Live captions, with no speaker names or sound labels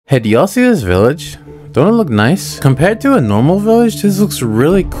Hey, do y'all see this village? Don't it look nice? Compared to a normal village, this looks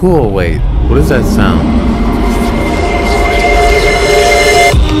really cool. Wait, what is that sound?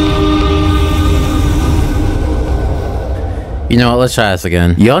 You know what, let's try this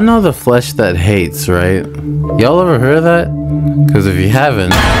again. Y'all know the flesh that hates, right? Y'all ever heard of that? Because if you haven't...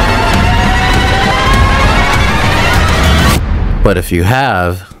 But if you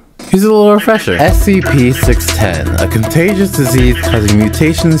have... Here's a little refresher. SCP-610, a contagious disease causing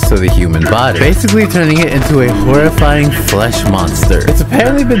mutations to the human body, basically turning it into a horrifying flesh monster. It's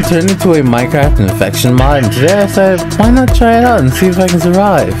apparently been turned into a Minecraft infection mod, and today I said, why not try it out and see if I can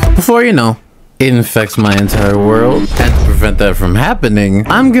survive? Before you know, it infects my entire world, and to prevent that from happening,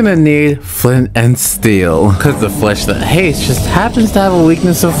 I'm gonna need flint and steel, because the flesh that hates just happens to have a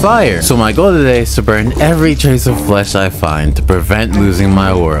weakness of fire. So my goal today is to burn every trace of flesh I find to prevent losing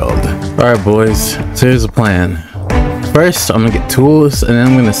my world. Alright boys, so here's the plan. First, I'm gonna get tools, and then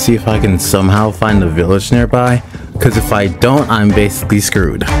I'm gonna see if I can somehow find a village nearby. Because if I don't, I'm basically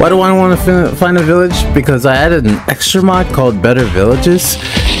screwed. Why do I want to find a village? Because I added an extra mod called Better Villages.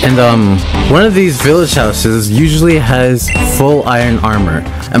 And one of these village houses usually has full iron armor.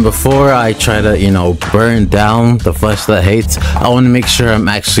 And before I try to, you know, burn down the flesh that hates, I want to make sure I'm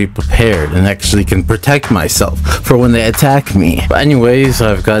actually prepared and actually can protect myself for when they attack me. But anyways,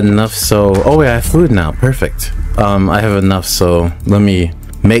 I've got enough, so... Oh wait, I have food now. Perfect. I have enough, so let me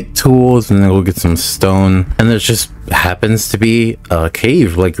make tools and then we'll get some stone. And there just happens to be a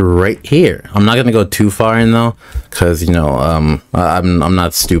cave like right here. I'm not gonna go too far in though, because you know I'm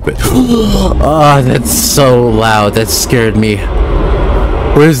not stupid. Oh, that's so loud. That scared me.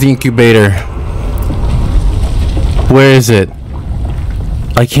 Where's the incubator? Where is it?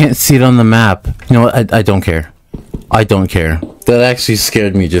 I can't see it on the map. You know what? I don't care. I don't care. That actually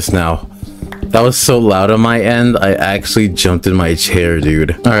scared me just now. That was so loud on my end, I actually jumped in my chair,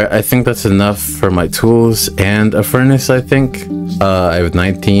 dude. Alright, I think that's enough for my tools and a furnace, I think. I have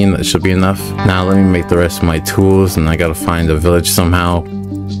 19, that should be enough. Now let me make the rest of my tools, and I gotta find a village somehow.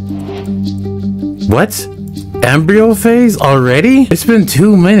 What? Embryo phase already? It's been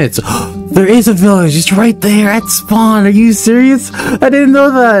 2 minutes. There is a village, it's right there at spawn. Are you serious? I didn't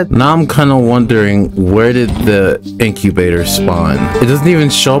know that. Now I'm kind of wondering, where did the incubator spawn? It doesn't even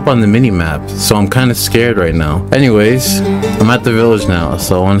show up on the mini-map, so I'm kind of scared right now. Anyways, I'm at the village now,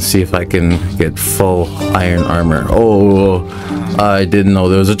 so I want to see if I can get full iron armor. Oh, I didn't know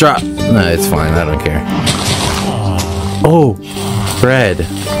there was a drop. Nah, it's fine, I don't care. Oh, bread.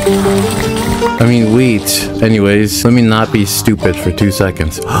 I mean wheat. Anyways, let me not be stupid for 2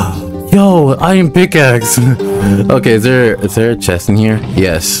 seconds. Yo, iron pickaxe. Okay, is there a chest in here?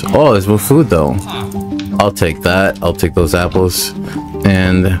 Yes. Oh, there's more food though. I'll take that. I'll take those apples.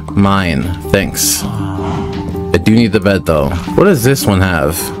 And mine. Thanks. I do need the bed though. What does this one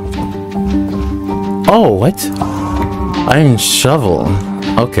have? Oh, what? Iron shovel.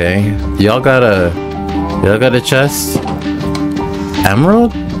 Okay. Y'all got a chest?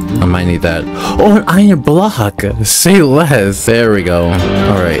 Emerald? I might need that. Oh, an iron block! Say less. There we go.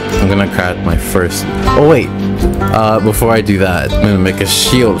 Alright, I'm gonna craft my first... Oh, wait. Before I do that, I'm gonna make a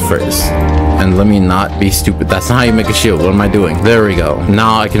shield first. And let me not be stupid. That's not how you make a shield. What am I doing? There we go.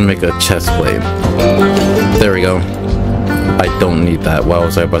 Now I can make a chest plate. There we go. I don't need that. Why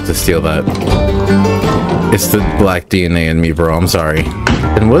was I about to steal that? It's the black DNA in me, bro. I'm sorry.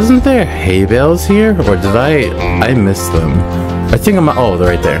 And wasn't there hay bales here? Or did I miss them? I think I'm... Oh, they're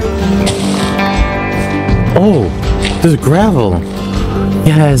right there. Oh, there's gravel.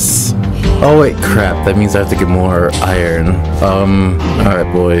 Yes. Oh, wait, crap. That means I have to get more iron.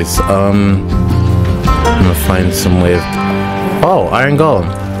 Alright, boys. I'm gonna find some way of... Oh, iron golem.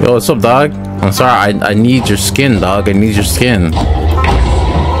 Yo, what's up, dog? I'm sorry, I need your skin, dog. I need your skin.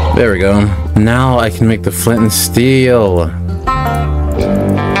 There we go. Now I can make the flint and steel.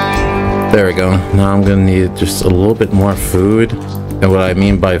 There we go. Now I'm gonna need just a little bit more food. And what I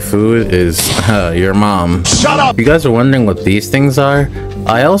mean by food is your mom. Shut up! If you guys are wondering what these things are,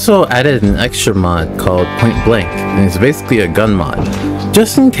 I also added an extra mod called Point Blank. And it's basically a gun mod.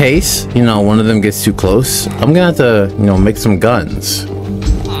 Just in case, you know, one of them gets too close, I'm gonna have to, you know, make some guns.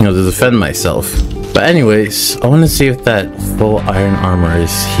 You know, to defend myself. But anyways, I want to see if that full iron armor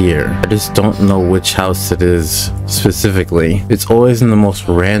is here. I just don't know which house it is specifically. It's always in the most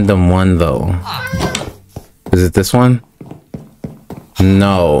random one though. Is it this one?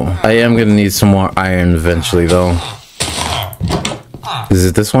 No. I am gonna need some more iron eventually though. Is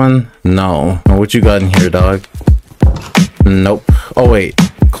it this one? No. What you got in here, dog? Nope. Oh wait,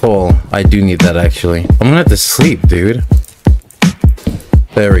 coal. I do need that actually. I'm gonna have to sleep, dude.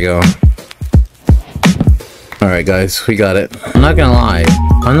 There we go. Alright guys, we got it. I'm not gonna lie,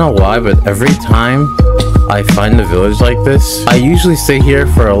 I don't know why, but every time I find a village like this, I usually stay here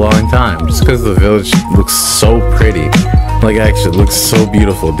for a long time, just because the village looks so pretty. Like, actually, it looks so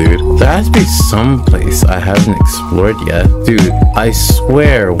beautiful, dude. There has to be some place I haven't explored yet. Dude, I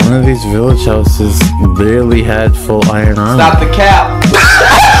swear, one of these village houses literally had full iron armor. Stop the cap!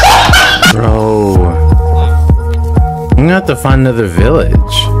 Bro. I'm gonna have to find another village.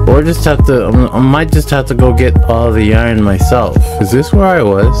 Or just have to, I might just have to go get all the iron myself. Is this where I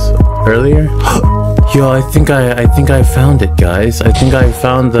was earlier? Yo, I think I found it, guys. I think I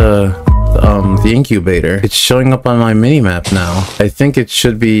found the incubator. It's showing up on my mini-map now. I think it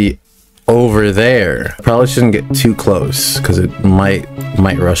should be over there. Probably shouldn't get too close because it might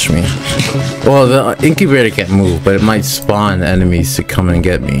rush me. Well, the incubator can't move, but it might spawn enemies to come and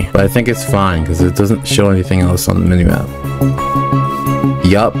get me. But I think it's fine because it doesn't show anything else on the mini-map.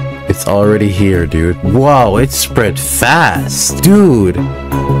 Yup, it's already here, dude. Whoa, it spread fast. Dude,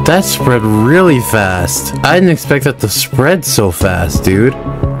 that spread really fast. I didn't expect that to spread so fast, dude.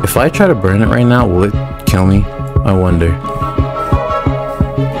 If I try to burn it right now, will it kill me? I wonder.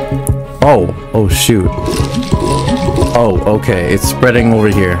 Oh shoot. Oh, okay, it's spreading over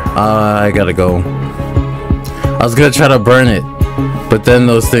here. I gotta go. I was gonna try to burn it, but then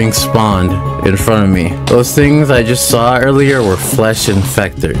those things spawned in front of me. Those things I just saw earlier were flesh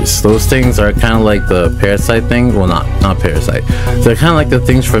infectors. Those things are kind of like the parasite thing. Well, not parasite. They're kind of like the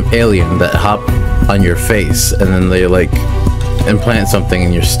things from Alien that hop on your face and then they like implant something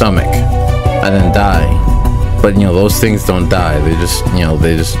in your stomach and then die. But you know, those things don't die. They just, you know,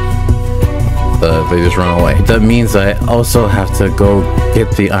 they just run away. That means I also have to go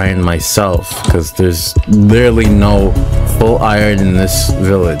get the iron myself because there's literally no full iron in this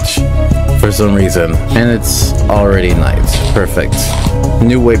village for some reason, and it's already night. Perfect.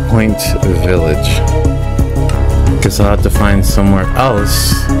 New waypoint village. Guess I'll have to find somewhere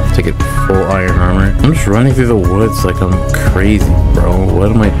else to get full iron armor. I'm just running through the woods like I'm crazy, bro.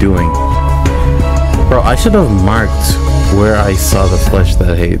 What am I doing? Bro, I should have marked where I saw the flesh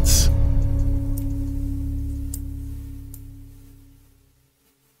that hates.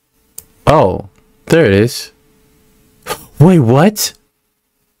 Oh, there it is. Wait, what?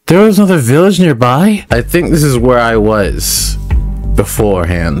 There was another village nearby? I think this is where I was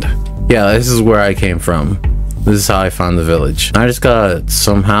beforehand. Yeah, this is where I came from. This is how I found the village. I just gotta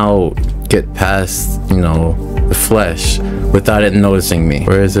somehow get past, you know, the flesh without it noticing me.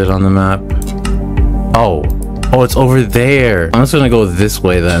 Where is it on the map? Oh, it's over there. I'm just gonna go this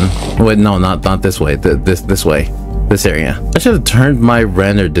way then. Wait, no, not this way. This way. This area. I should have turned my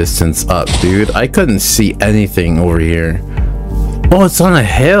render distance up, dude. I couldn't see anything over here. Oh, it's on a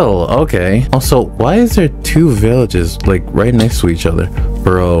hill. Okay. Also, why is there two villages like right next to each other?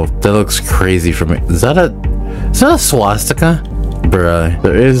 Bro, that looks crazy for me. Is that a swastika? Bruh.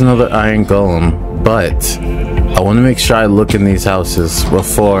 There is another iron golem, but I want to make sure I look in these houses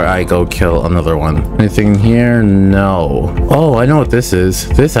before I go kill another one. Anything here? No. Oh, I know what this is.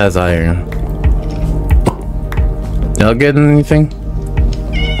 This has iron. Y'all getting anything?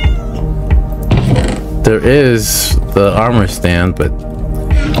 There is the armor stand, but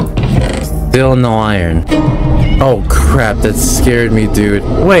still no iron. Oh crap, that scared me, dude.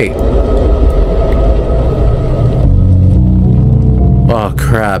 Wait. Oh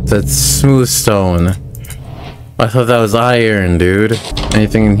crap, that's smooth stone. I thought that was iron, dude.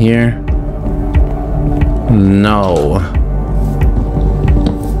 Anything in here? No.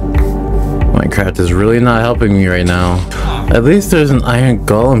 Minecraft is really not helping me right now. At least there's an iron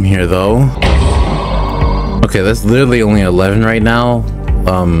golem here though. Okay, that's literally only 11 right now.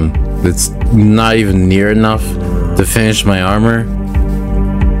 It's not even near enough to finish my armor.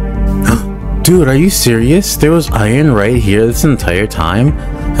 Dude, are you serious? There was iron right here this entire time?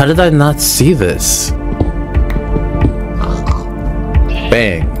 How did I not see this?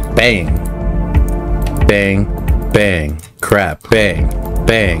 Bang, bang, bang, bang, crap, bang,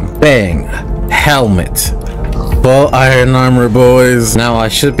 bang, bang, helmet. Full iron armor, boys. Now I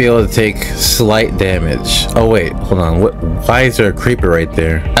should be able to take slight damage. Oh wait, hold on. Why is there a creeper right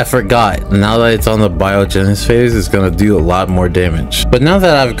there? I forgot. Now that it's on the biogenesis phase, it's gonna do a lot more damage. But now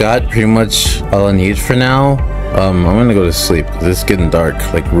that I've got pretty much all I need for now, I'm gonna go to sleep because it's getting dark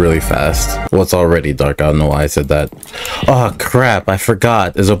like really fast. Well, it's already dark. I don't know why I said that. Oh crap, I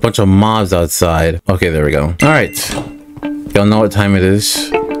forgot. There's a bunch of mobs outside. Okay, there we go. All right, y'all know what time it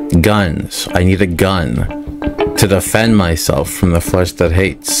is. Guns. I need a gun to defend myself from the flesh that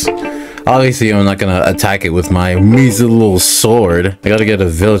hates. Obviously, I'm not gonna attack it with my measly little sword. I gotta get a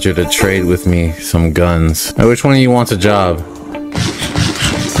villager to trade with me some guns. Now, which one of you wants a job?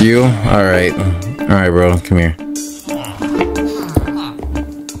 You? Alright. Alright, bro, come here.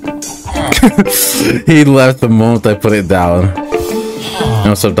 He left the moment I put it down.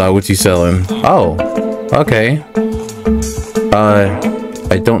 What's up, dog? What you selling? Oh, okay.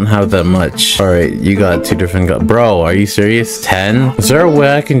 I don't have that much. Alright, you got 2 different guns. Bro, are you serious? 10? Is there a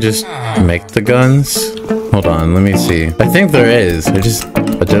way I can just make the guns? Hold on, let me see. I think there is. I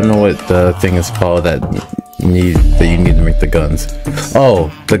don't know what the thing is called that you need to make the guns. Oh,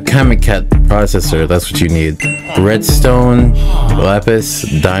 the Chemicat processor. That's what you need. Redstone, lapis,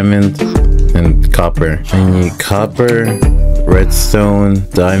 diamond, and copper. I need copper, redstone,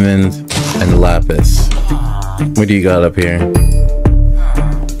 diamond, and lapis. What do you got up here?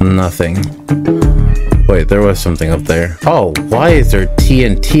 Nothing. Wait, there was something up there. Oh, why is there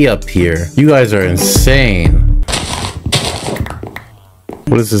TNT up here? You guys are insane.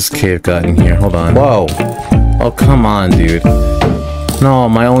 What has this cave got in here? Hold on. Whoa. Oh, come on, dude. No,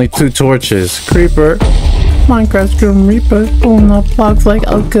 my only 2 torches. Creeper. Minecraft Grim Reaper. Pulling up blocks like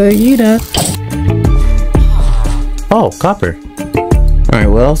Al-Qaeda. Oh, copper. Alright,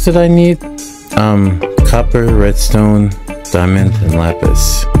 what else did I need? Copper, redstone, diamond, and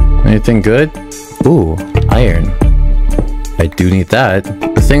lapis. Anything good? Ooh, iron. I do need that.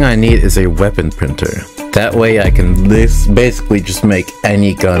 The thing I need is a weapon printer. That way I can basically just make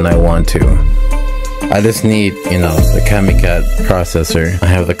any gun I want to. I just need, you know, the Chemicat processor. I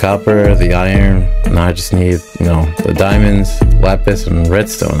have the copper, the iron. Now I just need, you know, the diamonds, lapis, and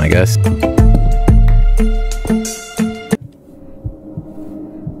redstone, I guess.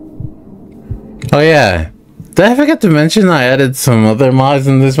 Oh yeah, did I forget to mention I added some other mods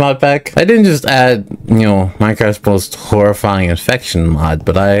in this mod pack? I didn't just add, you know, Minecraft's most horrifying infection mod,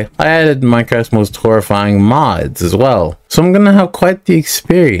 but I added Minecraft's most horrifying mods as well. So I'm gonna have quite the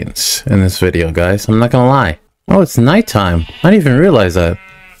experience in this video, guys. I'm not gonna lie. Oh, it's nighttime. I didn't even realize that.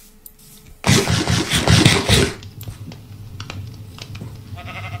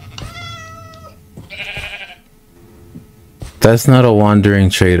 That's not a wandering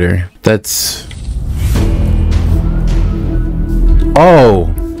trader. That's...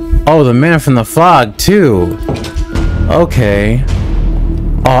 Oh! Oh, the man from the fog, too! Okay.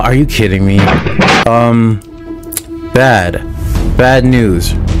 Oh, are you kidding me? Bad. Bad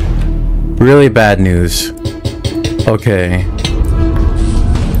news. Really bad news. Okay.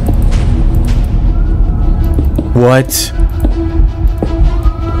 What?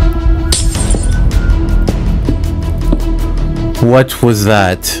 What was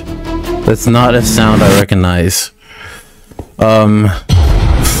that? That's not a sound I recognize. Oh!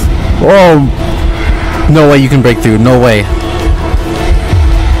 No way you can break through. No way.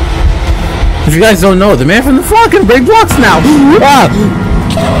 If you guys don't know, the man from the fog can break blocks now!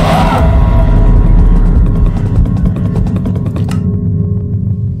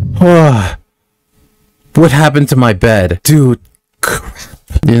 Ah! What happened to my bed? Dude, crap.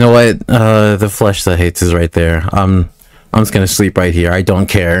 You know what? The flesh that hates is right there. I'm just gonna sleep right here. I don't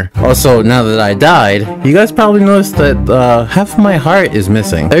care. Also, now that I died, you guys probably noticed that half of my heart is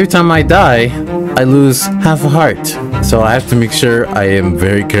missing. Every time I die, I lose half a heart. So I have to make sure I am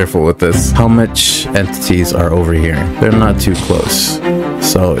very careful with this. How much entities are over here? They're not too close,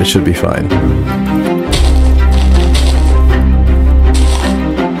 so it should be fine.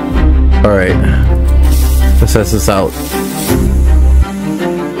 Alright, let's test this out.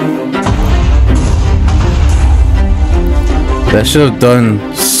 That should have done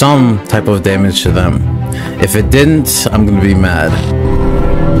some type of damage to them. If it didn't, I'm gonna be mad.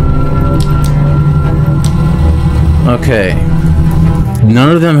 Okay.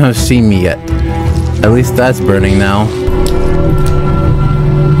 None of them have seen me yet. At least that's burning now.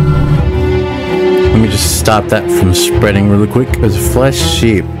 Let me just stop that from spreading really quick. There's a flesh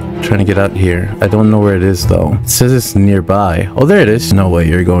sheep trying to get out here. I don't know where it is though. It says it's nearby. Oh, there it is. No way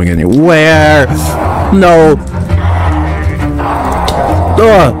you're going anywhere. No.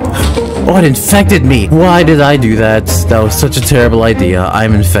 Oh, it infected me. Why did I do that? That was such a terrible idea.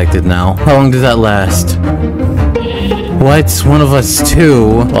 I'm infected now. How long does that last? What? One of us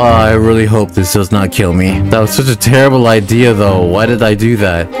too? Oh, I really hope this does not kill me. That was such a terrible idea though. Why did I do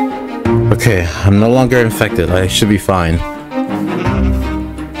that? Okay, I'm no longer infected. I should be fine.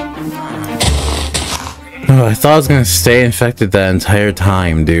 Oh, I thought I was gonna stay infected that entire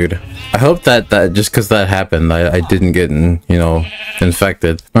time, dude. I hope that just because that happened, I didn't get, you know,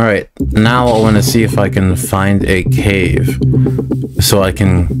 infected. Alright, now I want to see if I can find a cave. So I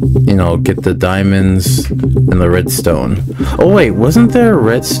can, you know, get the diamonds and the redstone. Oh wait, wasn't there a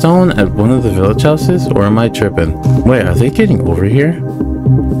redstone at one of the village houses? Or am I tripping? Wait, are they getting over here?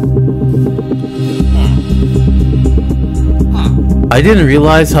 I didn't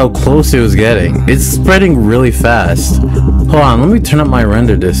realize how close it was getting. It's spreading really fast. Hold on, let me turn up my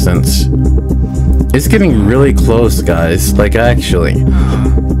render distance. It's getting really close, guys. Like, actually.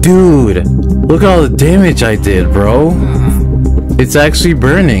 Dude, look at all the damage I did, bro. It's actually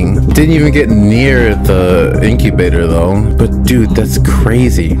burning. Didn't even get near the incubator, though. But, dude, that's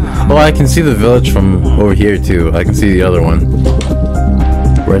crazy. Oh, I can see the village from over here, too. I can see the other one.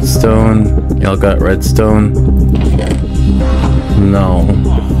 Redstone. Y'all got redstone? No.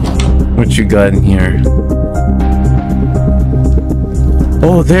 What you got in here?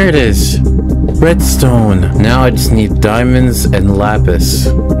 Oh, there it is. Redstone. Now I just need diamonds and lapis.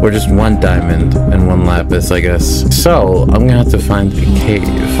 Or just one diamond and one lapis, I guess. So, I'm gonna have to find a cave.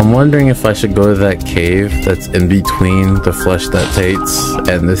 I'm wondering if I should go to that cave that's in between the flesh that takes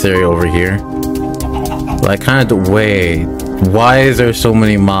and this area over here. Like, kind of, wait. Why is there so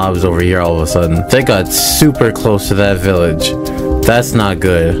many mobs over here all of a sudden? They got super close to that village. That's not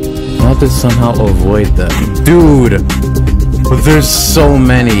good. I'll have to somehow avoid them. Dude! There's so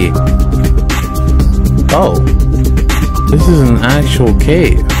many. Oh. This is an actual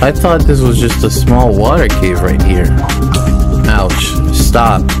cave. I thought this was just a small water cave right here. Ouch.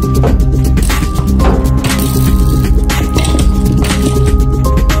 Stop.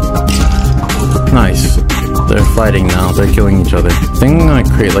 Nice. They're fighting now. They're killing each other. I think I'm gonna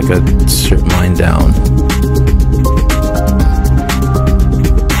create like a strip mine down.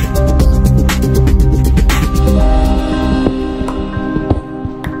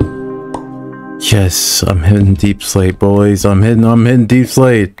 Yes, I'm hitting deep slate, boys. I'm hitting deep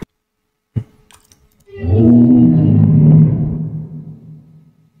slate.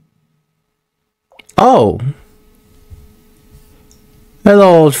 Oh.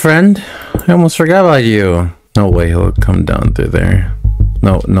 Hello, old friend. I almost forgot about you. No way he'll come down through there.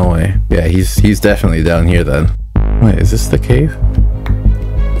 No way. Yeah, he's definitely down here then. Wait, is this the cave?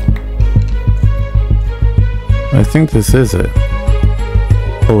 I think this is it.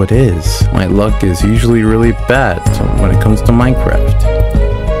 Oh, it is. My luck is usually really bad when it comes to Minecraft.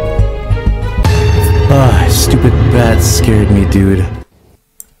 Ah, stupid bats scared me, dude.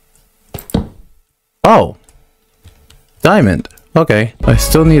 Oh! Diamond. Okay. I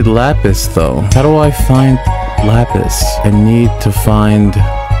still need lapis, though. How do I find lapis? I need to find...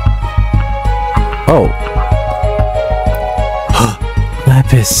 Oh!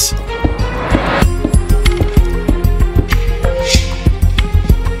 Lapis!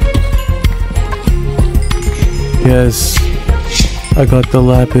 Yes, I got the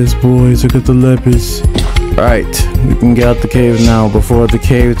lapis, boys. I got the lapis. Alright, we can get out the cave now before the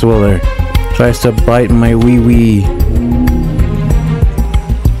cave dweller tries to bite my wee-wee.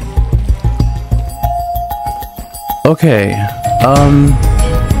 Okay,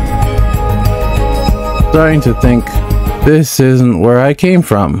 starting to think this isn't where I came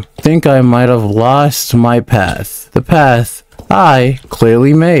from. Think I might have lost my path. The path I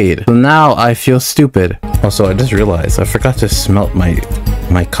clearly made. So now I feel stupid. Also, I just realized I forgot to smelt my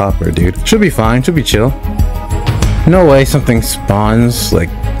copper, dude. Should be fine, should be chill. No way something spawns like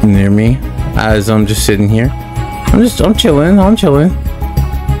near me as I'm just sitting here. I'm chilling.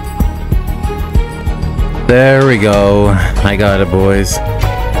 There we go. I got it, boys.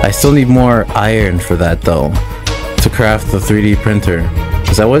 I still need more iron for that though. To craft the 3D printer.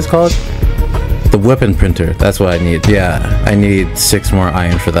 Is that what it's called? The weapon printer, that's what I need. Yeah, I need 6 more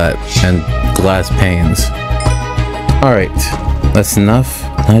iron for that, and glass panes. Alright, that's enough.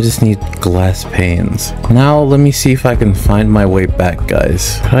 I just need glass panes. Now let me see if I can find my way back,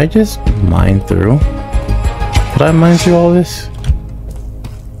 guys. Could I just mine through? Could I mine through all this?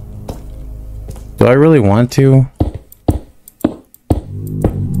 Do I really want to?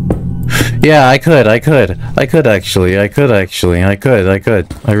 Yeah, I could actually. I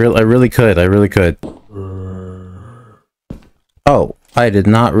really could. Oh, I did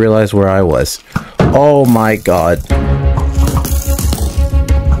not realize where I was. Oh my god.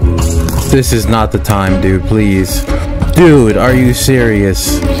 This is not the time, dude, please. Dude, are you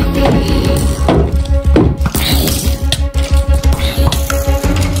serious?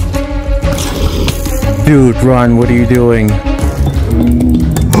 Dude, run, what are you doing?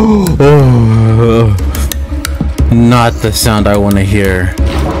 Not the sound I want to hear.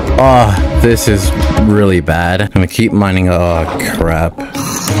 Oh, this is really bad. I'm gonna keep mining. Oh, crap.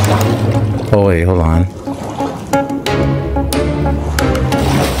 Oh, wait, hold on.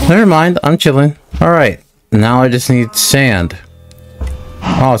 Never mind, I'm chilling. Alright, now I just need sand.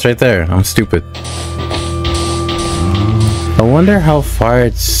 Oh, it's right there. I'm stupid. I wonder how far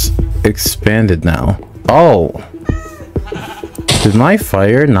it's expanded now. Oh! Did my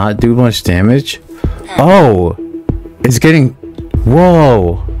fire not do much damage? Oh! It's getting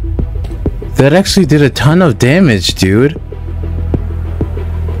Whoa. That actually did a ton of damage, dude.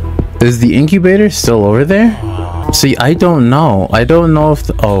 Is the incubator still over there? See, I don't know. I don't know if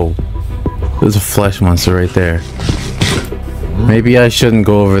oh. There's a flesh monster right there. Maybe I shouldn't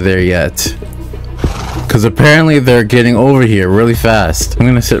go over there yet. Because apparently they're getting over here really fast. I'm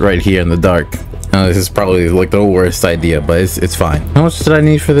gonna sit right here in the dark. Now, this is probably like the worst idea, but it's fine. How much did I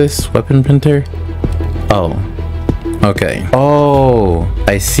need for this weapon printer? Oh. Okay. Oh,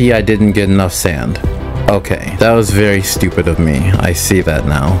 I see I didn't get enough sand. Okay. That was very stupid of me. I see that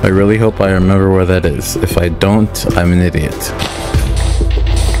now. I really hope I remember where that is. If I don't, I'm an idiot.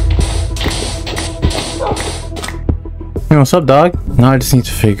 Hey, what's up, dog? Now I just need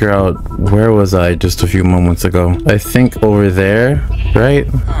to figure out where was I just a few moments ago. I think over there, right?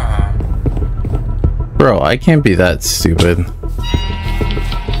 Bro, I can't be that stupid.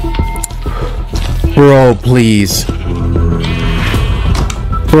 Bro, please.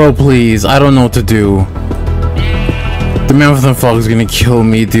 Bro, please. I don't know what to do. The man with the fog is gonna kill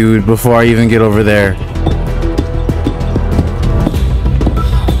me, dude, before I even get over there.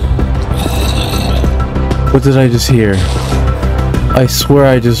 What did I just hear? I swear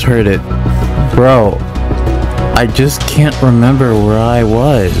I just heard it. Bro, I just can't remember where I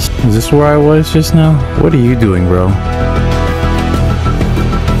was. Is this where I was just now? What are you doing, bro?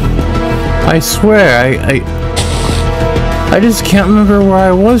 I swear, I just can't remember where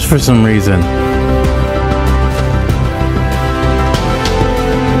I was for some reason.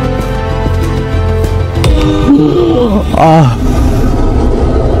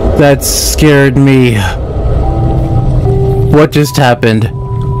 That scared me. What just happened?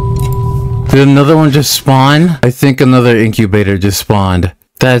 Did another one just spawn? I think another incubator just spawned.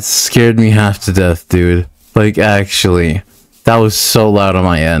 That scared me half to death, dude. Like, actually. That was so loud on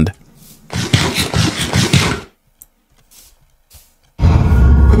my end.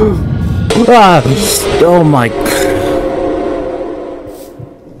 Ah! Oh my...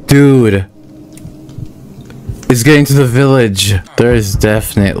 Dude. It's getting to the village. There is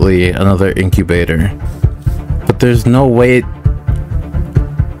definitely another incubator. But there's no way...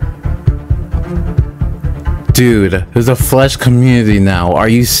 Dude, there's a flesh community now. Are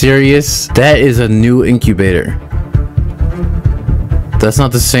you serious? That is a new incubator. That's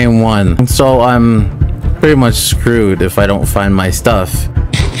not the same one. So I'm pretty much screwed if I don't find my stuff.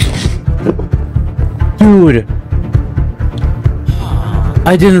 Dude!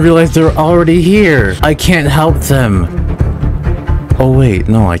 I didn't realize they're already here. I can't help them. Oh wait,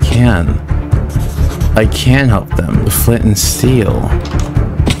 no, I can. I can help them. The flint and steel.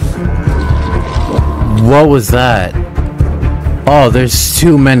 What was that? Oh, there's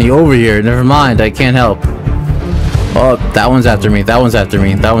too many over here. Never mind, I can't help. Oh, that one's after me. That one's after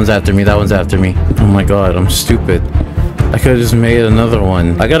me. That one's after me. That one's after me. Oh my god, I'm stupid. I could have just made another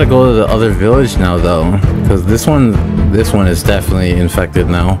one. I gotta go to the other village now though, because this one is definitely infected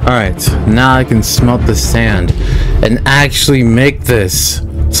now. Alright, now I can smelt the sand and actually make this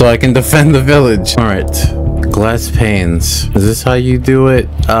so I can defend the village. Alright, glass panes. Is this how you do it?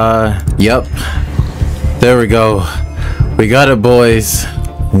 Yep. There we go. We got it, boys.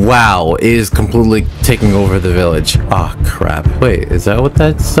 Wow, it is completely taking over the village. Oh crap. Wait, is that what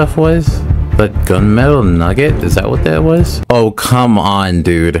that stuff was? That gunmetal nugget? Is that what that was? Oh, come on,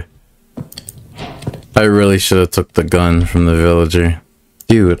 dude. I really should have took the gun from the villager.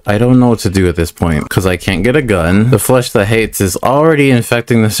 Dude, I don't know what to do at this point, because I can't get a gun. The flesh that hates is already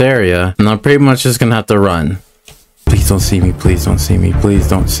infecting this area, and I'm pretty much just gonna have to run. Please don't see me, please don't see me, please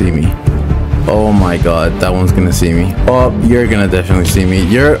don't see me. Oh my god, that one's gonna see me. Oh, you're gonna definitely see me.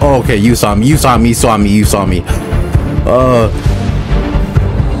 Oh, okay, you saw me, you saw me, you saw me, you saw me.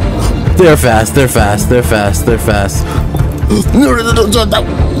 They're fast, they're fast, they're fast, they're fast.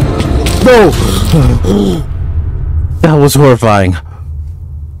 No! That was horrifying.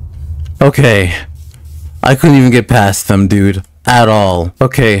 Okay. I couldn't even get past them, dude. At all.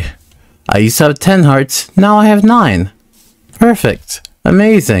 Okay. I used to have 10 hearts, now I have 9. Perfect.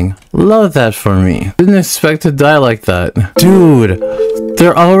 Amazing. Love that for me. Didn't expect to die like that. Dude,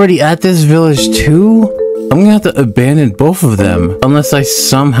 they're already at this village too? I'm gonna have to abandon both of them unless I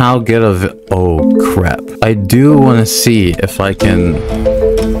somehow get oh crap. I do want to see if I can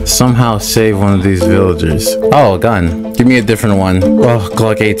somehow save one of these villagers. Oh, a gun. Give me a different one. Oh,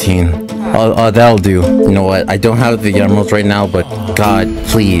 Glock 18. That'll do. You know what? I don't have the emeralds right now, but God,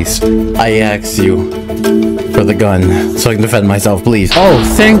 please. I ask you for the gun so I can defend myself, please. Oh,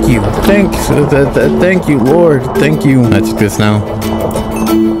 thank you. Thank you, Lord. Thank you. I took this now.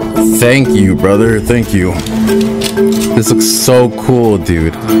 Thank you, brother. Thank you. This looks so cool,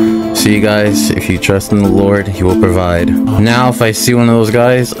 dude. See, guys, if you trust in the Lord, He will provide. Now, if I see one of those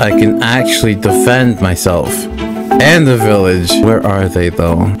guys, I can actually defend myself. And the village. Where are they,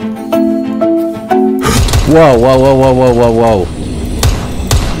 though? Whoa, whoa, whoa, whoa, whoa, whoa, whoa.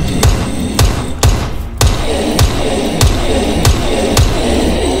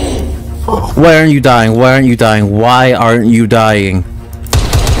 Why aren't you dying? Why aren't you dying? Why aren't you dying?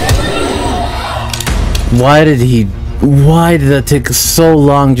 Why did that take so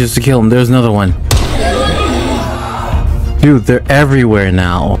long just to kill him? There's another one. Dude, they're everywhere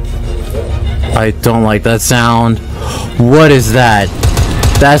now. I don't like that sound. What is that?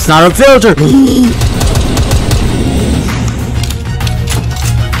 That's not a filter!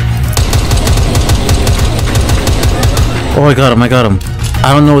 Oh, I got him, I got him.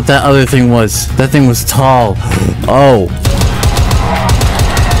 I don't know what that other thing was. That thing was tall. Oh.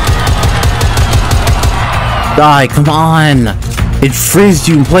 Die, come on! It freezes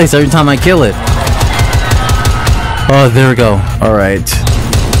you in place every time I kill it. Oh, there we go. Alright.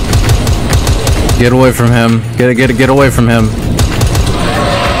 Get away from him. Get away from him.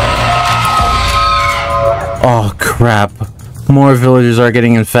 Oh, crap. More villagers are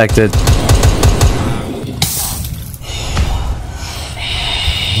getting infected.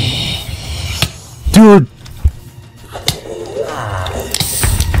 Dude!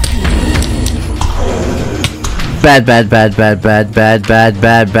 Bad. This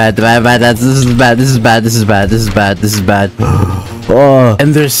is bad. Oh,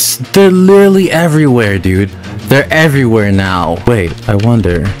 and they're literally everywhere, dude. They're everywhere now. Wait, I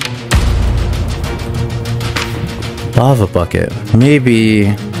wonder. Lava bucket.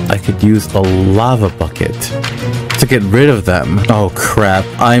 Maybe I could use a lava bucket to get rid of them. Oh crap,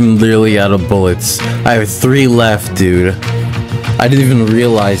 I'm literally out of bullets. I have 3 left, dude. I didn't even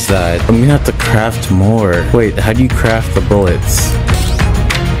realize that. I'm gonna have to craft more. Wait, how do you craft the bullets?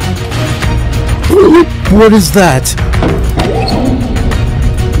 What is that?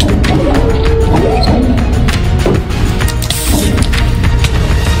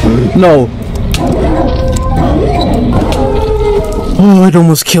 No. Oh, it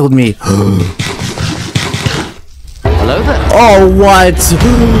almost killed me. Hello there. Oh, what?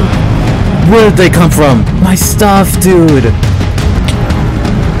 Where did they come from? My stuff, dude.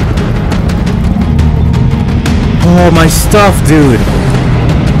 Oh, my stuff, dude.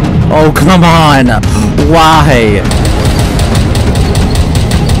 Oh, come on. Why?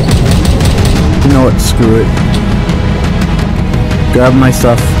 You know what? Screw it. Grab my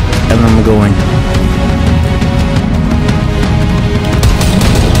stuff, and I'm going.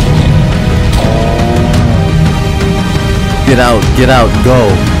 Get out, go.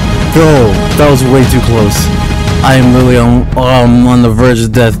 That was way too close. I am literally on the verge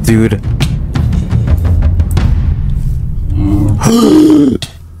of death, dude.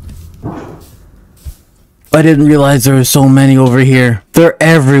 I didn't realize there were so many over here. They're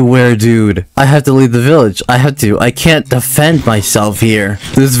everywhere, dude. I have to leave the village. I can't defend myself here.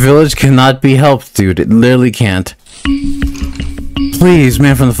 This village cannot be helped, dude. It literally can't. Please,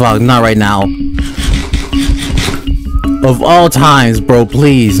 man from the fog, not right now. Of all times, bro,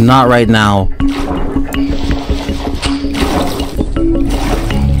 please, not right now.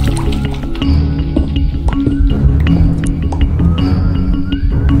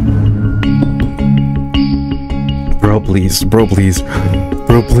 Bro, please, bro, please.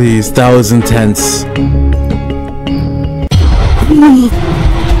 Bro, please, that was intense.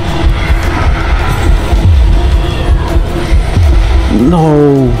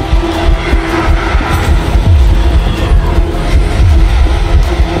 No.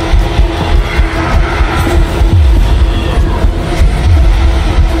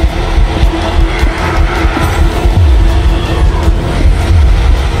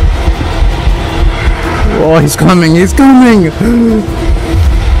 Oh, he's coming, he's coming!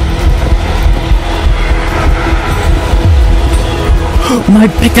 My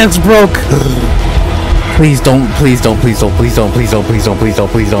pickaxe broke! Please don't, please don't, please don't, please don't, please don't, please don't, please don't,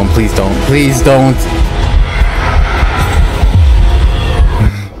 please don't, please don't, please don't.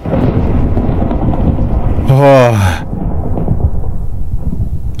 Oh.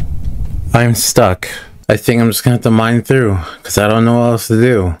 I'm stuck. I think I'm just gonna have to mine through, because I don't know what else to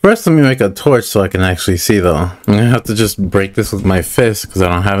do. First, let me make a torch so I can actually see, though. I'm gonna have to just break this with my fist, because I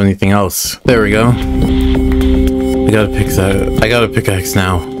don't have anything else. There we go. I got a pickaxe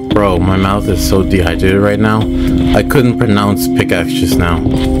now. Bro, my mouth is so dehydrated right now. I couldn't pronounce pickaxe just now.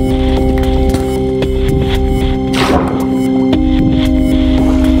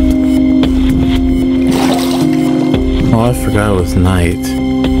 Oh, I forgot it was night.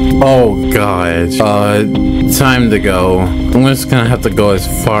 Oh god. Time to go. I'm just gonna have to go as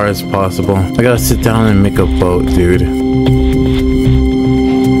far as possible. I gotta sit down and make a boat, dude.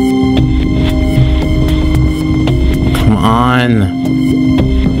 Come on.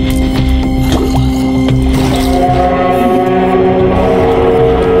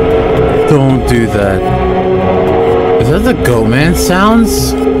 Don't do that. Is that the Goat Man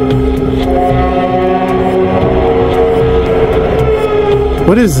sounds?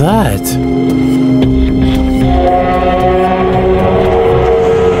 What is that?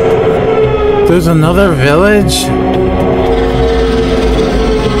 There's another village?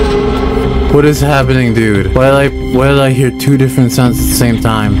 What is happening, dude? Why did I hear two different sounds at the same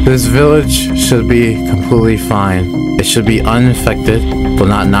time? This village should be completely fine. It should be uninfected.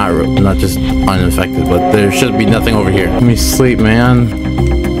 Well, not just uninfected, but there should be nothing over here. Let me sleep, man.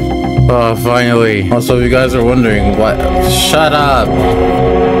 Oh, finally. Also, if you guys are wondering what... Shut up!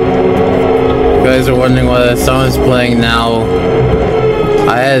 You guys are wondering why that song is playing now.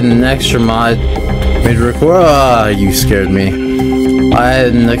 I had an extra mod mid-record. Ah, you scared me. I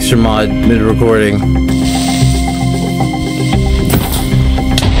had an extra mod mid-recording.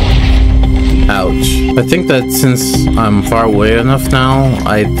 Ouch. I think that since I'm far away enough now,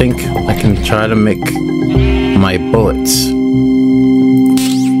 I think I can try to make my bullets.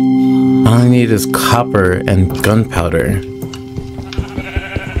 All I need is copper and gunpowder.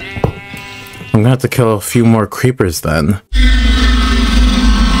 I'm gonna have to kill a few more creepers then.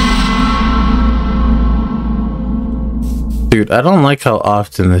 Dude, I don't like how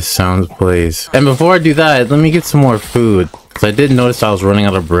often this sound plays. And before I do that, let me get some more food. Because I did notice I was running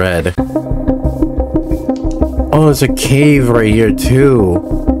out of bread. Oh, there's a cave right here too.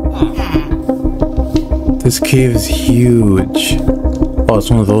 This cave is huge. Oh, it's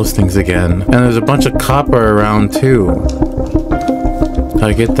one of those things again. And there's a bunch of copper around too. How'd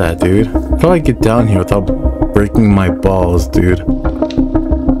I get that, dude? How do I get down here without breaking my balls, dude?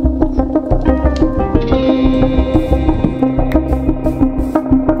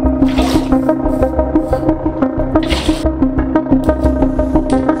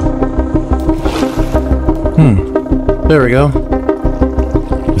 There we go.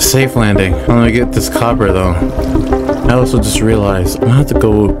 A safe landing. I'm gonna get this copper though. I also just realized I'm gonna have to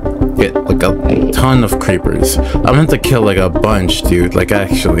go get like a ton of creepers. I'm gonna have to kill like a bunch, dude. Like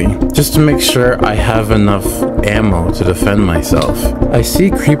actually. Just to make sure I have enough ammo to defend myself. I see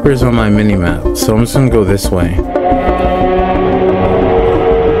creepers on my minimap, so I'm just gonna go this way.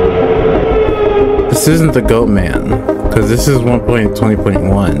 This isn't the Goat Man. Because this is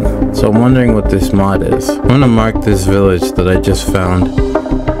 1.20.1, so I'm wondering what this mod is. I'm gonna mark this village that I just found.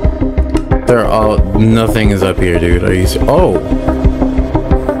 Nothing is up here, dude. Are you? Oh,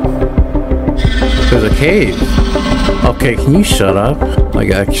 there's a cave. Okay, can you shut up?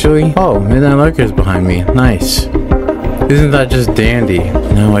 Like actually? Oh, Midnight Lurker is behind me. Nice. Isn't that just dandy?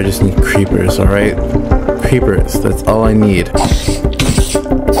 Now I just need creepers. All right, creepers. That's all I need.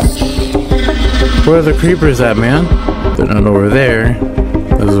 Where are the creepers at, man? They're not over there.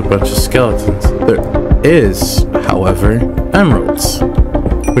 There's a bunch of skeletons. There is, however, emeralds.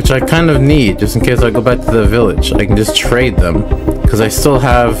 Which I kind of need, just in case I go back to the village. I can just trade them. Because I still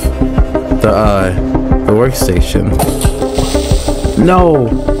have the workstation. No!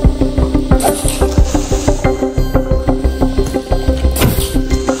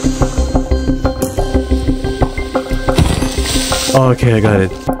 Okay, I got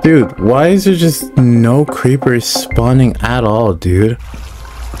it. Dude, why is there just no creepers spawning at all, dude?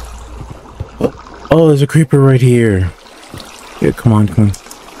 Oh, there's a creeper right here. Yeah, come on, come on.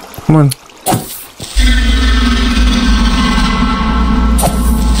 Come on.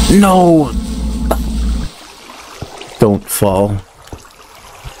 No! Don't fall.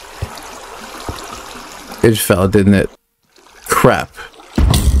 It fell, didn't it? Crap.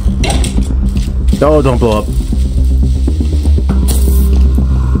 Oh, don't blow up.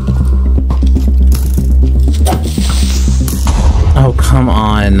 Oh, come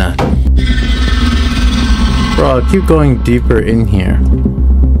on. Bro, I'll keep going deeper in here.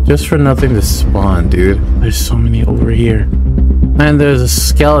 Just for nothing to spawn, dude. There's so many over here. And there's a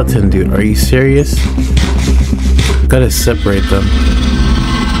skeleton, dude. Are you serious? Gotta separate them.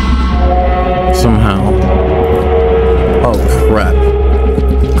 Somehow. Oh, crap.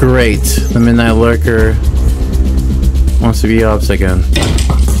 Great. The Midnight Lurker wants to be ops again.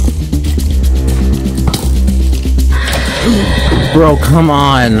 Bro, come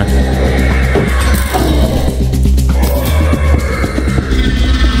on.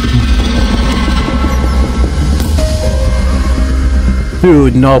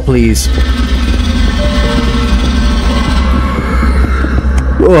 Dude, no, please.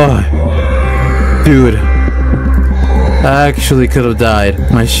 Oh, dude. I actually could have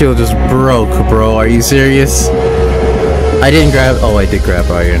died. My shield just broke, bro. Are you serious? I didn't grab... Oh, I did grab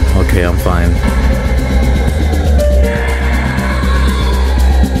iron. Okay, I'm fine.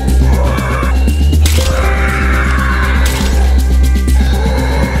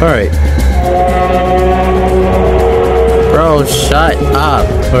 Alright. Bro, shut up.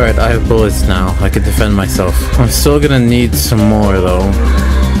 Alright, I have bullets now. I can defend myself. I'm still gonna need some more, though.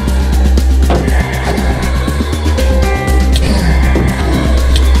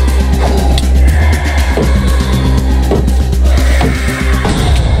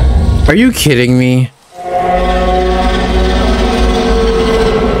 Are you kidding me?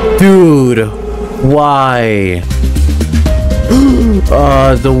 Dude, why?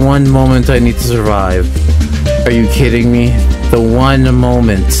 The one moment I need to survive. Are you kidding me? The one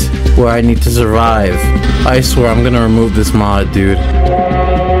moment where I need to survive. I swear I'm gonna remove this mod, dude.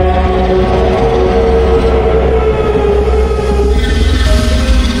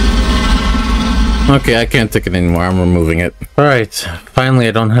 Okay, I can't take it anymore. I'm removing it. Alright, finally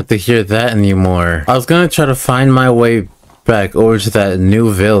I don't have to hear that anymore. I was gonna try to find my way back over to that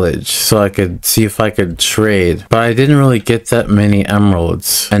new village so I could see if I could trade, but I didn't really get that many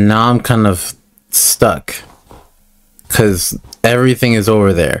emeralds, and now I'm kind of stuck because everything is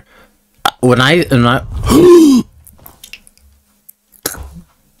over there. When I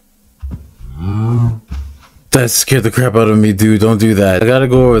that scared the crap out of me, dude. Don't do that. I gotta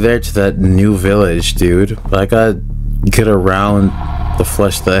go over there to that new village, dude, but I gotta get around the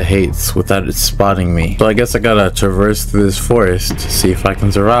flesh that hates without it spotting me. So I guess I gotta traverse through this forest to see if I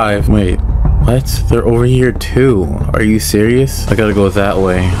can survive. Wait, what? They're over here too. Are you serious? I gotta go that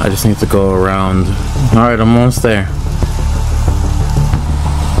way. I just need to go around. Alright, I'm almost there.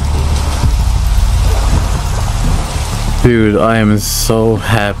 Dude, I am so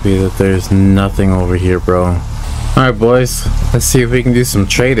happy that there's nothing over here, bro. Alright, boys. Let's see if we can do some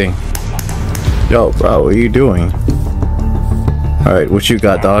trading. Yo, bro, what are you doing? Alright, what you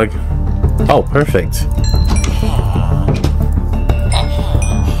got, dog? Oh, perfect.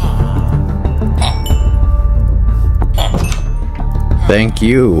 Thank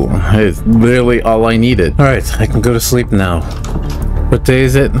you. It's literally all I needed. Alright, I can go to sleep now. What day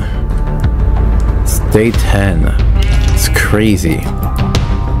is it? It's day 10. It's crazy.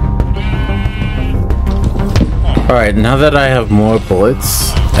 Alright, now that I have more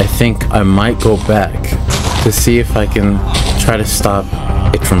bullets, I think I might go back to see if I can try to stop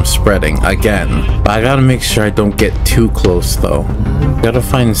it from spreading again. But I gotta make sure I don't get too close though. Gotta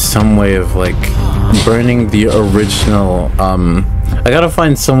find some way of like burning the original I gotta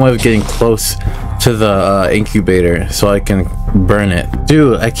find some way of getting close to the incubator so I can burn it.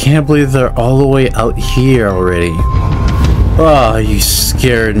 Dude, I can't believe they're all the way out here already. Oh, you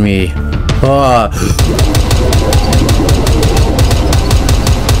scared me. Oh.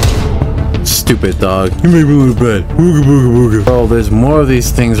 Stupid dog. You made me go to bed. Booga, booga, booga. Bro, there's more of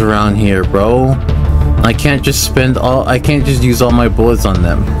these things around here, bro. I can't just use all my bullets on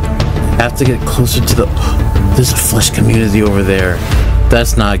them. I have to get closer to the... There's a flesh community over there.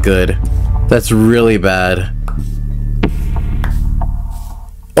 That's not good. That's really bad.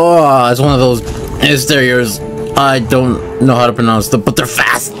 Oh, it's one of those hysterias. I don't know how to pronounce them, but they're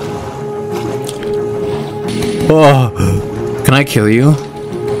fast. Oh, can I kill you?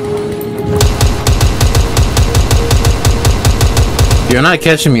 You're not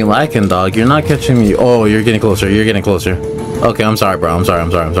catching me lacking, dog. You're not catching me. Oh, you're getting closer. You're getting closer. Okay, I'm sorry, bro. I'm sorry.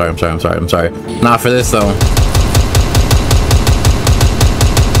 Not for this, though.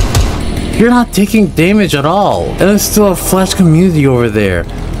 You're not taking damage at all. And there's still a flesh community over there.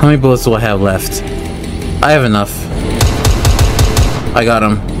 How many bullets do I have left? I have enough. I got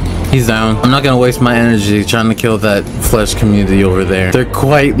him. He's down. I'm not gonna waste my energy trying to kill that flesh community over there. They're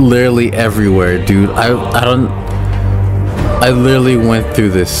quite literally everywhere, dude. I literally went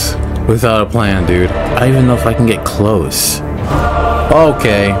through this without a plan, dude. I don't even know if I can get close.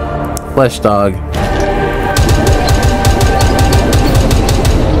 Okay. Flesh dog.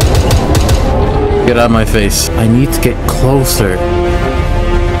 Get out of my face. I need to get closer.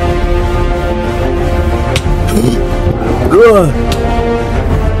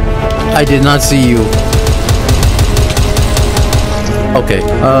 I did not see you. Okay.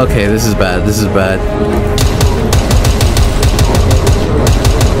 Okay, this is bad. This is bad.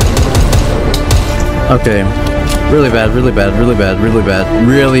 Okay. Really bad, really bad, really bad, really bad,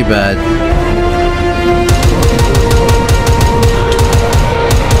 really bad.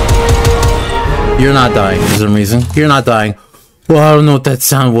 You're not dying for some reason. You're not dying. Well, I don't know what that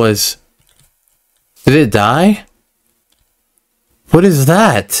sound was. Did it die? What is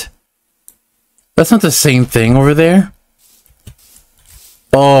that? That's not the same thing over there.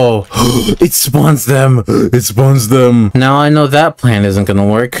 Oh, it spawns them. It spawns them. Now I know that plan isn't gonna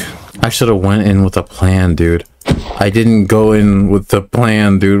work. I should have went in with a plan, dude. I didn't go in with the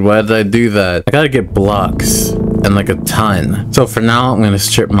plan, dude. Why did I do that? I gotta get blocks and like a ton. So for now, I'm gonna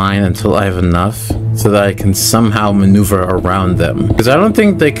strip mine until I have enough so that I can somehow maneuver around them. Because I don't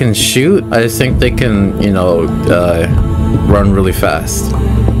think they can shoot. I just think they can, you know, run really fast.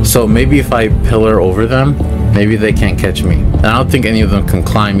 So maybe if I pillar over them, maybe they can't catch me. And I don't think any of them can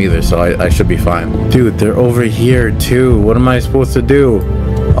climb either, so I should be fine. Dude, they're over here too. What am I supposed to do?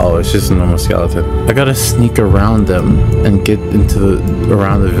 Oh, it's just a normal skeleton. I gotta sneak around them and get into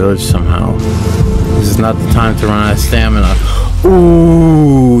around the village somehow. This is not the time to run out of stamina.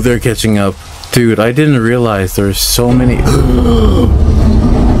 Ooh, they're catching up. Dude, I didn't realize there's so many.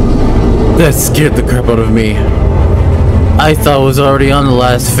 That scared the crap out of me. I thought I was already on the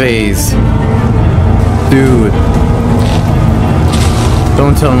last phase. Dude.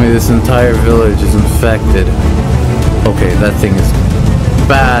 Don't tell me this entire village is infected. Okay, that thing is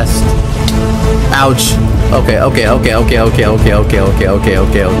fast. Ouch. Okay.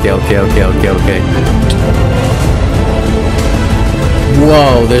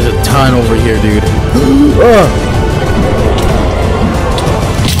 Whoa, there's a ton over here, dude.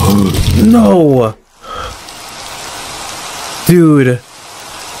 No. Dude,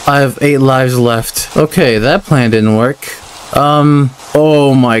 I have 8 lives left. Okay, that plan didn't work.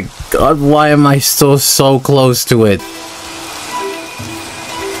 Oh my god, why am I still so close to it?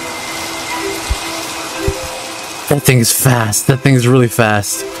 That thing is fast. That thing is really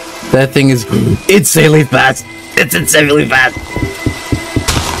fast. That thing is insanely fast. It's insanely fast.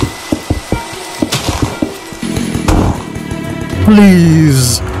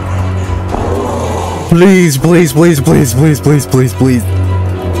 Please. Please, please, please, please, please, please, please, please.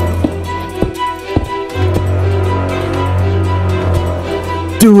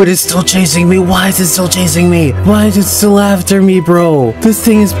 Dude, it's still chasing me. Why is it still chasing me? Why is it still after me, bro? This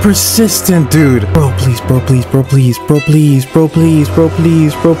thing is persistent, dude. Bro, please, bro, please, bro, please, bro, please, bro, please, bro,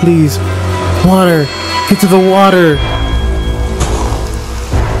 please, bro, please. Water. Get to the water.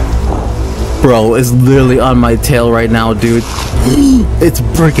 Bro, it's literally on my tail right now, dude. It's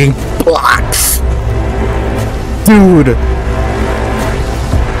breaking blocks. Dude.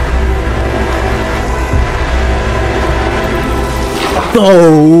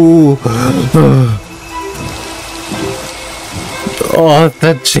 Oh. Oh,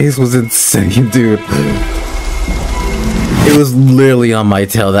 that chase was insane, dude. It was literally on my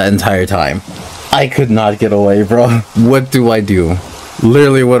tail that entire time. I could not get away, bro. What do I do?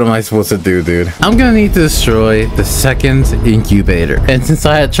 Literally, what am I supposed to do, dude? I'm gonna need to destroy the second incubator. And since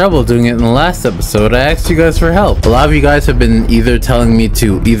I had trouble doing it in the last episode, I asked you guys for help. A lot of you guys have been either telling me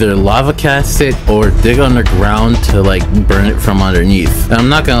to either lava cast it or dig underground to like burn it from underneath. And I'm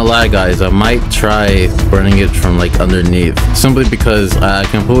not gonna lie, guys, I might try burning it from like underneath. Simply because I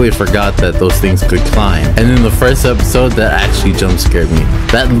completely forgot that those things could climb. And in the first episode, that actually jump scared me.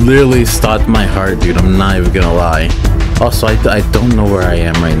 That literally stopped my heart, dude. I'm not even gonna lie. Also, I don't know where I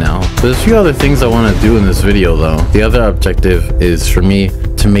am right now. There's a few other things I want to do in this video though. The other objective is for me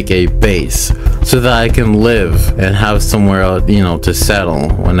to make a base so that I can live and have somewhere else, you know, to settle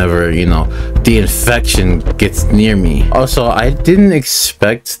whenever, you know, the infection gets near me. Also, I didn't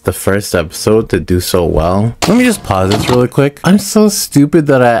expect the first episode to do so well. Let me just pause this really quick. I'm so stupid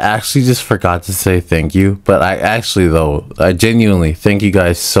that I actually just forgot to say thank you. But I genuinely thank you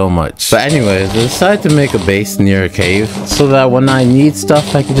guys so much. But anyways, I decided to make a base near a cave so that when I need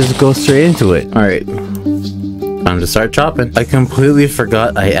stuff, I can just go straight into it. All right. Time to start chopping. I completely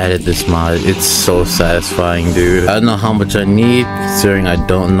forgot I added this mod. It's so satisfying, dude. I don't know how much I need, considering I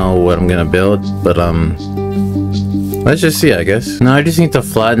don't know what I'm gonna build, but let's just see, I guess. Now I just need to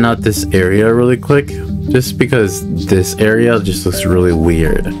flatten out this area really quick, just because this area just looks really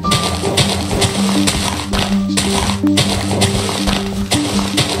weird.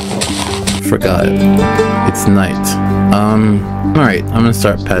 Forgot. It's night. Alright, I'm gonna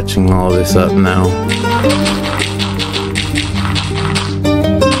start patching all this up now.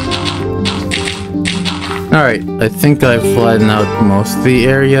 Alright, I think I've flattened out most of the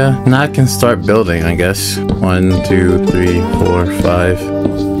area. Now I can start building, I guess. 1, 2, 3, 4, 5.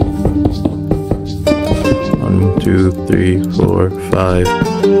 1, 2, 3, 4, 5.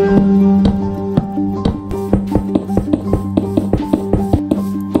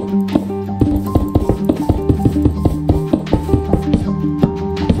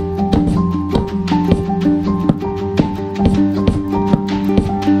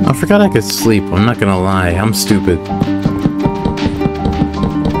 I forgot I could sleep. I'm not gonna lie. I'm stupid.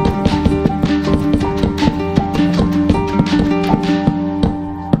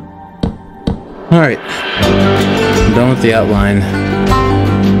 Alright. I'm done with the outline.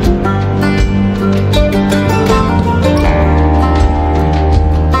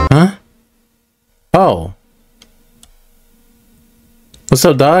 Huh? Oh. What's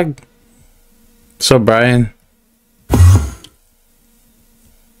up, dog? What's up, Brian?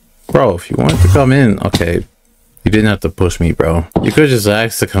 Bro, if you wanted to come in, okay. You didn't have to push me, bro. You could just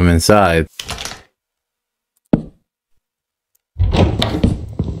ask to come inside.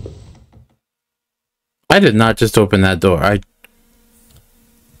 I did not just open that door.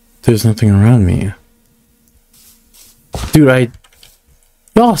 There's nothing around me. Dude,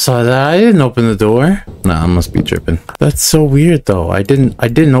 y'all saw that. I didn't open the door. Nah, I must be tripping. That's so weird though. I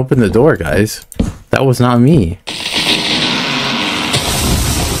didn't open the door, guys. That was not me.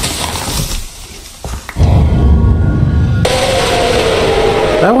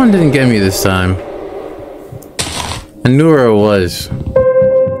 That one didn't get me this time. I knew where it was.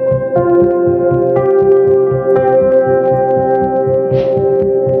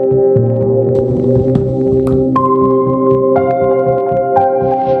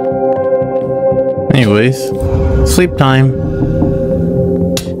 Anyways, sleep time.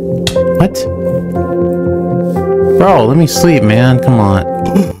 What? Bro, let me sleep, man. Come on.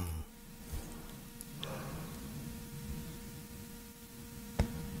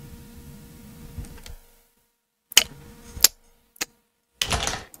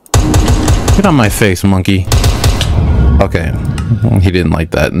 Get on my face, monkey. Okay. He didn't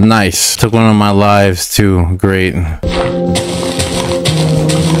like that. Nice. Took one of my lives, too. Great.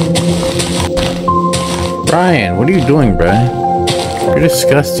 Brian, what are you doing, bruh? You're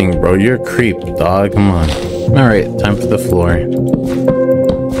disgusting, bro. You're a creep, dog. Come on. Alright, time for the floor.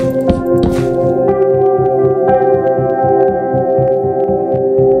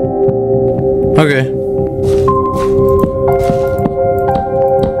 Okay.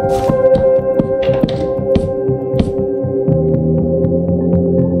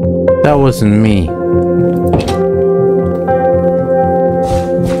 That wasn't me.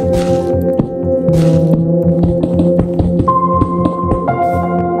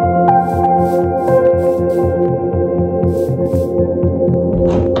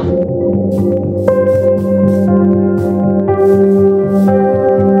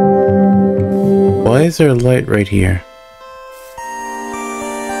 Why is there a light right here?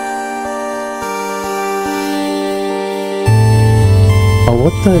 Oh,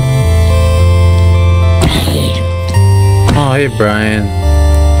 what the? Oh, hey, Brian.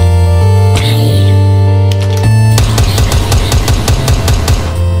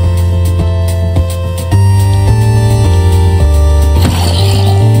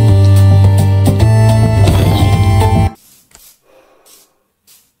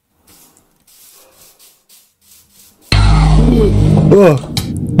 Oh,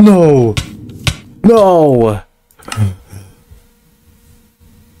 no. No.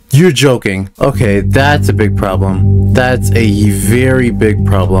 You're joking. Okay, that's a big problem. That's a very big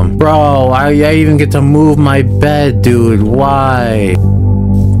problem. Bro, I even get to move my bed, dude. Why?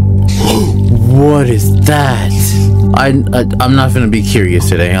 What is that? I'm not gonna be curious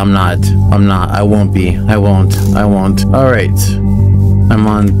today. I'm not. I won't be. I won't. Alright. I'm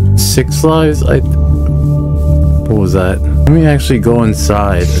on 6 lives. What was that? Let me actually go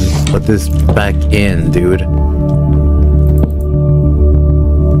inside and put this back in, dude.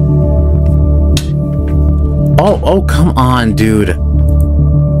 Oh, come on, dude.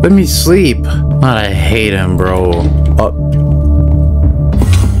 Let me sleep. God, I hate him, bro. Oh.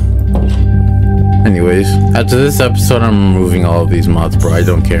 Anyways, after this episode, I'm removing all of these mods, bro. I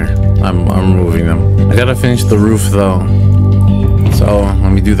don't care. I'm removing them. I gotta finish the roof, though. So,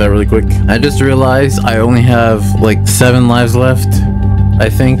 let me do that really quick. I just realized I only have, like, 7 lives left. I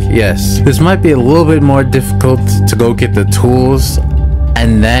think. Yes. This might be a little bit more difficult to go get the tools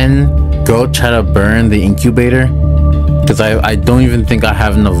and then go try to burn the incubator, because I don't even think I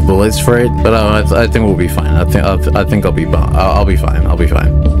have enough bullets for it. But I think we'll be fine. I think I'll be fine. I'll be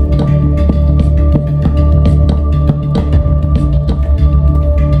fine.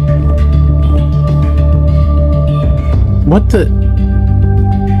 What the?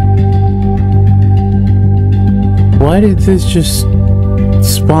 Why did this just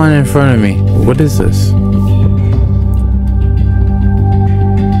spawn in front of me? What is this?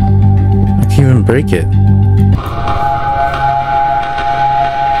 I can't even break it.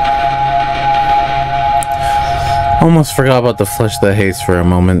 Almost forgot about the flesh that hates for a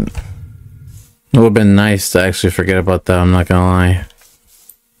moment. It would have been nice to actually forget about that, I'm not gonna lie.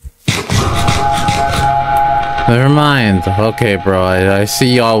 Never mind. Okay, bro. I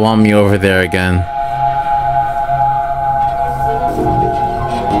see y'all want me over there again.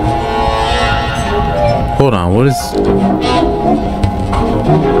 Hold on, what is...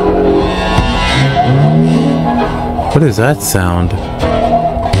 What is that sound?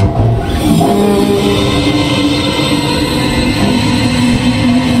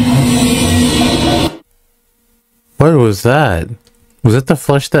 What was that? Was it the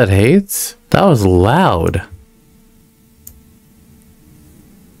flesh that hates? That was loud.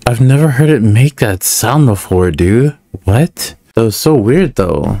 I've never heard it make that sound before, dude. What? That was so weird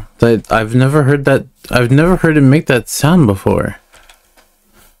though. That I've never heard it make that sound before.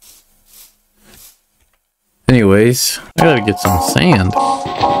 Anyways, I gotta get some sand.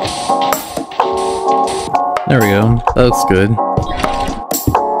 There we go. That looks good.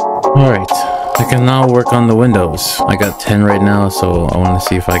 Alright. I can now work on the windows. I got 10 right now, so I want to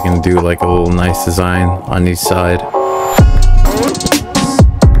see if I can do like a little nice design on each side.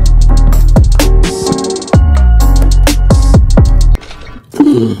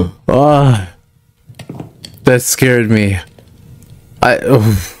 That scared me.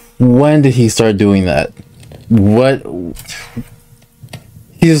 When did he start doing that? What?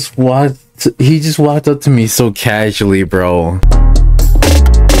 He just walked up to me so casually, bro.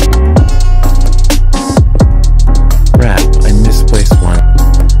 Crap, I misplaced one.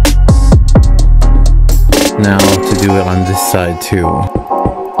 Now to do it on this side too.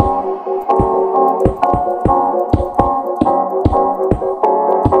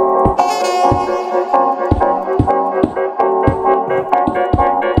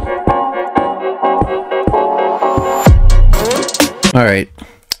 Alright,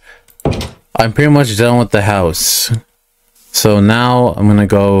 I'm pretty much done with the house. So now I'm gonna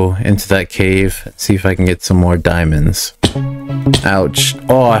go into that cave and see if I can get some more diamonds. Ouch.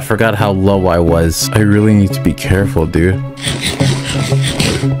 Oh, I forgot how low I was. I really need to be careful, dude.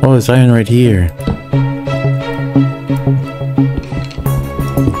 Oh, there's iron right here.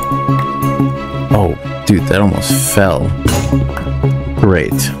 Oh, dude, that almost fell.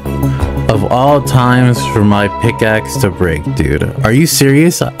 Great. Of all times for my pickaxe to break, dude. Are you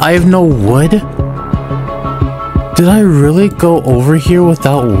serious? I have no wood? Did I really go over here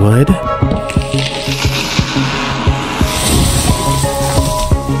without wood?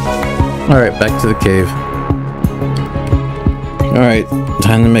 Alright, back to the cave. Alright,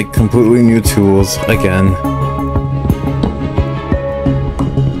 time to make completely new tools again.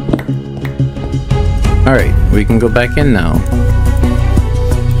 Alright, we can go back in now.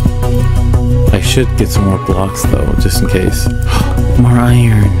 I should get some more blocks though, just in case. More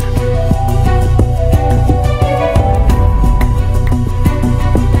iron.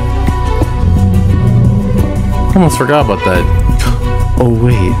 Almost forgot about that. Oh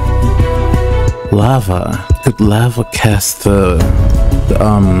wait. Lava. Could lava cast the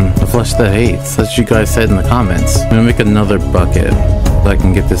flesh that hates? That's what you guys said in the comments. I'm gonna make another bucket so I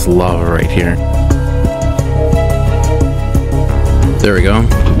can get this lava right here. There we go.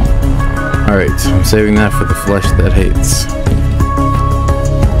 Alright, so I'm saving that for the flesh that hates.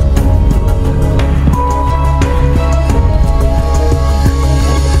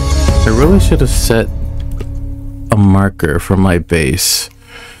 I really should have set a marker for my base.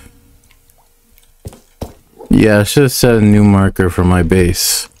 Yeah, I should have set a new marker for my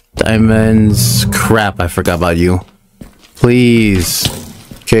base. Diamonds. Crap, I forgot about you. Please.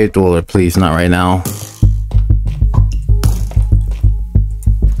 Okay, Dweller, please, not right now.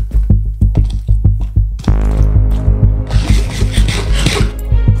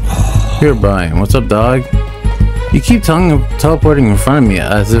 Here, Brian. What's up, dog? You keep teleporting in front of me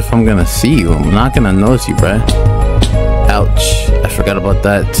as if I'm gonna see you. I'm not gonna notice you, bruh. Ouch. I forgot about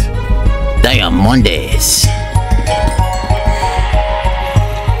that. Damn Mondays.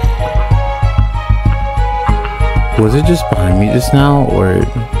 Was it just behind me just now, or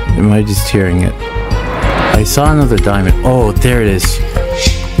am I just hearing it? I saw another diamond. Oh, there it is.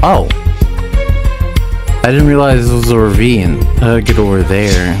 Oh. I didn't realize it was a ravine. I gotta get over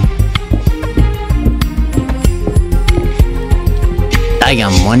there.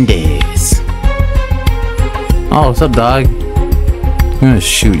 Damn Mondays. Oh, what's up, dog? I'm gonna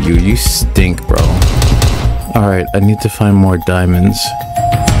shoot you. You stink, bro. Alright, I need to find more diamonds.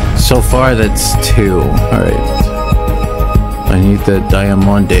 So far, that's 2. Alright. I need the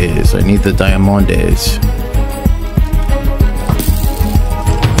diamondes. I need the diamondes.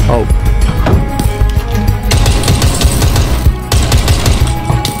 Oh.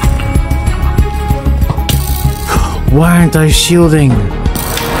 Why aren't I shielding?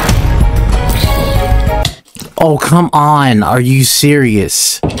 Oh, come on. Are you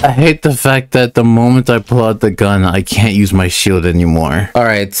serious? I hate the fact that the moment I pull out the gun, I can't use my shield anymore.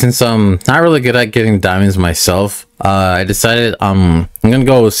 Alright, since I'm not really good at getting diamonds myself, I decided I'm gonna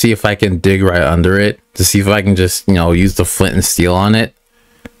go see if I can dig right under it to see if I can just, you know, use the flint and steel on it.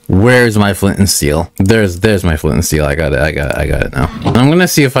 Where's my flint and steel? There's my flint and steel. I got it now. I'm gonna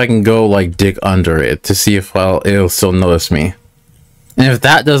see if I can go like dig under it to see if it'll still notice me. And if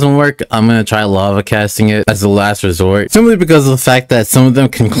that doesn't work, I'm gonna try lava casting it as the last resort. Simply because of the fact that some of them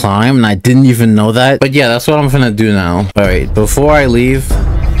can climb and I didn't even know that. But yeah, that's what I'm gonna do now. Alright, before I leave,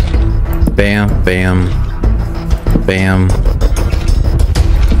 bam, bam, bam,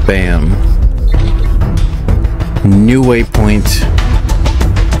 bam. New waypoint,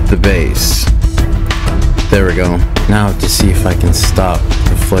 the base. There we go. Now to see if I can stop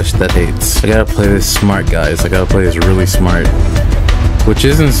the flesh that hates. I gotta play this smart, guys. I gotta play this really smart. Which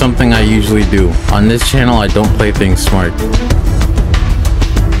isn't something I usually do. On this channel, I don't play things smart.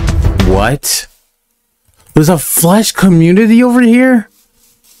 What? There's a flesh community over here?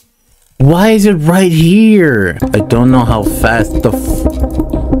 Why is it right here? I don't know how fast the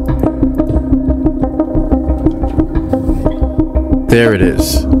there it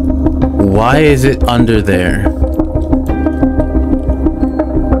is. Why is it under there?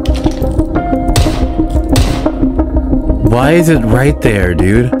 Why is it right there,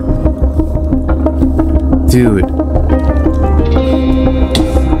 dude? Dude.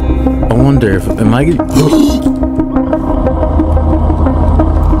 I wonder if... Am I gonna...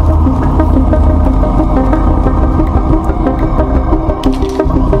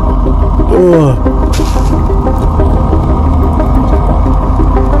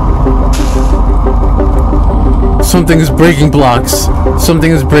 Something is breaking blocks.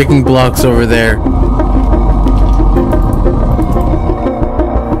 Something is breaking blocks over there.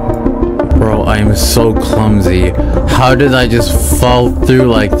 Bro, I am so clumsy. How did I just fall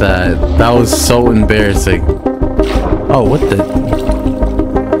through like that? That was so embarrassing. Oh, what the?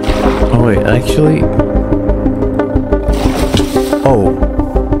 Oh wait, actually. Oh.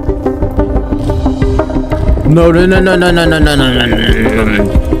 No, no, no, no, no, no, no, no, no, no,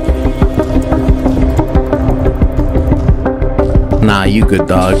 no. Nah, you good,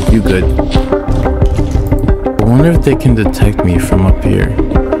 dog. You good. I wonder if they can detect me from up here.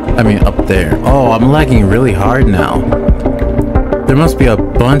 I mean, up there. Oh, I'm lagging really hard now. There must be a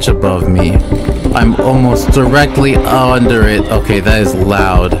bunch above me. I'm almost directly under it. Okay, that is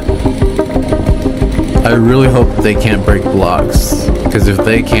loud. I really hope they can't break blocks. Because if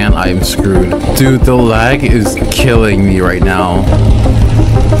they can, I'm screwed. Dude, the lag is killing me right now.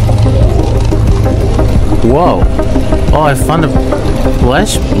 Whoa. Oh, I found a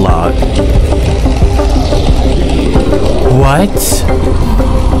flesh block. What?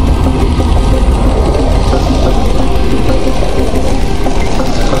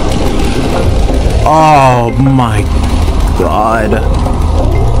 Oh my god.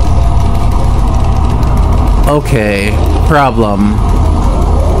 Okay, problem.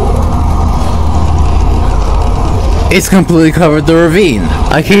 It's completely covered the ravine.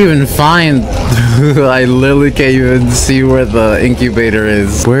 I can't even find... I literally can't even see where the incubator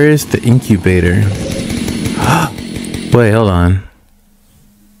is. Where is the incubator? Wait, hold on.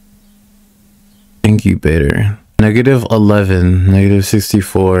 Incubator. -11,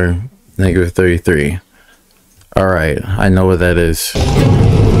 -64, -33. Alright, I know what that is.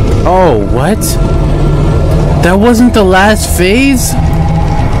 Oh, what? That wasn't the last phase?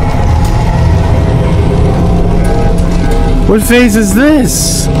 What phase is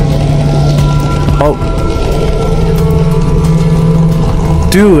this? Oh.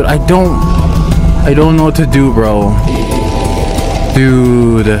 Dude, I don't know what to do, bro.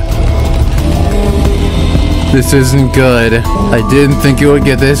 Dude. This isn't good. I didn't think it would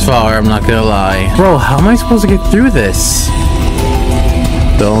get this far, I'm not gonna lie. Bro, how am I supposed to get through this?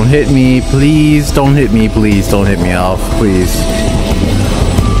 Don't hit me, please. Don't hit me, please. Don't hit me off, please.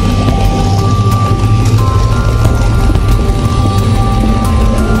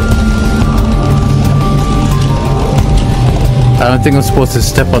 I don't think I'm supposed to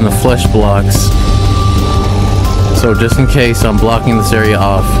step on the flesh blocks. So just in case, I'm blocking this area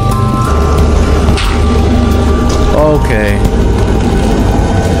off. Okay.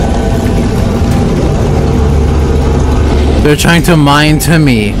 They're trying to mine to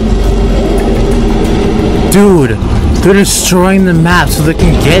me. Dude, they're destroying the map so they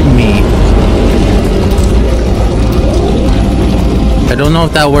can get me. I don't know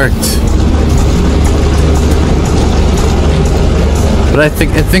if that worked. But I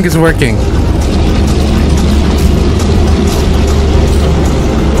think it's working.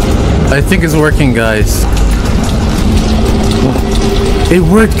 I think it's working, guys. It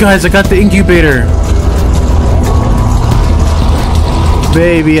worked, guys. I got the incubator.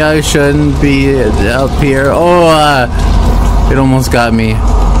 Baby, I shouldn't be up here. Oh, it almost got me.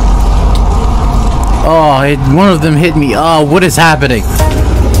 Oh, one of them hit me. Oh, what is happening?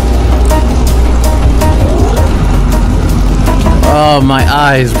 Oh, my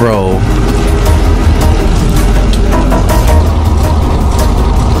eyes, bro.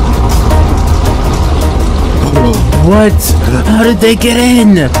 What? How did they get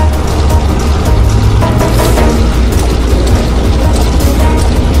in?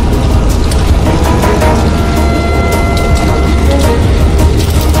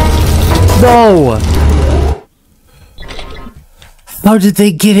 No! How did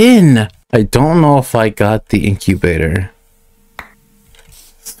they get in? I don't know if I got the incubator.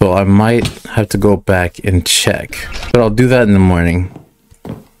 So I might have to go back and check. But I'll do that in the morning.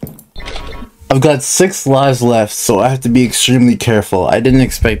 I've got 6 lives left, so I have to be extremely careful. I didn't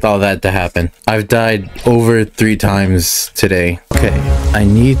expect all that to happen. I've died over 3 times today. Okay, I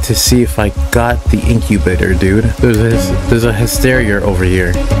need to see if I got the incubator, dude. There's a hysteria over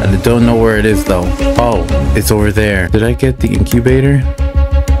here. I don't know where it is, though. Oh, it's over there. Did I get the incubator?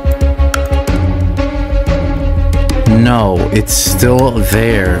 No, it's still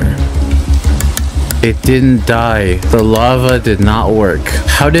there. It didn't die. The lava did not work.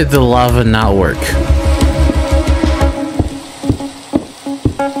 How did the lava not work?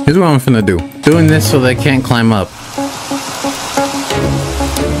 Here's what I'm finna do. Doing this so they can't climb up.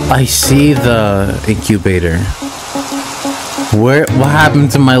 I see the incubator. What happened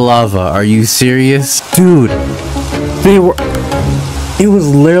to my lava? Are you serious? Dude, it was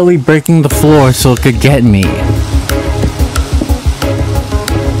literally breaking the floor so it could get me.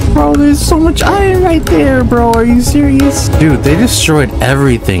 Bro, there's so much iron right there, bro. Are you serious? Dude, they destroyed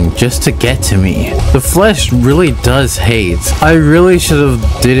everything just to get to me. The flesh really does hate. I really should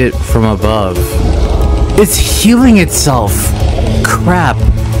have did it from above. It's healing itself. Crap.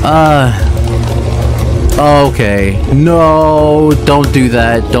 Okay. No, don't do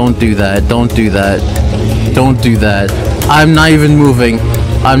that. Don't do that. Don't do that. Don't do that. I'm not even moving.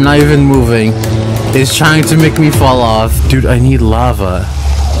 I'm not even moving. It's trying to make me fall off. Dude, I need lava.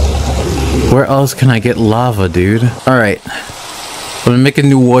 Where else can I get lava, dude? Alright. I'm gonna make a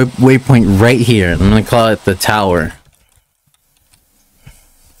new waypoint right here. I'm gonna call it the tower.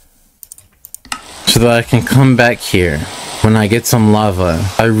 So that I can come back here when I get some lava.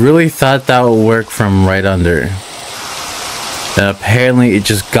 I really thought that would work from right under. And apparently it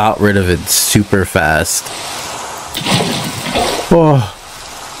just got rid of it super fast. Oh,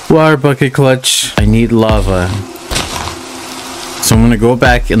 water bucket clutch. I need lava. So I'm gonna go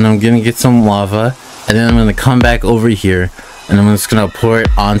back and I'm gonna get some lava, and then I'm gonna come back over here and I'm just gonna pour it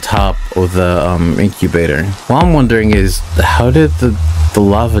on top of the incubator. What I'm wondering is, how did the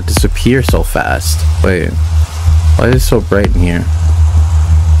lava disappear so fast? Wait, why is it so bright in here?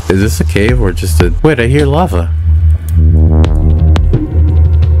 Is this a cave or just a... Wait, I hear lava.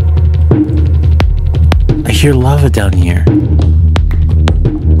 I hear lava down here.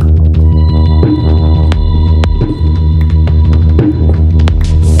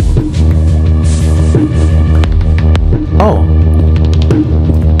 Oh.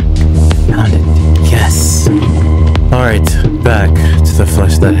 Found it. Yes. Alright, back to the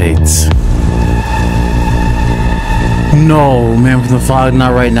flesh that hates. No, man from the fog,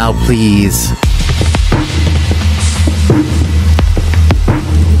 not right now, please.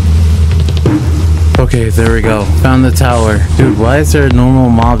 Okay, there we go. Found the tower. Dude, why is there normal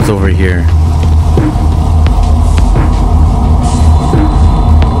mobs over here?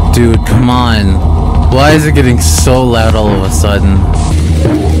 Dude, come on. Why is it getting so loud all of a sudden?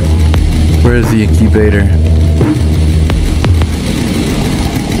 Where is the incubator?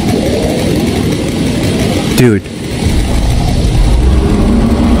 Dude.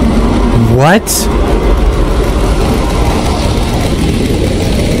 What?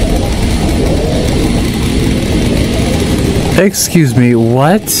 Excuse me,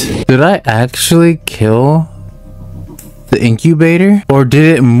 what? Did I actually kill the incubator? Or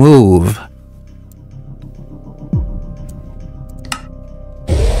did it move?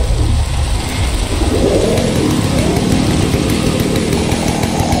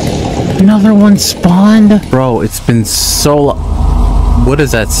 Another one spawned? Bro, it's been so long. What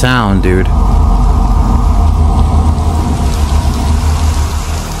is that sound, dude?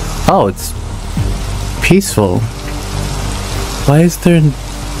 Oh, it's peaceful. Why is there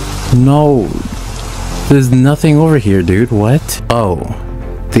no... There's nothing over here, dude. What? Oh,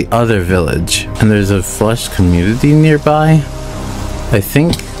 the other village. And there's a flush community nearby? I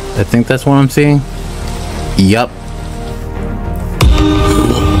think that's what I'm seeing. Yup.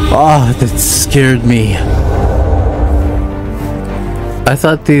 Oh, that scared me. I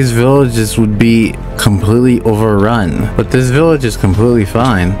thought these villages would be completely overrun. But this village is completely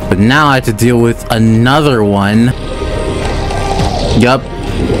fine. But now I have to deal with another one. Yup.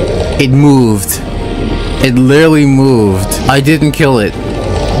 It moved. It literally moved. I didn't kill it.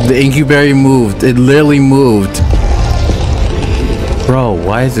 The incubator moved. It literally moved. Bro,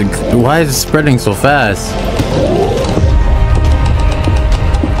 why is it spreading so fast?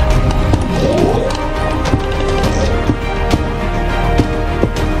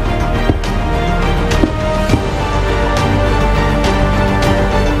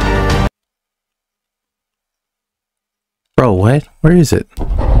 Bro, what? Where is it?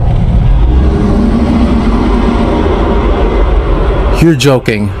 You're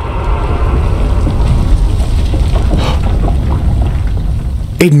joking.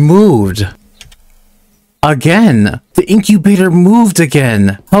 It moved. Again. The incubator moved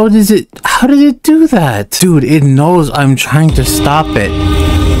again. How did it do that? Dude, it knows I'm trying to stop it.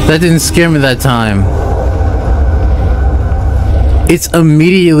 That didn't scare me that time. It's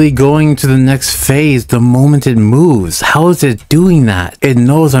immediately going to the next phase the moment it moves. How is it doing that? It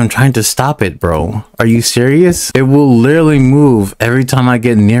knows I'm trying to stop it, bro. Are you serious? It will literally move every time I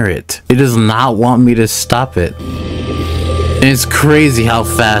get near it. It does not want me to stop it. And it's crazy how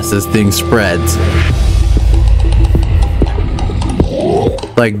fast this thing spreads.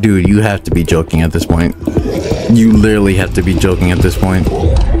 Like, dude, you have to be joking at this point. You literally have to be joking at this point.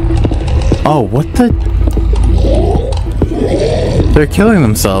 Oh, what the... They're killing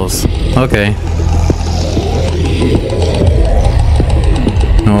themselves. Okay.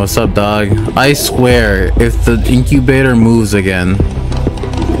 Oh, what's up, dog? I swear, if the incubator moves again,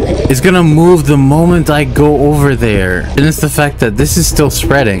 it's gonna move the moment I go over there. And it's the fact that this is still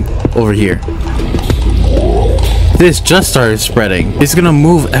spreading over here. This just started spreading. It's gonna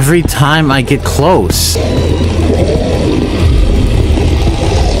move every time I get close.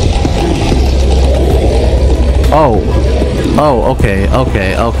 Oh, okay.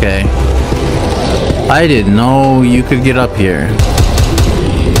 I didn't know you could get up here.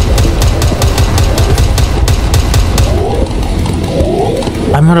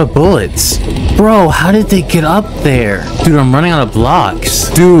 I'm out of bullets. Bro, how did they get up there? Dude, I'm running out of blocks.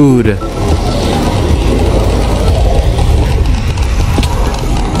 Dude.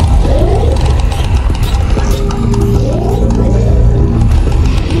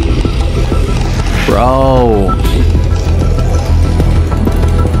 Bro.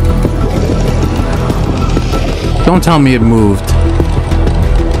 Don't tell me it moved.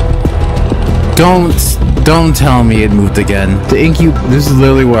 Don't tell me it moved again. This is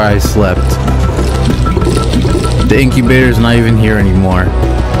literally where I slept. The incubator's not even here anymore.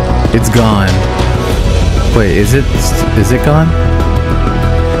 It's gone. Wait, is it gone?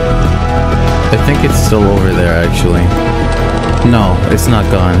 I think it's still over there actually. No, it's not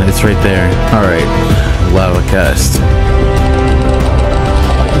gone. It's right there. Alright. Lava cast.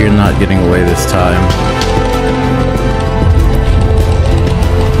 You're not getting away this time.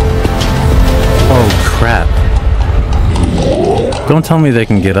 Oh crap. Don't tell me they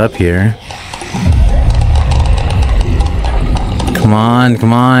can get up here. Come on,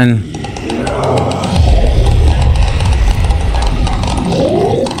 come on.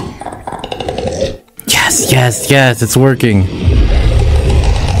 Yes, it's working.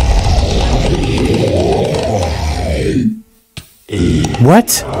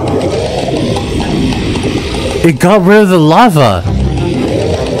 What? It got rid of the lava.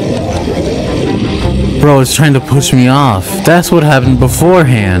 Bro, it's trying to push me off. That's what happened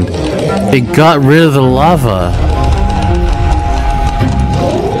beforehand. It got rid of the lava.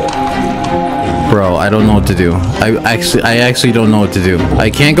 Bro, I don't know what to do. I actually don't know what to do. I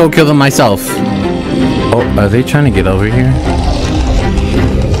can't go kill them myself. Oh, are they trying to get over here?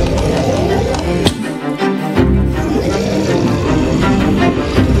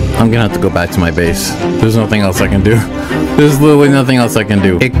 I'm gonna have to go back to my base. There's nothing else I can do. There's literally nothing else I can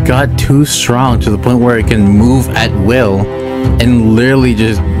do. It got too strong to the point where it can move at will and literally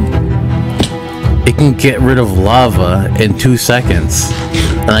just... It can get rid of lava in 2 seconds.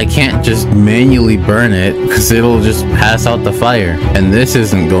 And I can't just manually burn it because it'll just pass out the fire. And this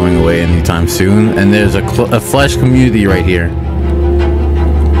isn't going away anytime soon. And there's a flesh community right here.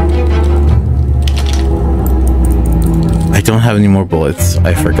 I don't have any more bullets.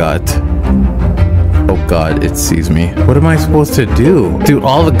 I forgot. Oh god, it sees me. What am I supposed to do? Dude,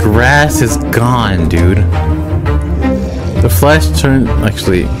 all the grass is gone, dude. The flesh turned...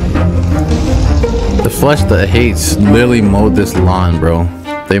 Actually... The flesh that hates literally mowed this lawn, bro.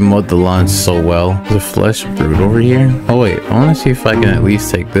 They mowed the lawn so well. There's a flesh brood over here. Oh wait, I want to see if I can at least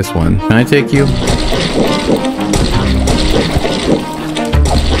take this one. Can I take you?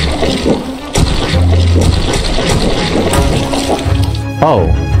 Oh,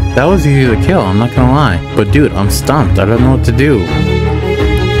 that was easy to kill, I'm not gonna lie. But dude, I'm stumped. I don't know what to do.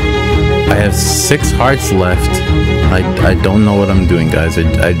 I have 6 hearts left. I don't know what I'm doing, guys.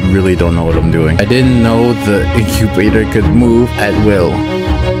 I really don't know what I'm doing. I didn't know the incubator could move at will.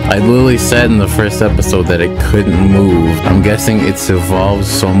 I literally said in the first episode that it couldn't move. I'm guessing it's evolved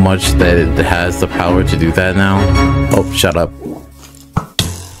so much that it has the power to do that now. Oh, shut up.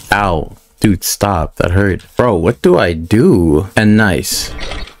 Ow. Dude, stop. That hurt. Bro, what do I do? And nice.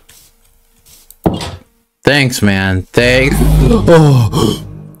 Thanks, man. Thanks. Oh.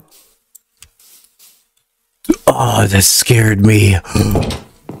 Oh, that scared me.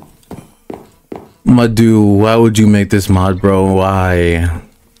 Madhu, why would you make this mod, bro? Why?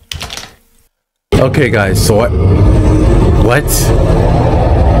 Okay, guys, so what?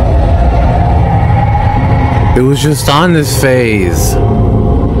 It was just on this phase.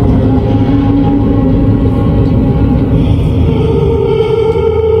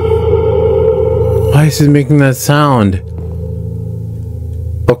 Why is it making that sound?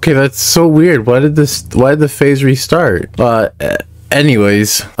 Okay, that's so weird. Why did the phase restart?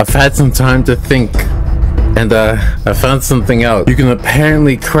 Anyways, I've had some time to think, and I found something out. You can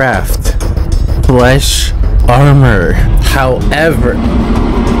apparently craft flesh armor. However,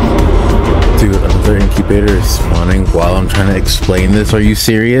 dude, another incubator is spawning while I'm trying to explain this. Are you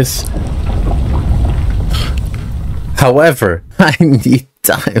serious? However, I need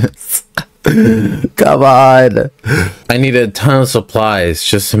diamonds. Come on. I need a ton of supplies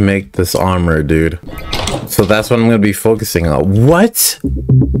just to make this armor, dude. So that's what I'm gonna be focusing on. What?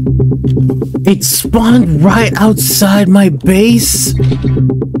 It spawned right outside my base?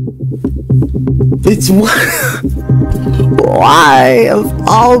 It's what? Why? Of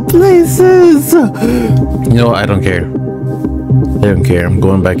all places? You know what? I don't care. I don't care. I'm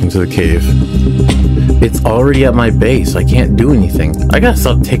going back into the cave. It's already at my base. I can't do anything. I gotta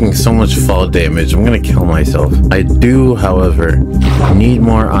stop taking so much fall damage. I'm gonna kill myself. I do, however, need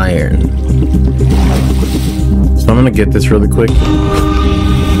more iron. So I'm gonna get this really quick.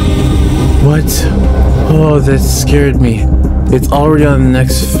 What? Oh, that scared me. It's already on the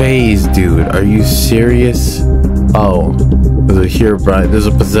next phase, dude. Are you serious? Oh, there's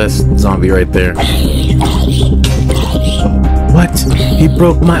a possessed zombie right there. What? He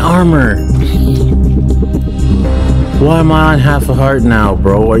broke my armor. Why am I on half a heart now,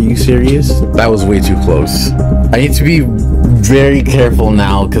 bro? Are you serious? That was way too close. I need to be very careful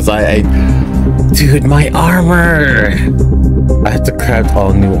now, because dude, my armor! I have to craft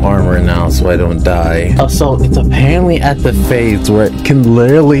all new armor now so I don't die. Also, it's apparently at the phase where it can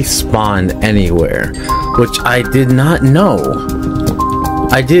literally spawn anywhere, which I did not know.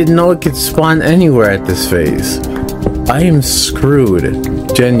 I didn't know it could spawn anywhere at this phase. I am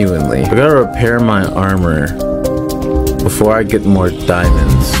screwed, genuinely. I gotta repair my armor before I get more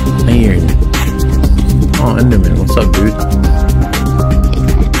diamonds. Iron. Oh, Enderman, what's up, dude?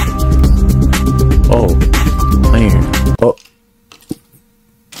 Oh, iron. Oh.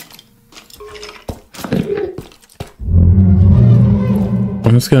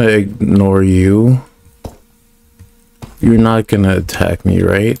 I'm just gonna ignore you. You're not gonna attack me,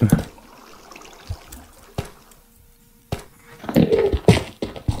 right?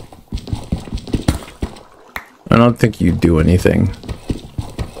 I don't think you do anything.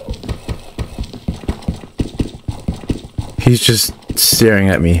 He's just staring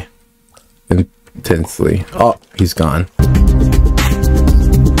at me intensely. Oh, he's gone.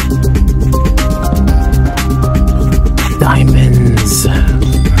 Diamonds.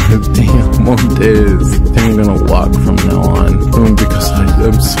 Damn, what is? I think I'm gonna walk from now on. Because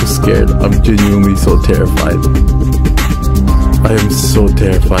I'm so scared. I'm genuinely so terrified. I am so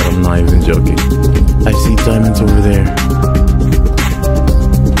terrified, I'm not even joking. I see diamonds over there.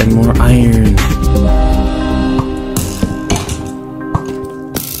 And more iron.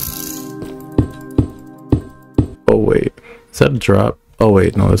 Oh wait, is that a drop? Oh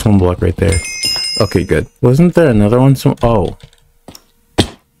wait, no, there's one block right there. Okay, good. Wasn't there another one? Oh.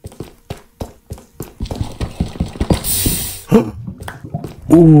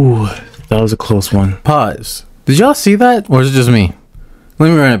 Ooh, that was a close one. Pause. Did y'all see that? Or is it just me? Let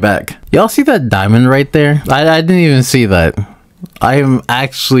me run it back. Y'all see that diamond right there? I didn't even see that. I am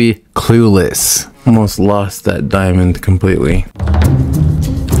actually clueless. Almost lost that diamond completely.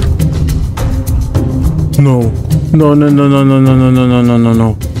 No. No, no, no, no, no, no, no, no, no, no, no,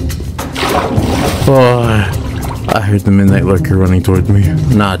 no. Oh, I heard the Midnight Lurker running towards me.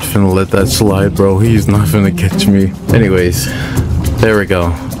 Not finna let that slide, bro. He's not finna catch me. Anyways, there we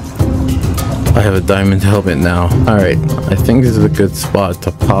go. I have a diamond helmet now. Alright, I think this is a good spot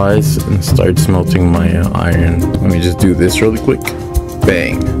to pause and start smelting my iron. Let me just do this really quick.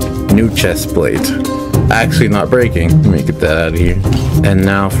 Bang. New chest plate. Actually not breaking. Let me get that out of here. And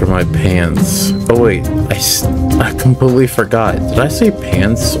now for my pants. Oh wait, I completely forgot. Did I say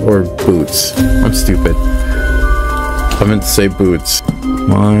pants or boots? I'm stupid. I meant to say boots.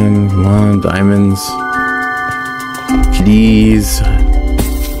 Come on, diamonds. Please.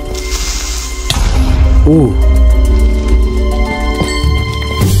 Ooh.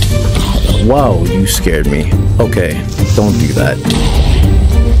 Wow, you scared me. Okay, don't do that.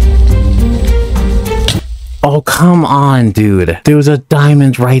 Oh, come on, dude. There was a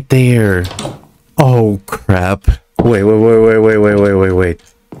diamond right there. Oh, crap. Wait.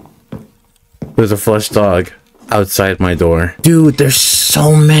 There's a flush dog outside my door. Dude, there's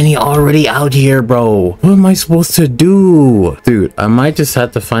so many already out here, bro. What am I supposed to do? Dude, I might just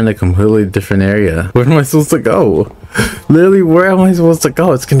have to find a completely different area. Where am I supposed to go? Literally, where am I supposed to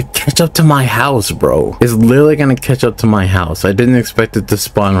go? It's gonna catch up to my house, bro. It's literally gonna catch up to my house. I didn't expect it to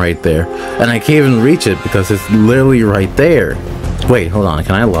spawn right there. And I can't even reach it because it's literally right there. Wait, hold on.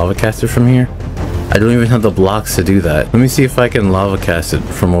 Can I lava cast it from here? I don't even have the blocks to do that. Let me see if I can lava cast it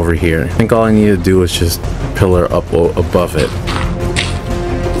from over here. I think all I need to do is just pillar up above it.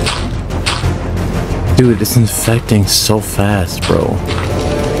 Dude, it's infecting so fast, bro.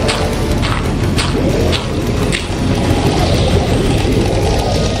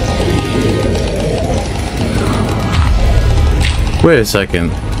 Wait a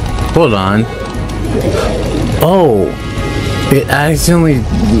second. Hold on. Oh. It accidentally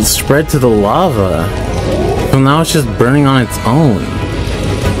spread to the lava. So now it's just burning on its own.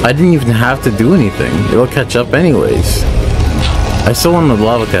 I didn't even have to do anything. It'll catch up anyways. I still want to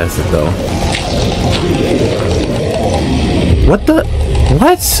lava cast it though. What the?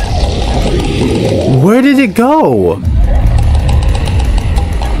 What? Where did it go?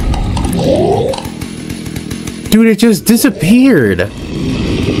 Dude, it just disappeared.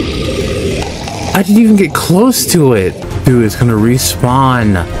 I didn't even get close to it. Dude, it's gonna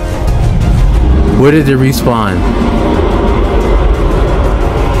respawn. Where did it respawn?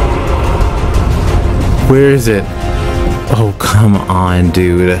 Where is it? Oh, come on,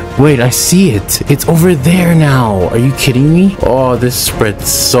 dude. Wait, I see it. It's over there now. Are you kidding me? Oh, this spread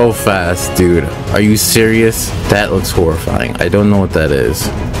so fast, dude. Are you serious? That looks horrifying. I don't know what that is.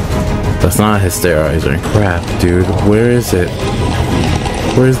 That's not a hysterizer. Crap, dude. Where is it?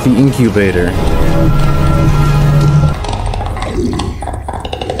 Where's the incubator?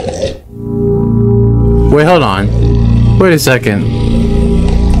 Wait, hold on. Wait a second.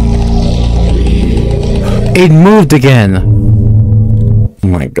 It moved again. Oh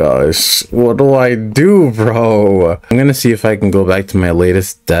my gosh. What do I do, bro? I'm gonna see if I can go back to my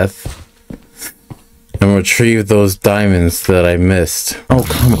latest death and retrieve those diamonds that I missed. Oh,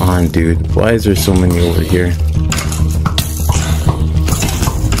 come on, dude. Why is there so many over here?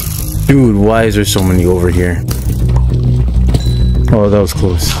 Dude, why is there so many over here? Oh, that was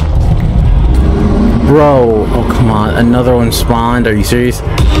close. Bro, oh come on, another one spawned, are you serious?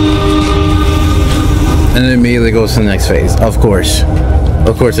 And it immediately goes to the next phase, of course.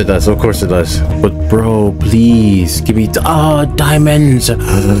 Of course it does, of course it does. But bro, please, give me, diamonds!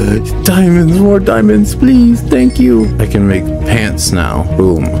 Diamonds, more diamonds, please, thank you! I can make pants now,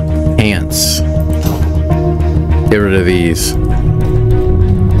 boom. Pants. Get rid of these.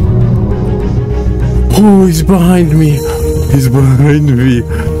 Oh, he's behind me! He's behind me!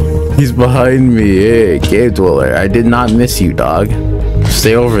 He's behind me. Hey, cave dweller. I did not miss you, dog.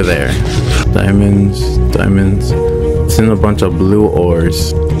 Stay over there. Diamonds, diamonds. It's in a bunch of blue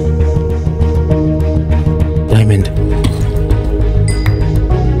ores. Diamond.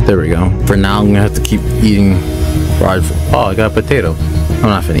 There we go. For now, I'm gonna have to keep eating raw. Oh, I got a potato. I'm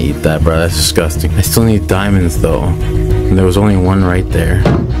not gonna eat that, bro. That's disgusting. I still need diamonds, though. And there was only one right there.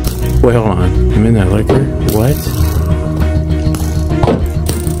 Wait, hold on. Midnight Lurker? What?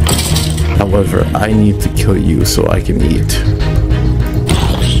 However, I need to kill you so I can eat.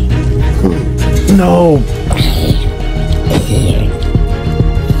 No!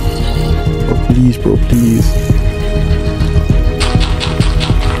 Oh, please, bro, please.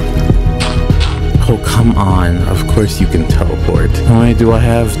 Oh, come on. Of course you can teleport. How many do I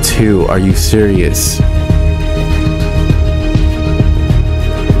have? 2. Are you serious?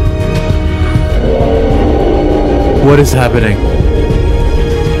 What is happening?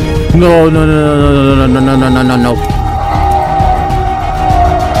 No, no, no, no, no, no, no, no, no, no, no.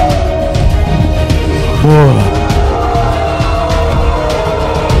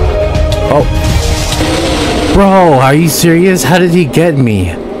 Oh. Bro, are you serious? How did he get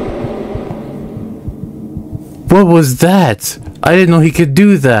me? What was that? I didn't know he could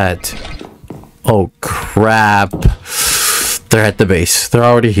do that. Oh, crap. They're at the base. They're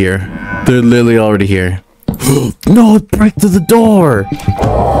already here. They're literally already here. No, break through the door.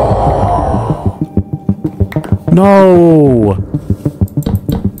 No.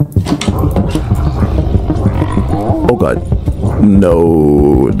 Oh god.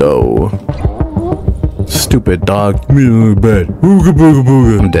 No, no. Stupid dog. Give me another bed. Booga booga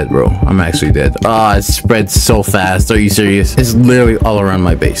booga. I'm dead, bro. I'm actually dead. Ah, it spread so fast. Are you serious? It's literally all around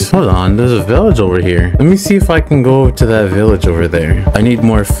my base. Hold on, there's a village over here. Let me see if I can go to that village over there. I need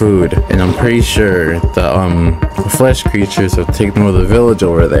more food, and I'm pretty sure the flesh creatures have taken over the village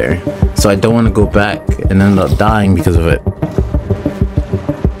over there. So I don't want to go back and end up dying because of it.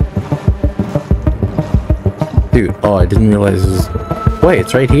 Dude, oh, I didn't realize this was... Wait,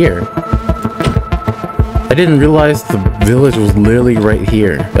 it's right here. I didn't realize the village was literally right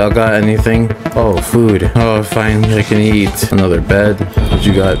here. Y'all got anything? Oh, food. Oh, finally I can eat. Another bed. What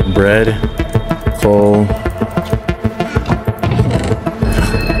you got? Bread. Coal.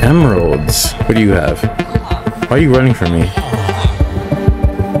 Emeralds. What do you have? Why are you running from me?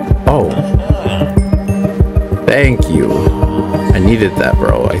 Oh. Thank you. I needed that,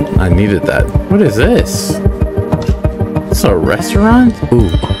 bro. I needed that. What is this? Is this a restaurant?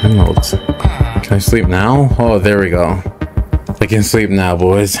 Ooh, emeralds. Can I sleep now? Oh, there we go. I can sleep now,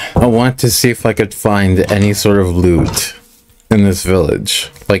 boys. I want to see if I could find any sort of loot in this village.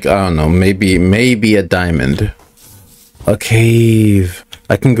 Like, I don't know, maybe a diamond. A cave.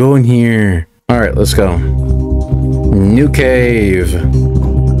 I can go in here. Alright, let's go. New cave.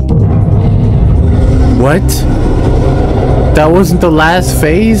 What? That wasn't the last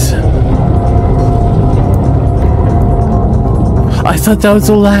phase? I thought that was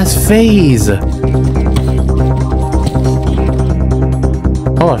the last phase.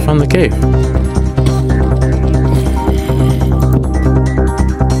 Oh, I found the cave.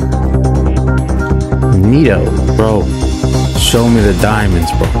 Neato, bro. Show me the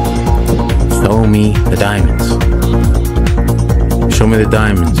diamonds, bro. Show me the diamonds. Show me the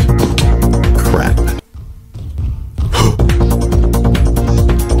diamonds. Crap.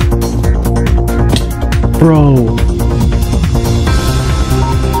 Bro.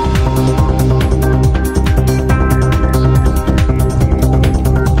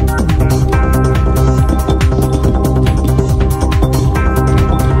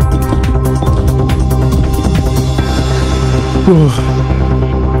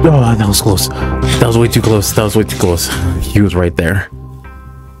 Oh, that was close. That was way too close. That was way too close. He was right there.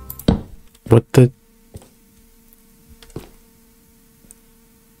 What the?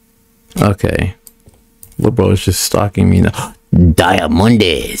 Okay. Little bro is just stalking me now.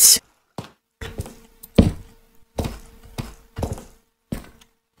 Diamondes.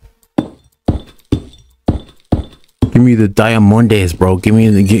 Give me the diamondes, bro. Give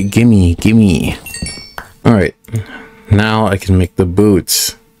me. All right. Now I can make the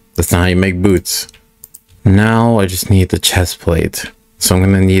boots. That's not how you make boots. Now I just need the chest plate. So I'm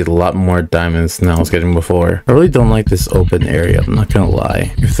gonna need a lot more diamonds than I was getting before. I really don't like this open area, I'm not gonna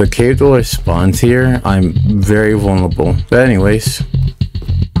lie. If the cave dweller spawns here, I'm very vulnerable. But anyways,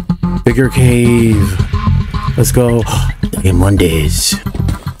 bigger cave. Let's go. Mondays.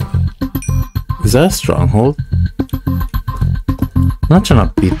 Is that a stronghold? I'm not trying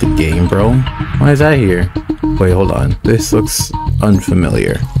to beat the game, bro. Why is that here? Wait, hold on. This looks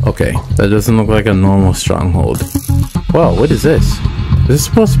unfamiliar. Okay, that doesn't look like a normal stronghold. Whoa, what is this? Is this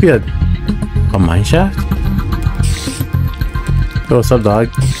supposed to be a mine shaft? Yo, what's up, dog?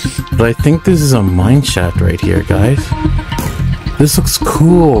 But I think this is a mine shaft right here, guys. This looks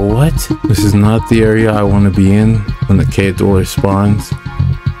cool. What? This is not the area I want to be in when the cave dweller spawns.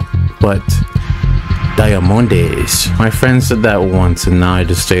 But Diamondes. My friend said that once, and now I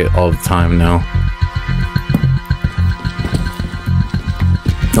just say it all the time now.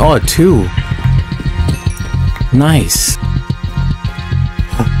 Oh, 2. Nice.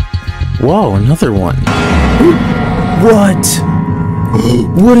 Whoa, another one. What?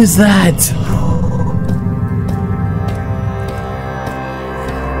 What is that?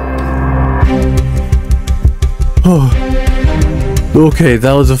 Oh. Okay,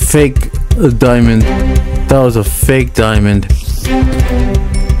 that was a fake diamond. That was a fake diamond.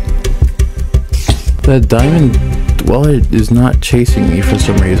 That diamond dweller is not chasing me for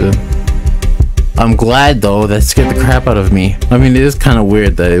some reason. I'm glad though, that scared the crap out of me. I mean, it is kind of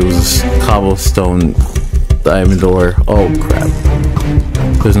weird that it was cobblestone diamond ore. Oh crap.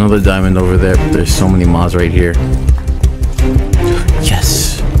 There's another diamond over there, but there's so many mods right here.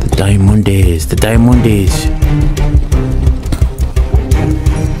 Yes, the diamondes, the diamondes.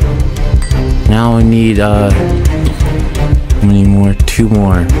 Now I need how many more? 2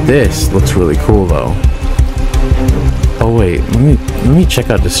 more. This looks really cool though. Oh Oh wait, let me check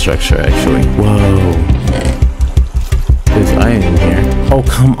out the structure actually. Whoa. There's iron in here. Oh,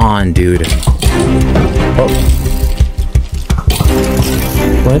 come on, dude. Oh.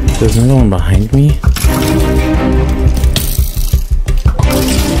 What? There's no one behind me?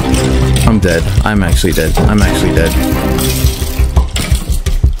 I'm dead. I'm actually dead. I'm actually dead.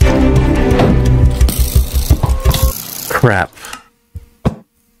 Crap.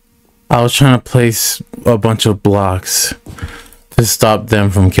 I was trying to place a bunch of blocks to stop them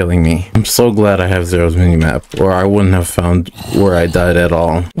from killing me. I'm so glad I have Zero's minimap, or I wouldn't have found where I died at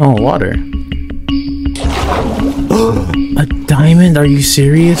all. Oh, water. A diamond? Are you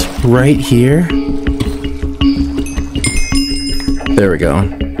serious? Right here? There we go.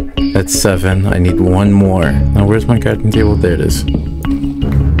 That's 7. I need 1 more. Now, where's my crafting table? There it is.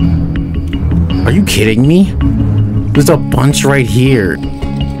 Are you kidding me? There's a bunch right here.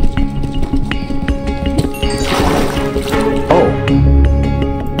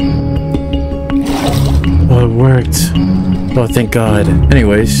 Oh, it worked. Oh, thank God.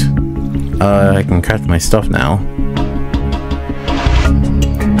 Anyways, I can craft my stuff now.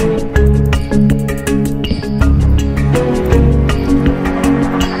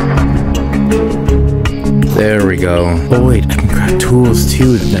 There we go. Oh wait, I can craft tools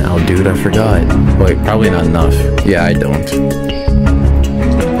too now, dude. I forgot. Wait, probably not enough. Yeah, I don't.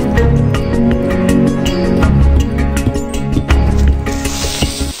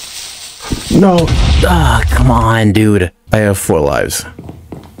 No. Ah, come on, dude. I have 4 lives.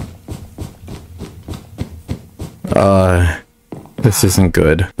 This isn't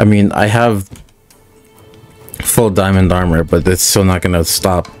good. I mean, I have full diamond armor, but it's still not gonna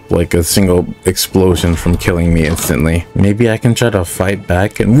stop like a single explosion from killing me instantly. Maybe I can try to fight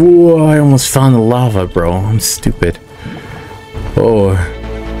back and whoa, I almost found the lava, bro. I'm stupid. Oh,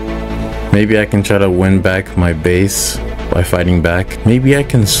 maybe I can try to win back my base by fighting back. Maybe I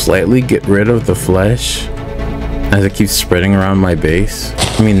can slightly get rid of the flesh as it keeps spreading around my base.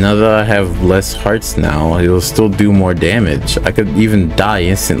 I mean, now that I have less hearts now, it'll still do more damage. I could even die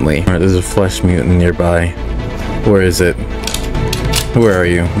instantly. Alright, there's a flesh mutant nearby. Where is it? Where are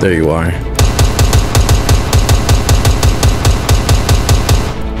you? There you are.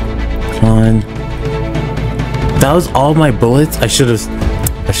 Come on. That was all my bullets? I shouldn't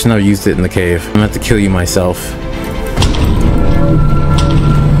have used it in the cave. I'm gonna have to kill you myself.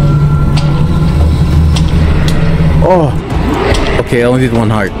 Oh! Okay, I only did 1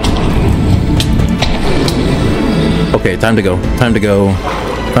 heart. Okay, time to go. Time to go.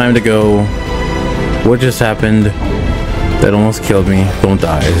 Time to go. What just happened? That almost killed me. Don't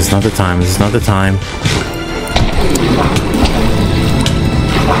die. This is not the time. This is not the time.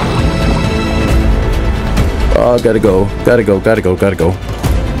 Oh, gotta go. Gotta go. Gotta go. Gotta go.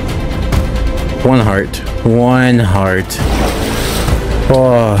 1 heart. 1 heart.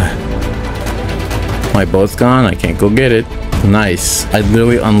 Oh. My boat's gone. I can't go get it. Nice. I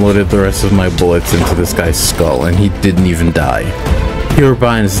literally unloaded the rest of my bullets into this guy's skull and he didn't even die.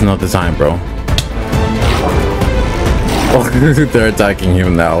 Horrifying, this is not the time, bro. Oh, they're attacking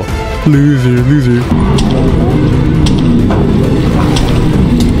him now. Loser, loser.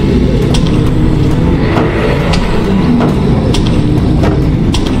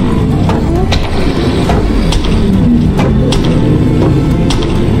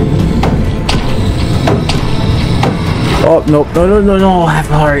 Oh, no, no, no, no, no, I have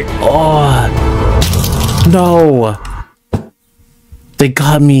a heart. Oh, no. They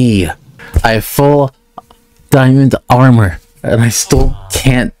got me. I have full diamond armor and I still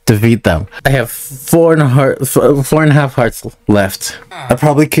can't defeat them. I have 4.5 hearts left. I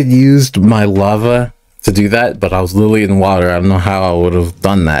probably could use my lava to do that, but I was literally in water. I don't know how I would have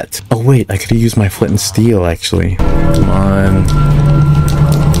done that. Oh wait, I could have used my flint and steel actually. Come on.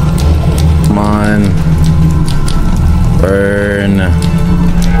 Come on. Burn.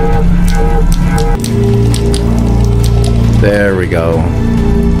 There we go.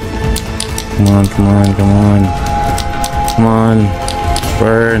 Come on, come on, come on. Come on.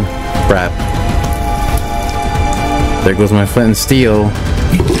 Burn. Crap. There goes my flint and steel.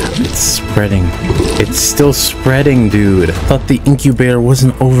 It's spreading. It's still spreading, dude. I thought the incubator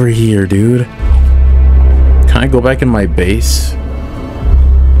wasn't over here, dude. Can I go back in my base?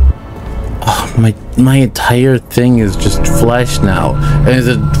 Oh, my entire thing is just flesh now. And there's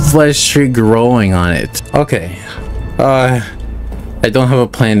a flesh tree growing on it. Okay. I don't have a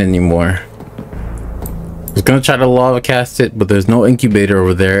plan anymore. I was gonna try to lava cast it, but there's no incubator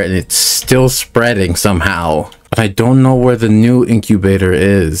over there and it's still spreading somehow. But I don't know where the new incubator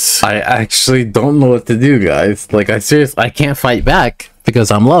is. I actually don't know what to do, guys. Like, I can't fight back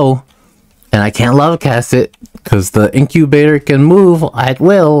because I'm low. And I can't lava cast it because the incubator can move at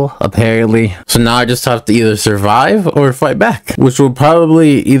will, apparently. So now I just have to either survive or fight back, which will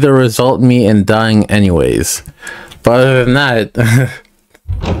probably either result in me in dying anyways. But other than that,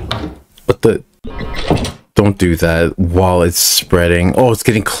 what the... Don't do that while it's spreading. Oh, it's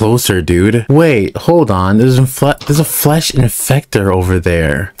getting closer, dude. Wait, hold on. There's a flesh infector over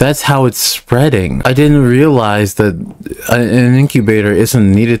there. That's how it's spreading. I didn't realize that an incubator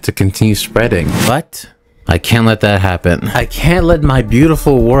isn't needed to continue spreading. But I can't let that happen. I can't let my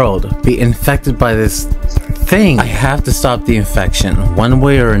beautiful world be infected by this thing. I have to stop the infection one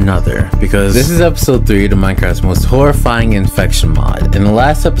way or another, because this is episode 3 to Minecraft's most horrifying infection mod. In the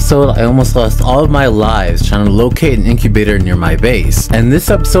last episode, I almost lost all of my lives trying to locate an incubator near my base. And this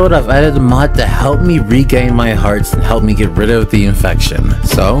episode, I've added a mod to help me regain my hearts and help me get rid of the infection.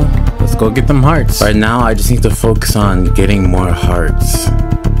 So let's go get them hearts. Right now, I just need to focus on getting more hearts.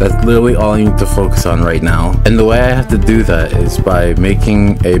 That's literally all I need to focus on right now. And the way I have to do that is by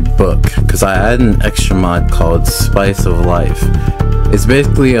making a book, because I added an extra mod called Spice of Life. It's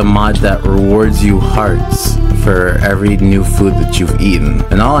basically a mod that rewards you hearts for every new food that you've eaten.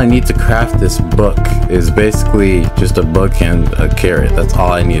 And all I need to craft this book is basically just a book and a carrot. That's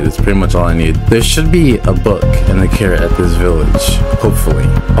all I need. It's pretty much all I need. There should be a book and a carrot at this village, hopefully.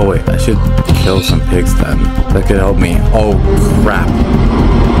 Oh wait, I should kill some pigs then. That could help me. Oh crap.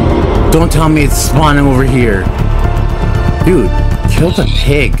 Don't tell me it's spawning over here. Dude, kill the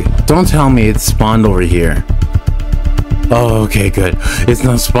pig. Don't tell me it's spawned over here. Oh, okay, good. It's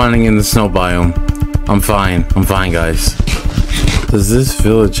not spawning in the snow biome. I'm fine, guys. Does this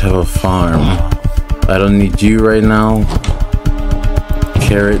village have a farm? I don't need you right now.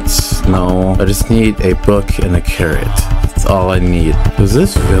 Carrots, no. I just need a book and a carrot. That's all I need. Does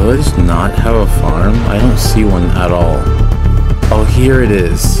this village not have a farm? I don't see one at all. Oh, here it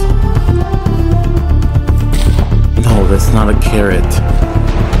is. No, that's not a carrot.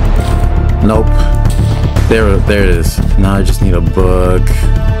 Nope. There it is. Now I just need a book.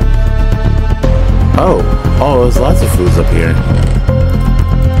 Oh, there's lots of foods up here.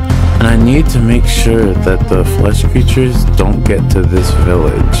 And I need to make sure that the flesh creatures don't get to this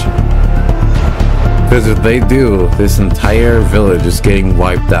village. Because if they do, this entire village is getting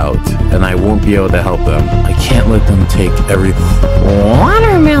wiped out, and I won't be able to help them. I can't let them take every...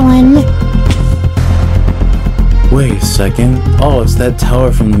 Watermelon! Wait a second. Oh, it's that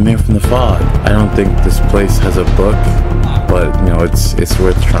tower from the Man from the Fog. I don't think this place has a book, but, you know, it's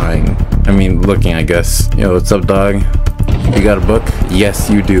worth trying. I mean, looking, I guess. Yo, what's up, dog? You got a book? Yes,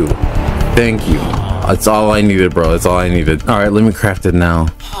 you do. Thank you. That's all I needed, bro. That's all I needed. Alright, let me craft it now.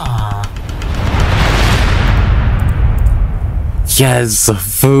 Yes, a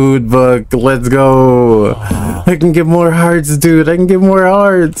food book. Let's go. I can get more hearts, dude. I can get more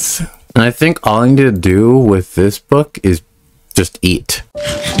hearts. And I think all I need to do with this book is just eat.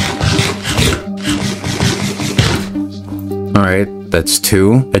 Alright, that's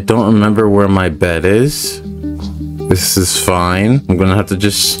 2. I don't remember where my bed is. This is fine. I'm gonna have to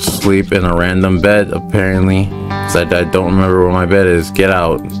just sleep in a random bed, apparently. Because I don't remember where my bed is. Get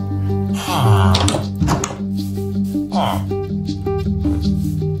out.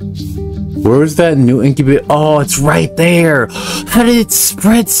 Where's that new incubator? Oh, it's right there. How did it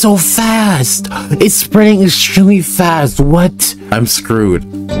spread so fast? It's spreading extremely fast. What? I'm screwed.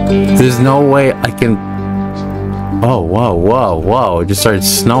 There's no way I can... Oh, whoa. It just started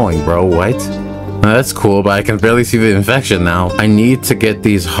snowing, bro. What? Now, that's cool, but I can barely see the infection now. I need to get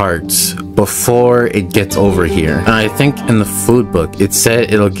these hearts before it gets over here. And I think in the food book, it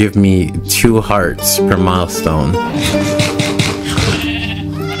said it'll give me 2 hearts per milestone.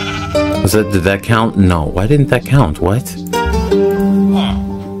 Did that count? No. Why didn't that count? What?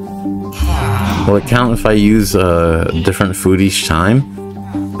 Will it count if I use a different food each time?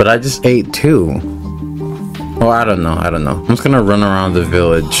 But I just ate 2. Oh, I don't know. I'm just gonna run around the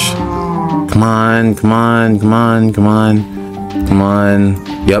village. Come on.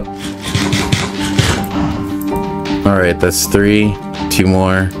 Yep. Alright, that's 3. 2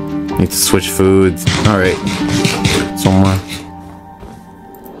 more. Need to switch foods. Alright. Some more.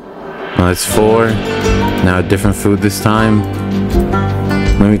 That's 4. Now a different food this time.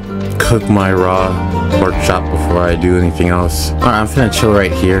 Let me cook my raw pork chop before I do anything else. Alright, I'm finna chill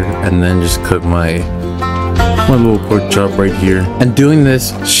right here and then just cook my little pork chop right here. And doing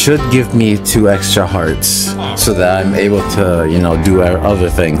this should give me 2 extra hearts so that I'm able to, you know, do other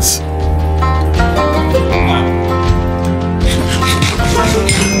things.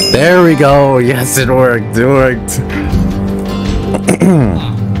 There we go. Yes, it worked.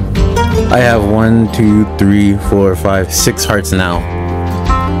 I have 1, 2, 3, 4, 5, 6 hearts now.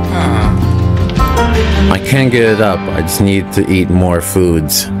 I can get it up, I just need to eat more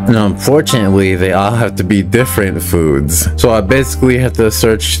foods. And unfortunately, they all have to be different foods. So I basically have to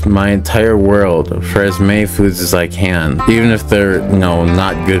search my entire world for as many foods as I can, even if they're, you know,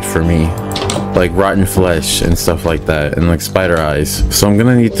 not good for me. Like rotten flesh and stuff like that, and like spider eyes. So I'm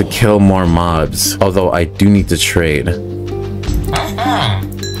gonna need to kill more mobs, although I do need to trade.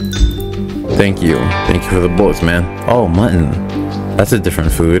 Thank you for the bullets, man. Oh, mutton. That's a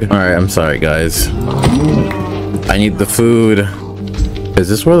different food. Alright, I'm sorry, guys. I need the food. Is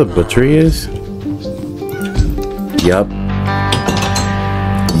this where the butchery is? Yup.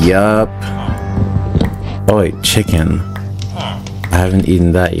 Oh wait, chicken. I haven't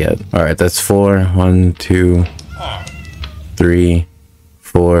eaten that yet. Alright, that's 4. 1, 2, 3,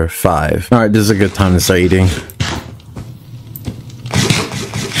 4, 5. Alright, this is a good time to start eating.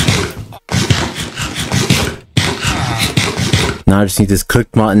 Now I just need this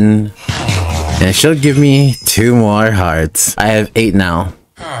cooked mutton, and it should give me 2 more hearts. I have 8 now.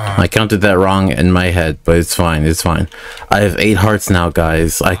 I counted that wrong in my head, but it's fine, it's fine. I have 8 hearts now,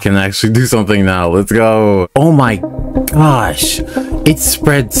 guys. I can actually do something now. Let's go. Oh my gosh. It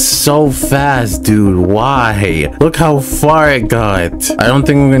spread so fast, dude. Why? Look how far it got. I don't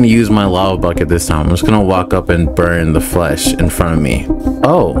think I'm gonna use my lava bucket this time. I'm just gonna walk up and burn the flesh in front of me.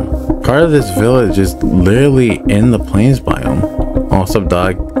 Oh, part of this village is literally in the plains biome. Oh, what's up,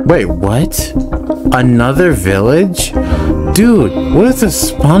 dog? Wait, what? Another village? Dude, what is the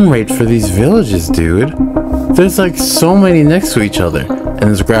spawn rate for these villages, dude? There's like so many next to each other. And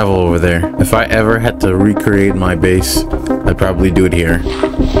there's gravel over there. If I ever had to recreate my base, I'd probably do it here.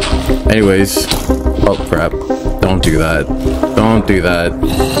 Anyways. Oh, crap. Don't do that. Don't do that.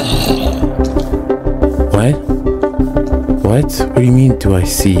 What? What? What do you mean, do I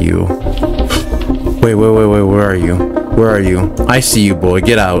see you? Wait, where are you? Where are you? I see you, boy.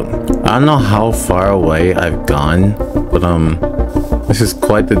 Get out. I don't know how far away I've gone, but this is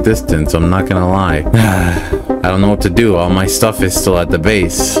quite the distance, I'm not gonna lie. I don't know what to do. All my stuff is still at the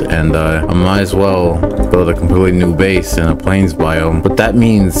base, and I might as well build a completely new base in a plains biome. But that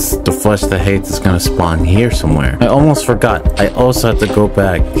means the flesh that hates is gonna spawn here somewhere. I almost forgot. I also have to go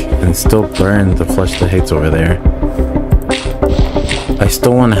back and still burn the flesh that hates over there. I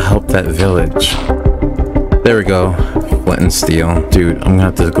still want to help that village. There we go. Flint and steel. Dude, I'm gonna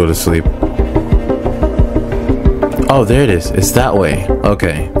have to go to sleep. Oh, there it is. It's that way.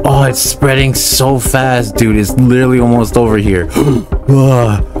 Okay. Oh, it's spreading so fast, dude. It's literally almost over here.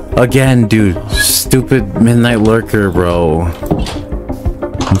 Again, dude. Stupid midnight lurker, bro.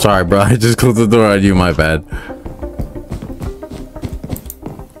 I'm sorry, bro. I just closed the door on you. My bad.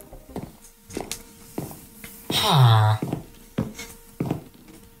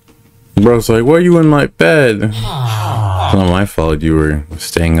 Bro's like, why are you in my bed? It's not my fault you were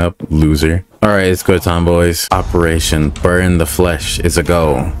staying up, loser. Alright, it's go time, boys. Operation Burn the Flesh is a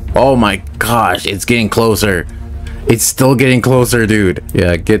go. Oh my gosh, it's getting closer. It's still getting closer, dude.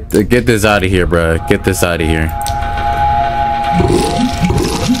 Yeah, get this out of here, bro. Get this out of here.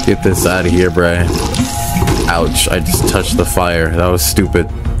 Get this out of here, bro. Ouch, I just touched the fire. That was stupid.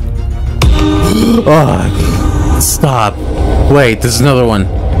 Oh, stop. Wait, there's another one.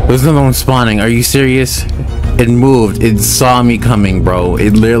 There's another one spawning. Are you serious? It moved. It saw me coming, bro.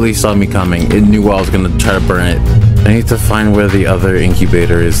 It literally saw me coming. It knew I was gonna try to burn it. I need to find where the other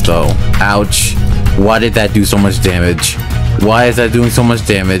incubator is, though. Ouch. Why did that do so much damage? Why is that doing so much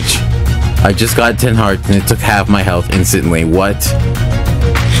damage? I just got 10 hearts and it took half my health instantly. What?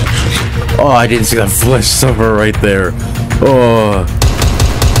 Oh, I didn't see that flesh suffer right there. Oh.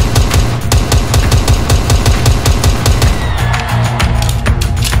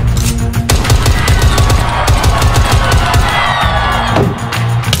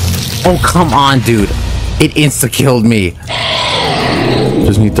 Oh, come on, dude. It insta-killed me.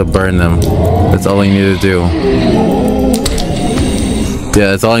 Just need to burn them. That's all I need to do. Yeah,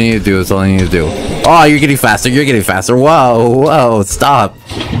 that's all I need to do. That's all I need to do. Oh, you're getting faster. You're getting faster. Whoa, whoa, stop.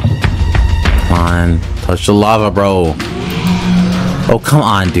 Come on. Touch the lava, bro. Oh, come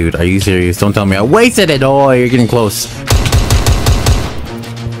on, dude. Are you serious? Don't tell me I wasted it. Oh, you're getting close.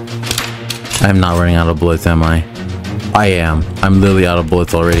 I'm not running out of bullets, am I? I am. I'm literally out of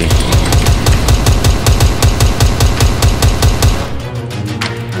bullets already.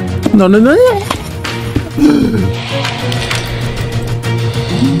 No, no, no, no.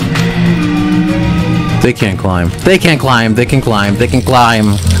 They can't climb. They can't climb. They can climb. They can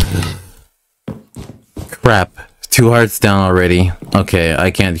climb. Crap. 2 hearts down already. Okay,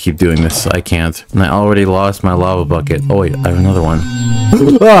 I can't keep doing this. I can't. And I already lost my lava bucket. Oh, wait. I have another one.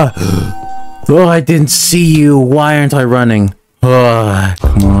 Oh, I didn't see you. Why aren't I running? Oh,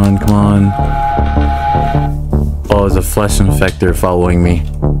 come on, come on. flesh infector following me.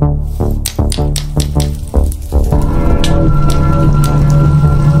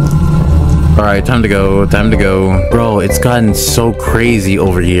 Alright, time to go, time to go. Bro, it's gotten so crazy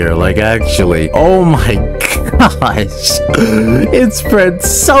over here, like actually. Oh my gosh. It spread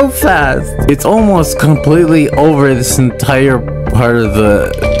so fast. It's almost completely over this entire part of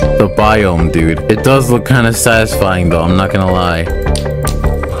the biome, dude. It does look kind of satisfying though, I'm not gonna lie.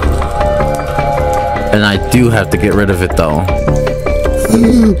 And I do have to get rid of it though.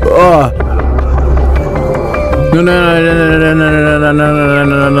 Oh. No,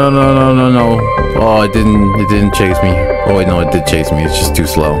 no. Oh, it didn't chase me. Oh wait, no, it did chase me. It's just too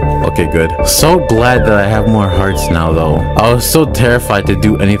slow. Okay, good. So glad that I have more hearts now though. I was so terrified to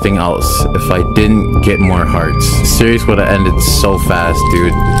do anything else if I didn't get more hearts. Series would have ended so fast,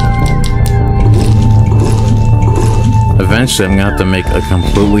 dude. Eventually, I'm gonna have to make a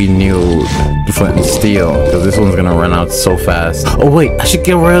completely new flint and steel because this one's gonna run out so fast. Oh wait, I should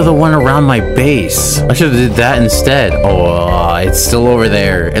get rid of the one around my base. I should have did that instead. Oh, it's still over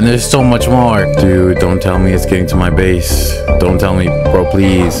there, and there's so much more. Dude, don't tell me it's getting to my base. Don't tell me, bro,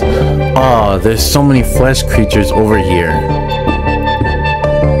 please. Oh, there's so many flesh creatures over here.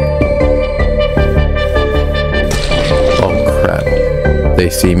 Oh crap! They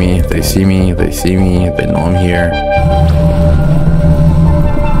see me. They see me. They see me. They know I'm here.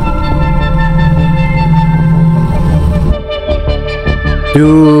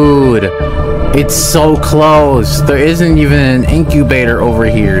 Dude, it's so close. There isn't even an incubator over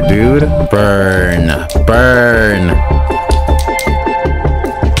here, dude. Burn. Burn.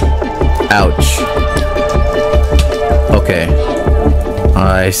 Ouch. Okay.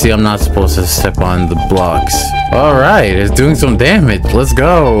 I see I'm not supposed to step on the blocks. Alright, it's doing some damage. Let's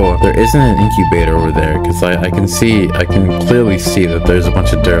go. There isn't an incubator over there because I can clearly see that there's a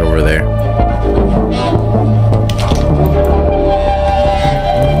bunch of dirt over there.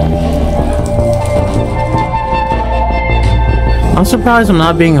 I'm surprised I'm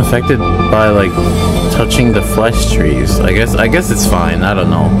not being affected by like touching the flesh trees. I guess it's fine. I don't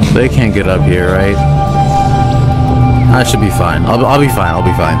know. They can't get up here, right? I should be fine. I'll be fine. I'll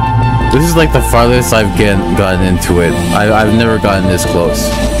be fine. This is like the farthest I've gotten into it. I've never gotten this close.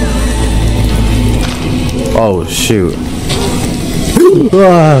 Oh shoot.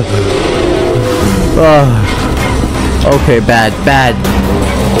 Okay, bad. Bad.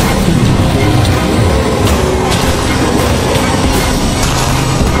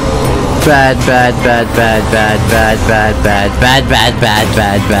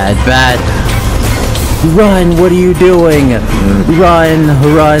 Run, what are you doing? Run,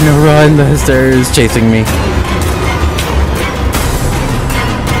 the hysteria is chasing me.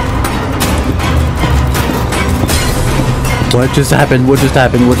 What just happened?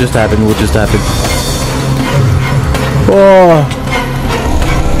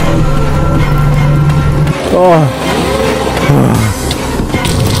 Oh.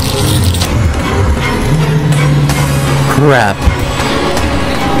 Crap.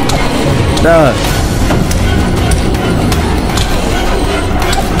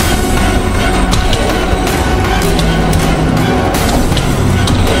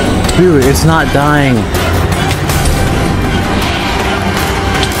 Dude, it's not dying.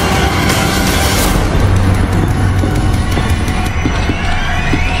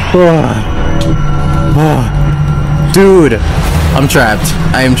 Dude, I'm trapped.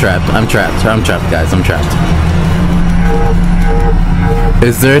 I am trapped. I'm trapped, guys. I'm trapped.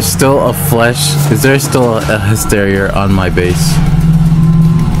 Is there still a hysteria on my base?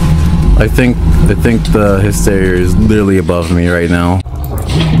 I think the hysteria is literally above me right now.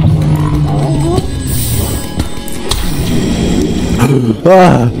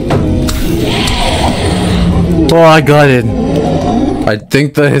 Oh, I got it. I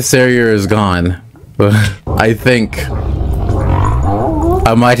think the hysteria is gone. I think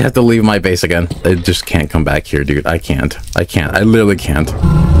I might have to leave my base again. I just can't come back here, dude. I can't. I literally can't.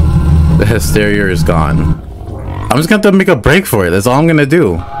 The hysteria is gone. I'm just gonna have to make a break for it. That's all I'm gonna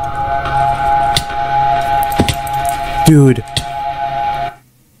do. Dude.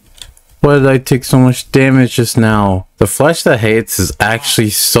 Why did I take so much damage just now? The flesh that hates is actually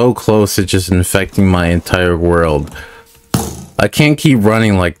so close to just infecting my entire world. I can't keep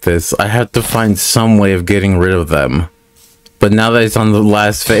running like this. I have to find some way of getting rid of them. But now that it's on the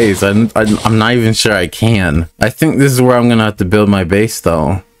last phase, I'm not even sure I can. I think this is where I'm gonna have to build my base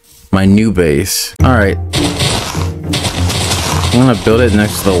though. My new base. Alright. I'm gonna build it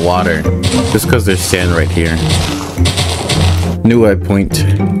next to the water. Just because there's sand right here. New waypoint.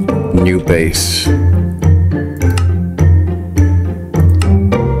 New base.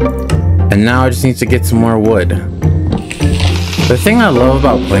 And now I just need to get some more wood. The thing I love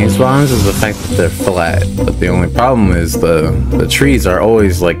about plane spawns is the fact that they're flat, but the only problem is the trees are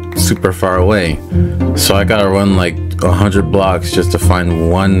always like super far away. So I gotta run like 100 blocks just to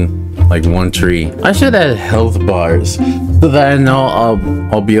find one tree. I should add health bars so that I know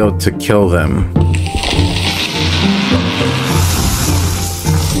I'll be able to kill them.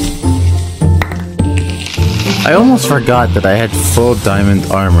 I almost forgot that I had full diamond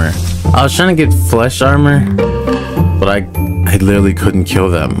armor. I was trying to get flesh armor, but I literally couldn't kill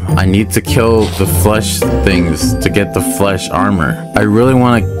them. I need to kill the flesh things to get the flesh armor. I really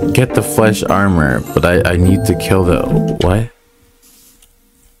want to get the flesh armor, but I need to kill the... What?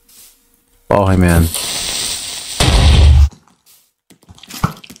 Oh, hi, man.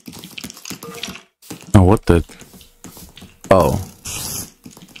 Oh, what the... Oh.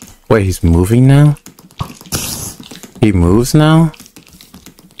 Wait, he's moving now? He moves now?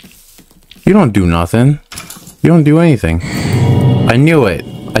 You don't do nothing. You don't do anything. I knew it.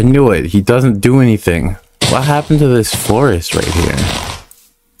 I knew it. He doesn't do anything. What happened to this forest right here?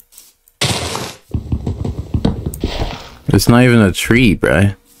 It's not even a tree,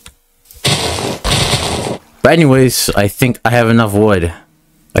 bruh. But anyways, I think I have enough wood.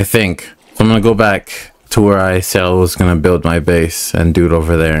 I think. So I'm gonna go back to where I said I was gonna build my base and do it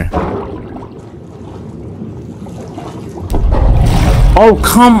over there. Oh,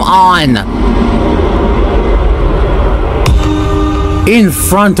 come on! In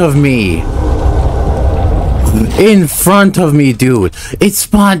front of me! In front of me, dude! It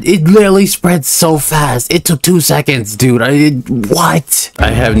spawned, it literally spread so fast. It took 2 seconds, dude. What? I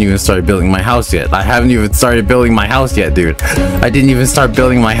haven't even started building my house yet. I haven't even started building my house yet, dude. I didn't even start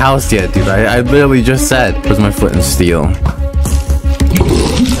building my house yet, dude. I literally just said, where's my flint and steel?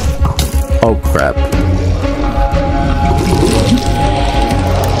 Oh, crap.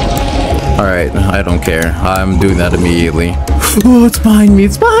 Alright, I don't care. I'm doing that immediately. Oh, it's behind me!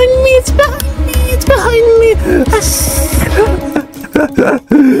 It's behind me! It's behind me! It's behind me!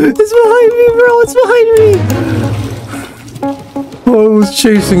 It's behind me, bro! It's behind me! Oh, it was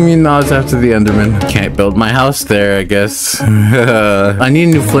chasing me. Now it's after the Enderman. Can't build my house there, I guess. I need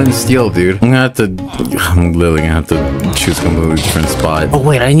a new flint and steel, dude. I'm literally gonna have to choose a completely different spot. Oh,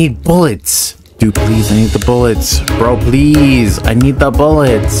 wait, I need bullets! Dude, please, I need the bullets. Bro, please, I need the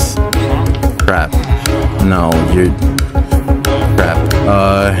bullets. Crap. No, you're... Crap.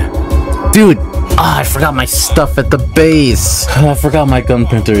 Dude! Ah, I forgot my stuff at the base. I forgot my gun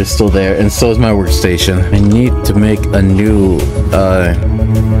printer is still there, and so is my workstation. I need to make a new,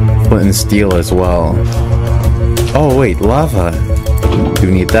 flint and steel as well. Oh, wait, lava. Do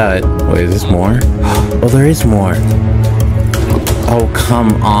we need that? Wait, is this more? Oh, there is more. Oh,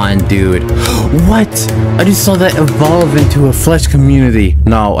 come on, dude. What? I just saw that evolve into a flesh community.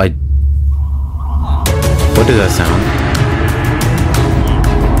 No, what did that sound?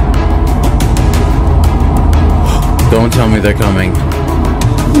 Don't tell me they're coming.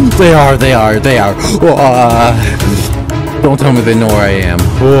 They are. Don't tell me they know where I am.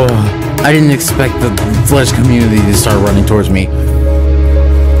 I didn't expect the flesh community to start running towards me.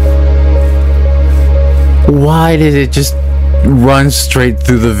 Why did it just run straight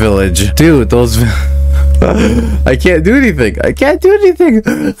through the village? Dude, those... I can't do anything. I can't do anything. I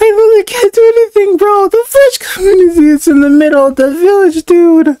literally can't do anything, bro. The flesh community is in the middle of the village,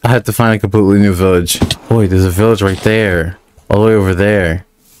 dude. I have to find a completely new village. Wait, there's a village right there. All the way over there.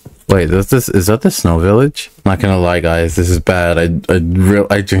 Wait, is that the snow village? I'm not gonna lie, guys. This is bad.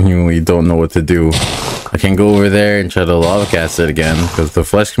 I genuinely don't know what to do. I can go over there and try to lava cast it again because the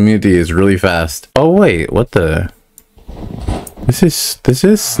flesh community is really fast. Oh, wait. What the... This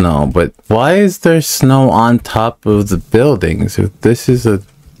is snow, but why is there snow on top of the buildings if this is a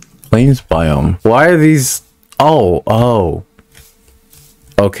plains biome? Why are these... Oh.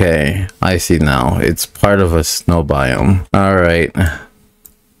 Okay, I see now. It's part of a snow biome. Alright.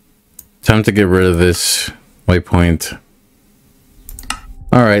 Time to get rid of this waypoint.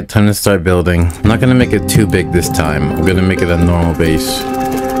 Alright, time to start building. I'm not gonna make it too big this time. I'm gonna make it a normal base.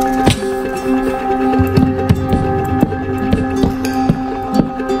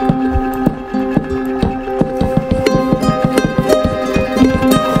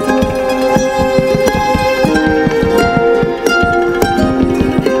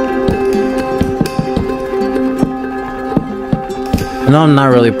 I know I'm not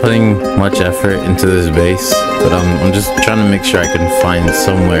really putting much effort into this base, but I'm just trying to make sure I can find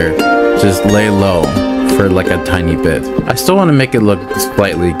somewhere, just lay low for like a tiny bit. I still want to make it look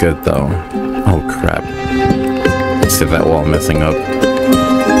slightly good though. Oh crap. Let's see that wall messing up.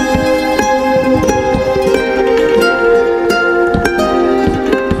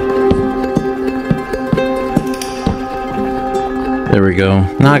 we go.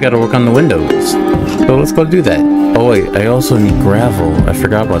 Now I gotta work on the windows. So let's go do that. Oh wait, I also need gravel. I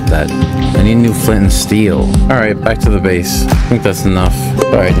forgot about that. I need new flint and steel. Alright, back to the base. I think that's enough.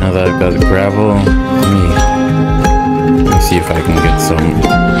 Alright, now that I've got the gravel, let me see if I can get some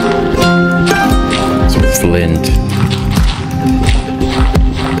flint.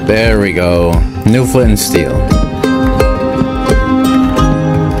 There we go. New flint and steel.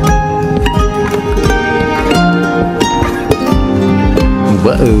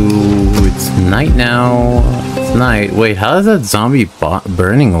 Whoa, it's night now. It's night. Wait, how is that zombie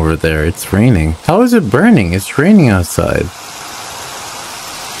burning over there? It's raining. How is it burning? It's raining outside.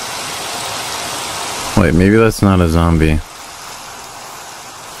 Wait, maybe that's not a zombie.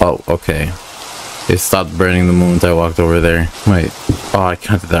 Oh, okay. It stopped burning the moment I walked over there. Wait. Oh, I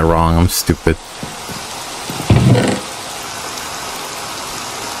counted that wrong. I'm stupid.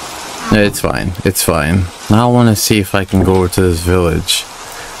 It's fine. It's fine. Now I want to see if I can go over to this village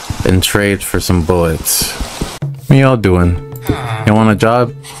and trade for some bullets. What y'all doing? You want a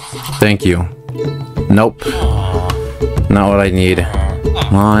job? Thank you. Nope. Not what I need.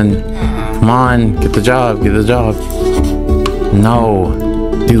 Come on. Come on. Get the job. Get the job. No.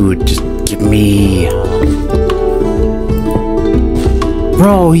 Dude, just give me.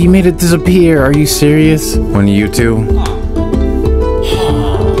 Bro, he made it disappear. Are you serious? One of you two?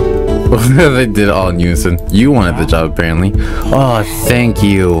 They did all in unison. You wanted the job, apparently. Oh, thank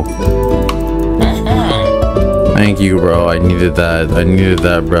you. Thank you, bro. I needed that. I needed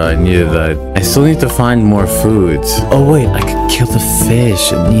that, bro. I needed that. I still need to find more foods. Oh, wait. I could kill the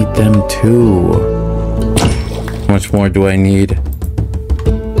fish. I need them, too. How much more do I need?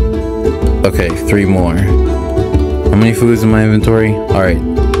 Okay, 3 more. How many foods in my inventory? Alright.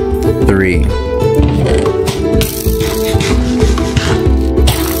 3.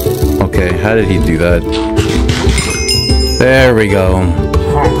 Okay, how did he do that? There we go.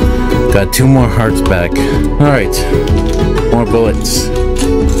 Got 2 more hearts back. Alright. More bullets.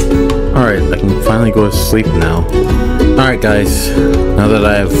 Alright, I can finally go to sleep now. Alright guys, now that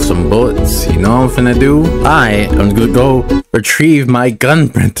I have some bullets, you know what I'm finna do? I am gonna go retrieve my gun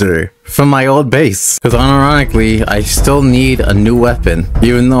printer from my old base. Because unironically, I still need a new weapon,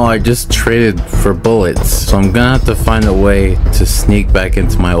 even though I just traded for bullets. So I'm gonna have to find a way to sneak back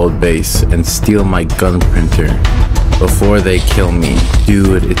into my old base and steal my gun printer before they kill me.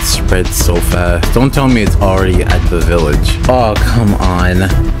 Dude, it spread so fast. Don't tell me it's already at the village. Oh, come on.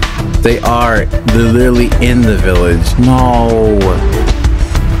 They are literally in the village. No.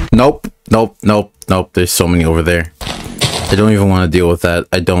 Nope. Nope. Nope. Nope. There's so many over there. I don't even want to deal with that.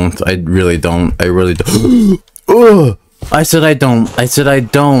 I don't. I really don't. I really don't. Ugh. I said I don't. I said I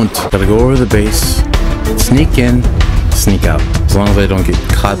don't. Gotta go over the base. Sneak in. Sneak out. As long as I don't get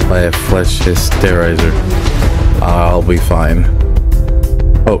caught by a flesh hysterizer, I'll be fine.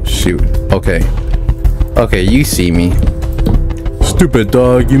 Oh, shoot. Okay. Okay, you see me. Stupid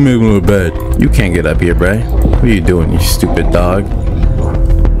dog, you made me look bad. You can't get up here, bruh. What are you doing, you stupid dog?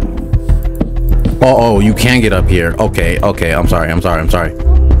 Oh, you can get up here. Okay, okay, I'm sorry.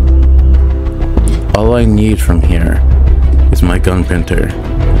 All I need from here is my gun printer.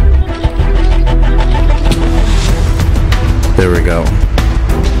 There we go.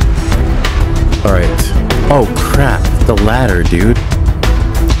 Alright. Oh, crap. The ladder, dude.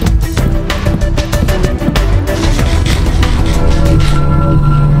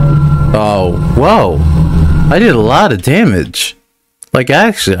 Oh, whoa. I did a lot of damage. Like,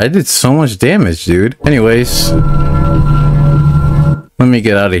 actually, I did so much damage, dude. Anyways, let me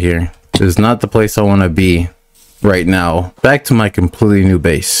get out of here. This is not the place I want to be right now. Back to my completely new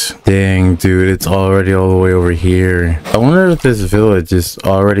base. Dang, dude, it's already all the way over here. I wonder if this village is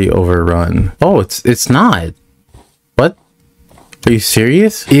already overrun. Oh, it's not. What? Are you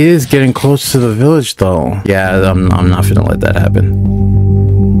serious? It is getting close to the village, though. Yeah, I'm not gonna let that happen.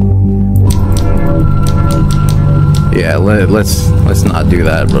 Yeah, let's not do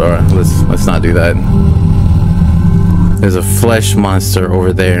that, bro. Let's not do that. There's a flesh monster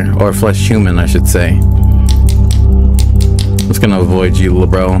over there, or a flesh human, I should say. I'm just gonna avoid you, little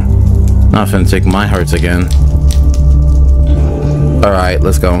bro. Not finna take my hearts again. All right,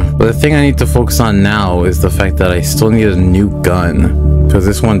 let's go. But the thing I need to focus on now is the fact that I still need a new gun. Because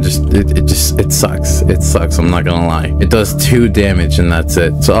this one it sucks. It sucks, I'm not gonna lie. It does 2 damage and that's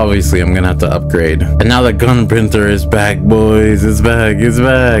it. So obviously I'm gonna have to upgrade. And now the gun printer is back, boys. It's back, it's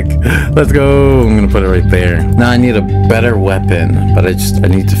back. Let's go. I'm gonna put it right there. Now I need a better weapon, but I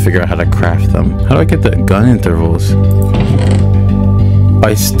need to figure out how to craft them. How do I get the gun intervals?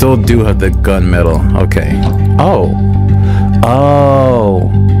 I still do have the gun metal. Okay. Oh.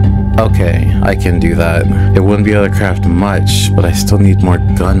 Okay, I can do that. It wouldn't be able to craft much, but I still need more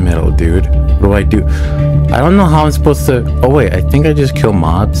gunmetal, dude. What do I do? I don't know how I'm supposed to... Oh wait, I think I just kill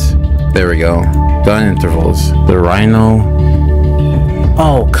mobs. There we go. Gun intervals. The rhino...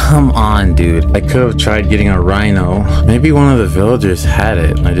 Oh, come on, dude. I could have tried getting a rhino. Maybe one of the villagers had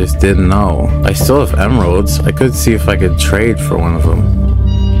it. I just didn't know. I still have emeralds. I could see if I could trade for one of them.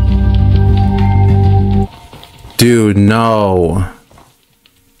 Dude, no.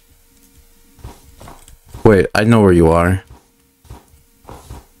 Wait, I know where you are.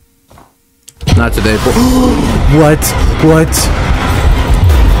 Not today, but... What? What?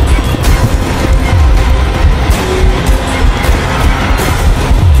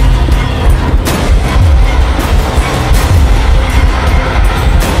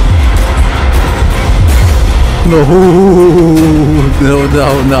 No, no,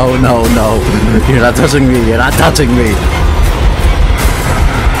 no, no, no, no. You're not touching me. You're not touching me.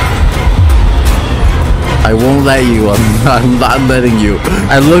 I won't let you. I'm not letting you.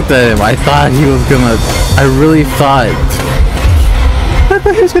 I looked at him. I thought he was gonna... I really thought... I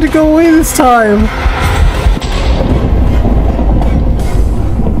thought he was gonna go away this time.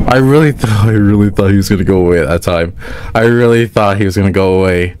 I really thought he was gonna go away at that time. I really thought he was gonna go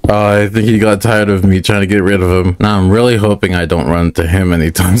away. I think he got tired of me trying to get rid of him. Now I'm really hoping I don't run into him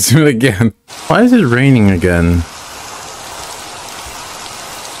anytime soon again. Why is it raining again?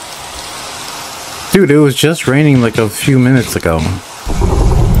 Dude, it was just raining like a few minutes ago.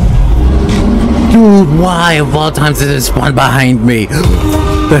 Dude, why of all times did it spawn behind me?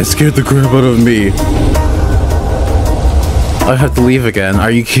 That scared the crap out of me. I have to leave again.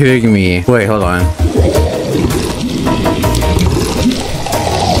 Are you kidding me? Wait, hold on.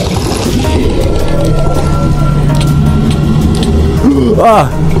 Ah!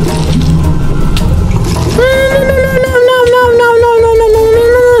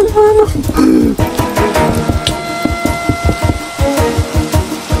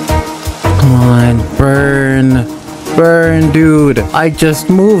 Come on, burn. Burn, dude. I just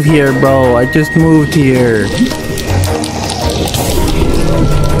moved here, bro. I just moved here.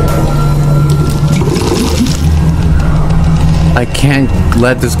 I can't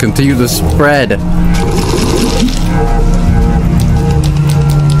let this continue to spread.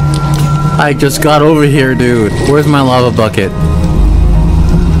 I just got over here, dude. Where's my lava bucket?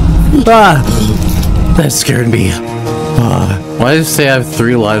 Ah! That scared me. Why does it say I have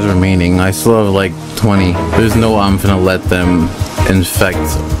 3 lives remaining? I still have like 20. There's no way I'm gonna let them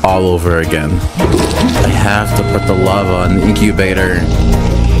infect all over again. I have to put the lava in the incubator.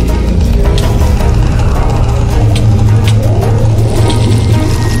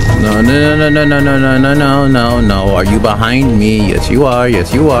 No, no, no, no, no, no, no, no, no, no, no. Are you behind me? Yes, you are.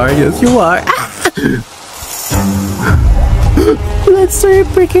 Yes, you are. Yes, you are. Let's start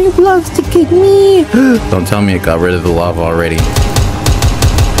breaking blocks to get me. Don't tell me it got rid of the lava already.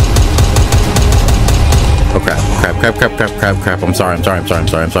 Oh crap, crap, crap, crap, crap, crap, crap. I'm sorry, I'm sorry, I'm sorry, I'm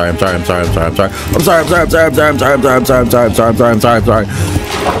sorry, I'm sorry, I'm sorry, I'm sorry, I'm sorry, I'm sorry, I'm sorry, I'm sorry, I'm sorry, I'm sorry, I'm sorry, I'm sorry, I'm sorry, I'm sorry, I'm sorry, I'm sorry, I'm sorry.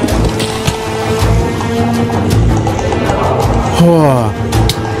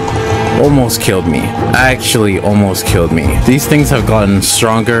 Almost killed me. Actually almost killed me. These things have gotten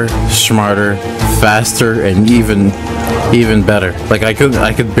stronger, smarter, faster, and even better. Like I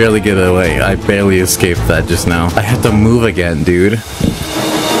could barely get away. I barely escaped that just now. I had to move again, dude.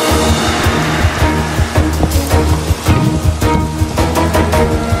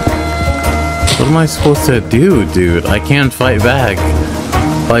 What am I supposed to do, dude? I can't fight back.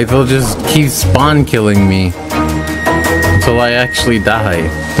 Like they'll just keep spawn killing me until I actually die.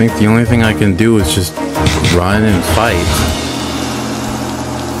 I think the only thing I can do is just run and fight.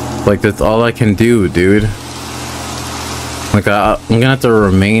 Like that's all I can do, dude. Like I'm gonna have to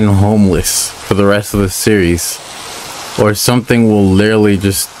remain homeless for the rest of the series, or something will literally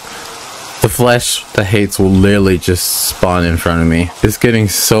just... The flesh that hates will literally just spawn in front of me. It's getting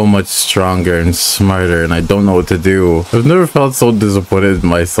so much stronger and smarter, and I don't know what to do. I've never felt so disappointed in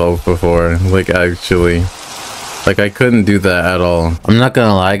myself before. Like actually. Like I couldn't do that at all. I'm not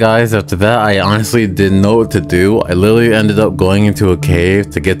gonna lie guys, after that I honestly didn't know what to do. I literally ended up going into a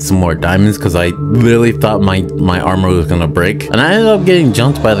cave to get some more diamonds because I literally thought my armor was gonna break. And I ended up getting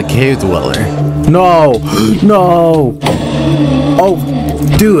jumped by the cave dweller. No! No! Oh,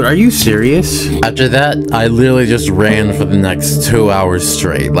 dude, are you serious? After that, I literally just ran for the next 2 hours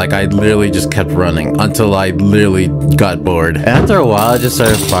straight. Like I literally just kept running until I literally got bored. And after a while, I just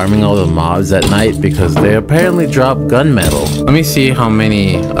started farming all the mobs at night because they apparently drop gunmetal. Let me see how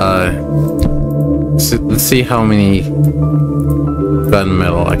many, let's see how many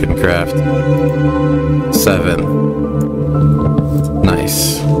gunmetal I can craft. 7.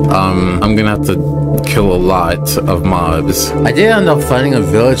 Nice. I'm gonna have to kill a lot of mobs. I did end up finding a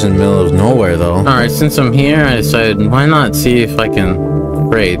village in the middle of nowhere though. Alright, since I'm here, I decided why not see if I can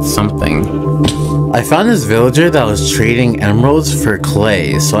trade something. I found this villager that was trading emeralds for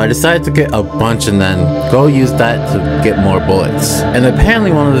clay, so I decided to get a bunch and then go use that to get more bullets. And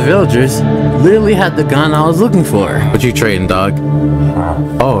apparently one of the villagers literally had the gun I was looking for. What you trading, dog?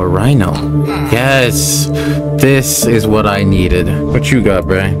 Oh, a rhino. Yes, this is what I needed. What you got,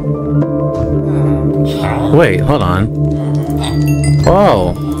 Bray? Wait, hold on.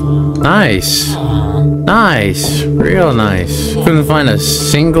 Oh, nice. Nice, real nice. Couldn't find a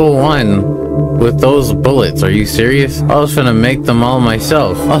single one with those bullets. Are you serious? I was finna make them all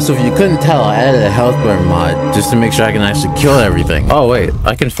myself. Also, if you couldn't tell, I added a health bar mod just to make sure I can actually kill everything. Oh wait,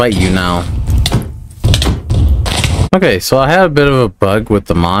 I can fight you now. Okay, so I had a bit of a bug with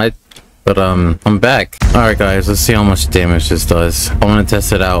the mod, but I'm back. Alright guys, let's see how much damage this does. I want to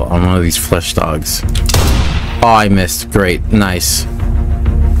test it out on one of these flesh dogs. Oh, I missed. Great, nice.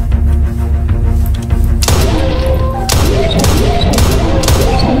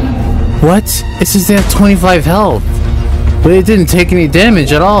 What? It says they have 25 health. But it didn't take any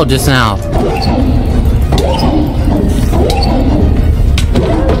damage at all just now.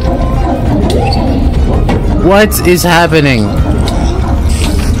 What is happening?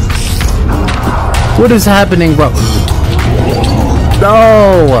 What is happening, bro?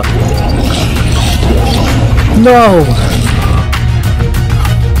 No! No!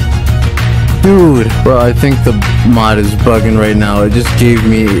 Dude, bro, I think the mod is bugging right now. It just gave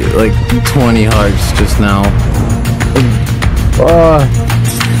me like 20 hearts just now.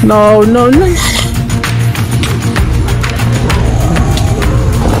 No, no, no.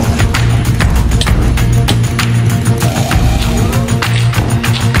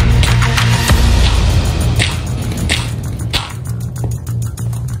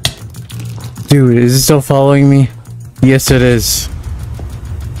 Dude, is it still following me? Yes, it is.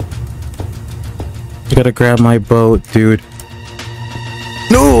 I gotta grab my boat, dude.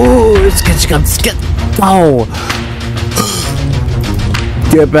 No! Get oh!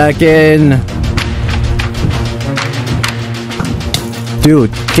 Get back in!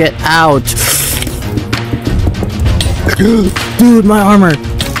 Dude, get out! Dude, my armor!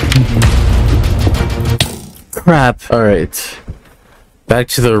 Crap. Alright. Back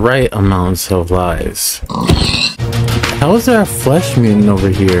to the right amounts of lives. How is there a flesh mutant over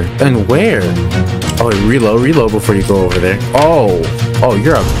here? And where? Oh, reload before you go over there. Oh,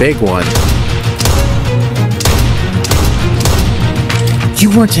 you're a big one. You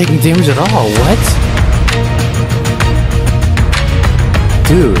weren't taking damage at all, what?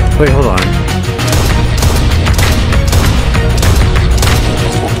 Dude, wait, hold on.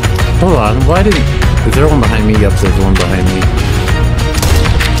 Hold on, why didn't... Is there one behind me? Yep, there's one behind me.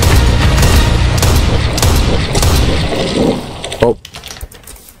 Oh.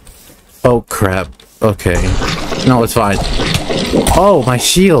 Oh, crap. Okay. No, it's fine. Oh, my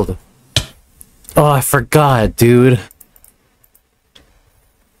shield. Oh, I forgot, dude.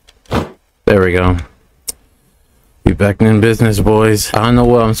 There we go. Be back in business, boys. I don't know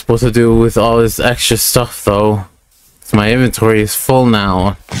what I'm supposed to do with all this extra stuff, though. My inventory is full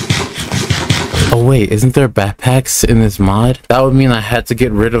now. Oh, wait. Isn't there backpacks in this mod? That would mean I had to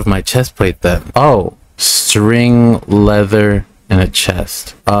get rid of my chest plate then. Oh. String, leather, and a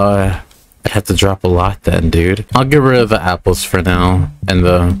chest. I had to drop a lot then, dude. I'll get rid of the apples for now, and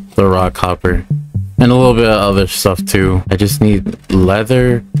the rock hopper, and a little bit of other stuff too. I just need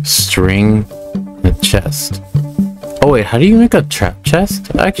leather, string, and a chest. Oh wait, how do you make a trap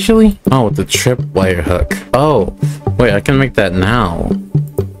chest, actually? Oh, with the tripwire hook. Oh, wait, I can make that now.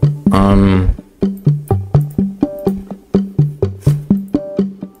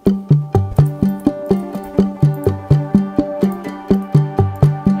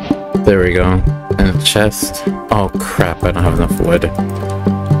 There we go. And a chest. Oh crap, I don't have enough wood.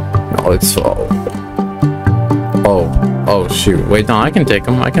 No, it's all... Oh shoot. Wait, no, I can take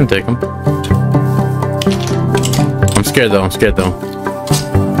them. I can take them. I'm scared though.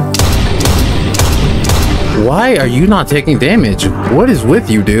 Why are you not taking damage? What is with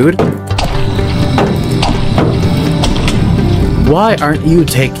you, dude? Why aren't you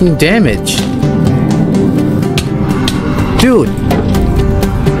taking damage? Dude!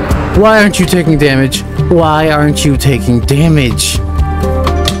 Why aren't you taking damage? Why aren't you taking damage?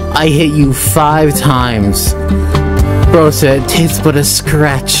 I hit you 5 times. Bro said, "It's but a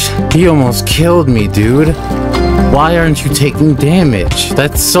scratch." He almost killed me, dude. Why aren't you taking damage?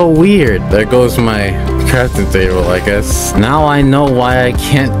 That's so weird. There goes my crafting table, I guess. Now I know why I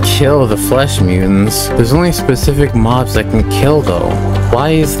can't kill the flesh mutants. There's only specific mobs I can kill though.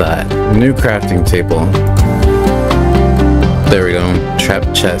 Why is that? New crafting table. There we go.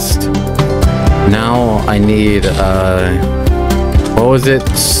 Trap chest. Now I need, what was it?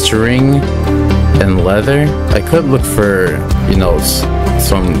 String and leather? I could look for, you know,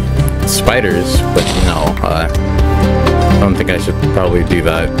 some spiders, but you know, I don't think I should probably do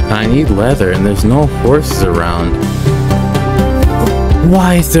that. I need leather and there's no horses around.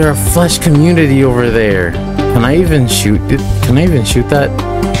 Why is there a flesh community over there? Can I even shoot it? Can I even shoot that?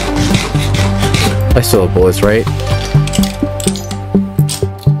 I still have bullets, right?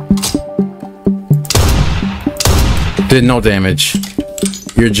 Did no damage.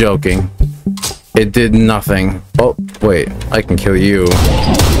 You're joking. It did nothing. Oh, wait. I can kill you.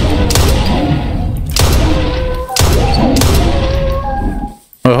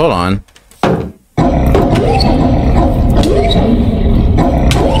 Oh, hold on.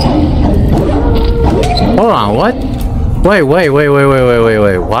 Hold on, what? Wait.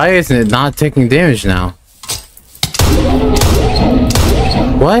 Why isn't it not taking damage now?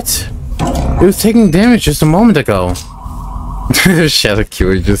 What? It was taking damage just a moment ago. Shadow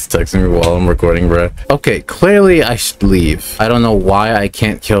Killer just texting me while I'm recording, bro. Okay, clearly I should leave. I don't know why I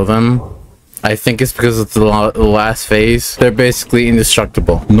can't kill them. I think it's because of the last phase. They're basically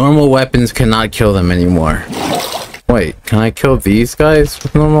indestructible. Normal weapons cannot kill them anymore. Wait, can I kill these guys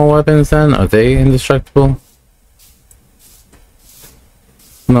with normal weapons then? Are they indestructible?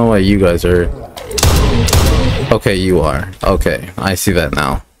 No way, you guys are. Okay, you are. Okay, I see that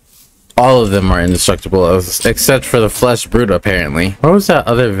now. All of them are indestructible, except for the Flesh Brute, apparently. Where was that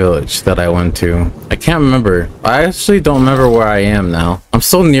other village that I went to? I can't remember. I actually don't remember where I am now. I'm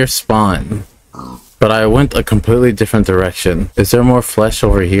still near spawn, but I went a completely different direction. Is there more flesh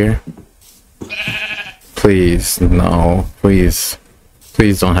over here? Please, no. Please.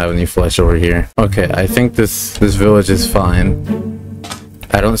 Please don't have any flesh over here. Okay, I think this village is fine.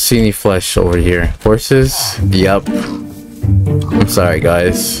 I don't see any flesh over here. Horses? Yup. I'm sorry,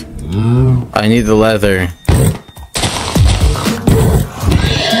 guys. I need the leather.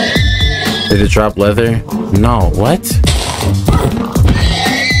 Did it drop leather? No, what?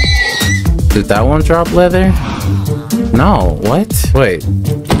 Did that one drop leather? No, what? Wait.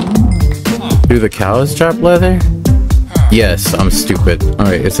 Do the cows drop leather? Yes, I'm stupid.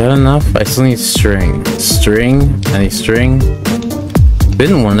 Alright, is that enough? I still need string. String? Any string?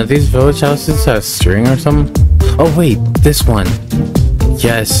 Didn't one of these village houses have string or something? Oh wait, this one.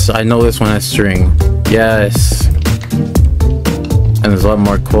 Yes, I know this one has string. Yes. And there's a lot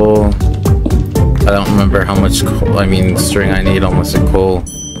more coal. I don't remember how much coal, string I need, almost a coal.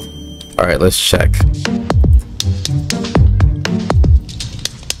 Alright, let's check.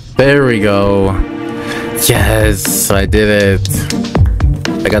 There we go. Yes, I did it.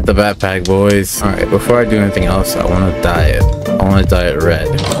 I got the backpack, boys. Alright, before I do anything else, I want to dye it. I want to dye it red.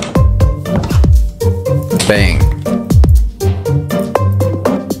 Bang.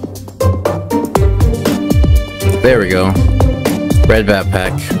 There we go. Red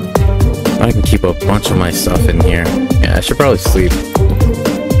backpack. I can keep a bunch of my stuff in here. Yeah, I should probably sleep.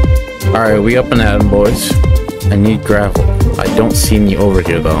 Alright, we up and at 'em, boys. I need gravel. I don't see any over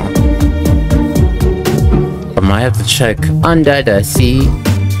here, though. I might have to check under the sea.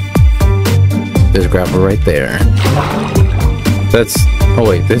 There's gravel right there. That's... Oh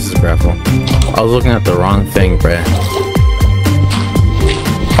wait, this is gravel. I was looking at the wrong thing, bruh.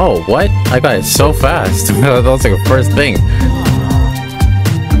 Oh, what? I got it so fast. That was like a first thing.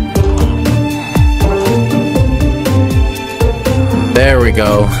 There we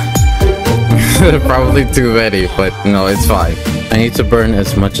go. Probably too many, but no, it's fine. I need to burn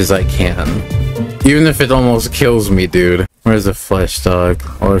as much as I can. Even if it almost kills me, dude. Where's the flesh dog?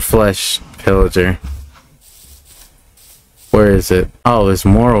 Or flesh pillager? Where is it? Oh, there's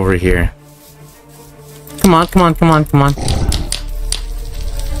more over here. Come on, come on, come on, come on.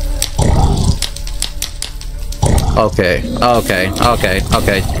 Okay, okay, okay,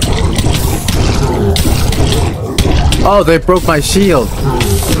 okay. Oh, they broke my shield.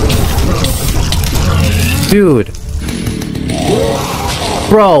 Dude.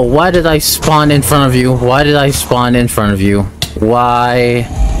 Bro, why did I spawn in front of you? Why did I spawn in front of you? Why?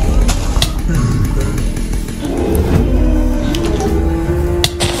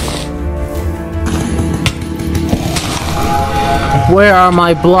 Where are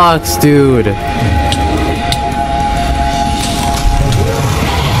my blocks, dude?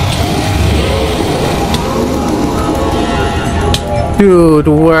 Dude,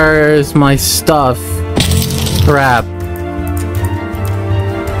 where's my stuff? Crap.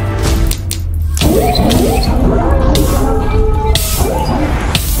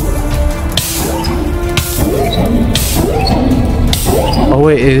 Oh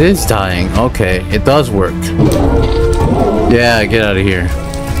wait, it is dying. Okay, it does work. Yeah, get out of here.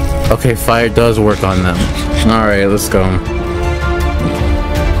 Okay, fire does work on them. Alright, let's go.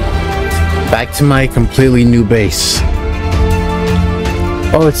 Back to my completely new base.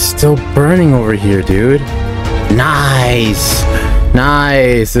 Oh, it's still burning over here, dude. Nice!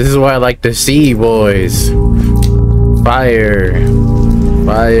 Nice! This is what I like to see, boys. Fire.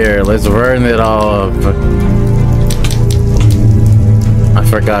 Fire. Let's burn it all up. I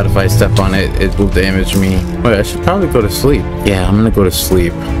forgot if I step on it, it will damage me. Wait, I should probably go to sleep. Yeah, I'm gonna go to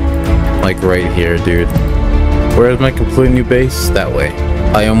sleep. Like right here, dude. Where's my completely new base? That way.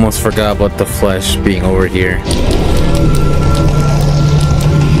 I almost forgot about the flesh being over here.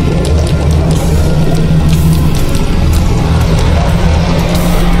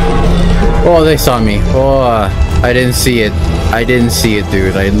 Oh, they saw me. Oh, I didn't see it. I didn't see it,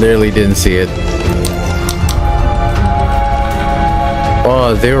 dude. I literally didn't see it.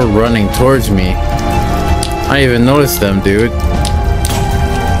 Oh, they were running towards me. I didn't even notice them, dude.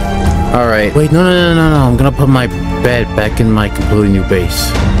 Alright. Wait, no. I'm gonna put my bed back in my completely new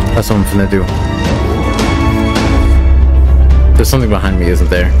base. That's what I'm gonna do. There's something behind me, isn't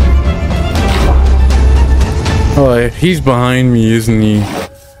there? Oh, he's behind me, isn't he?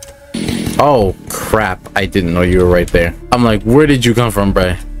 Oh, crap. I didn't know you were right there. I'm like, where did you come from,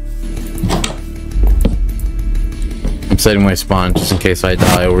 bruh? I'm setting my spawn just in case I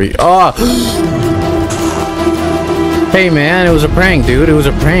die over here. Oh! Hey, man, it was a prank, dude. It was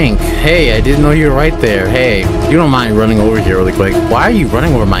a prank. Hey, I didn't know you were right there. Hey, you don't mind running over here really quick. Why are you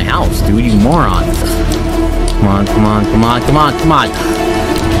running over my house, dude? You moron. Come on, come on, come on, come on, come on.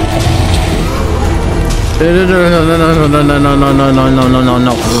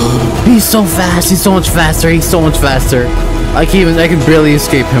 No. He's so fast. He's so much faster. He's so much faster. I can barely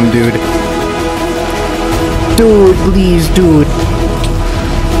escape him, dude. Dude, please, dude.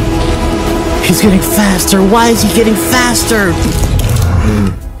 He's getting faster. Why is he getting faster?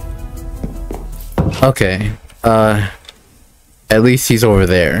 Okay. At least he's over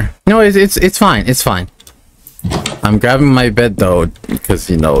there. No, it's fine. It's fine. I'm grabbing my bed though, because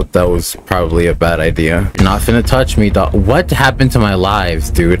you know that was probably a bad idea. You're not finna touch me, dog. What happened to my lives,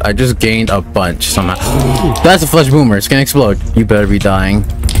 dude? I just gained a bunch somehow. That's a flesh boomer. It's gonna explode. You better be dying.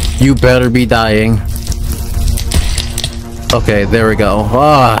 You better be dying. Okay, there we go.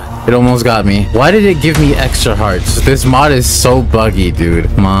 Ah, it almost got me. Why did it give me extra hearts? This mod is so buggy, dude.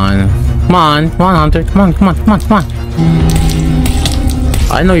 Come on. Come on. Come on, Hunter. Come on, come on, come on, come on.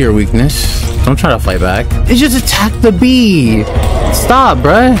 I know your weakness. Don't try to fight back. It just attacked the bee. Stop,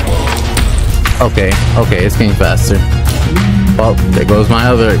 bruh. Okay, it's getting faster. Well, there goes my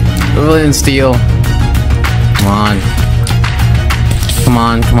other villain steel. Come on. Come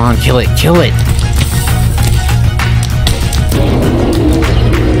on, come on. Kill it, kill it.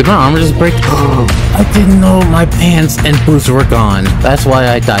 Did my armor just break? I didn't know my pants and boots were gone. That's why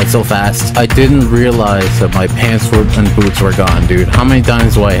I died so fast. I didn't realize that my pants and boots were gone, dude. How many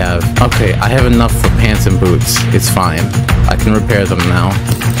diamonds do I have? Okay, I have enough for pants and boots. It's fine. I can repair them now.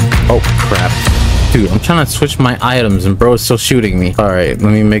 Oh, crap. Dude, I'm trying to switch my items and bro is still shooting me. Alright,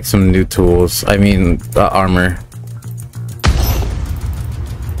 let me make some new tools. I mean, armor.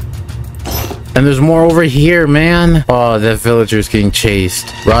 And there's more over here, man. Oh, that villager's getting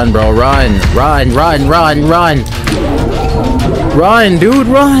chased. Run, bro, run. Run, run, run, run. Run, dude,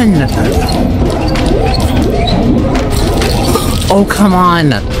 run. Oh, come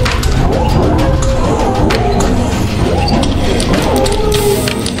on.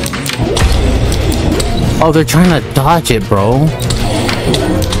 Oh, they're trying to dodge it, bro.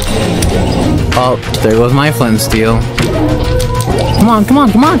 Oh, there goes my flint and steel. Come on, come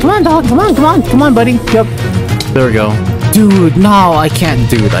on, come on, come on, dog. Come on, come on, come on, buddy. Yep. There we go. Dude, no, I can't,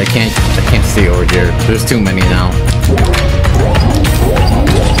 dude. I can't stay over here. There's too many now.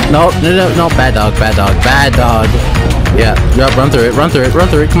 No, bad dog, bad dog, bad dog. Yeah, yep, run through it, run through it, run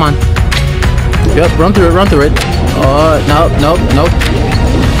through it, come on. Yep, run through it, run through it. Oh,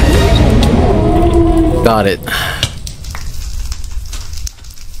 nope. Got it.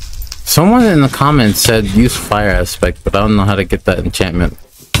 Someone in the comments said use fire aspect, but I don't know how to get that enchantment.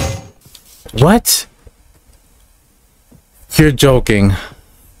 What? You're joking.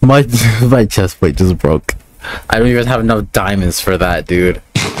 My chest plate just broke. I don't even have enough diamonds for that, dude.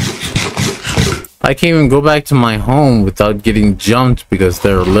 I can't even go back to my home without getting jumped because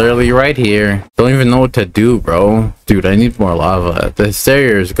they're literally right here. Don't even know what to do, bro. Dude, I need more lava. The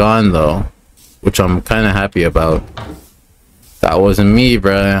hysteria is gone though, which I'm kind of happy about. That wasn't me,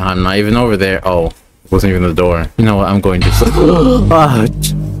 bruh. I'm not even over there. Oh, it wasn't even the door. You know what? I'm going to...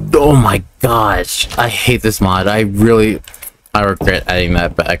 oh my gosh. I hate this mod. I really... I regret adding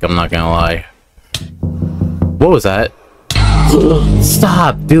that back, I'm not gonna lie. What was that?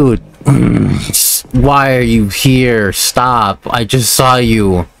 Stop, dude. Why are you here? Stop. I just saw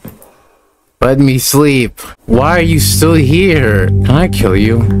you. Let me sleep. Why are you still here? Can I kill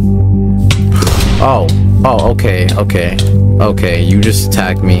you? Oh, okay, you just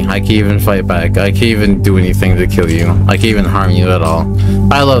attacked me. I can't even fight back. I can't even do anything to kill you. I can't even harm you at all.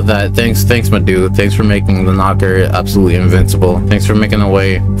 I love that. Thanks my dude. Thanks for making the knocker absolutely invincible. Thanks for making a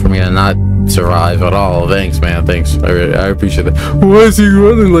way for me to not survive at all. Thanks, man. Thanks. I appreciate it. Why is he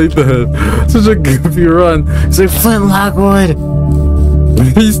running like that? Such a goofy run. He's like, Flint Lockwood.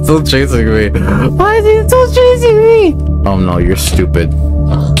 He's still chasing me. Why is he still chasing me? Oh no, you're stupid.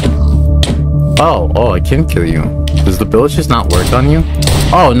 Oh, I can kill you. Does the billet just not work on you?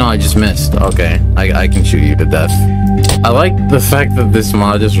 Oh no, I just missed. Okay, I can shoot you to death. I like the fact that this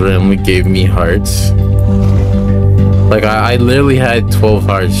mod just randomly gave me hearts. Like I literally had 12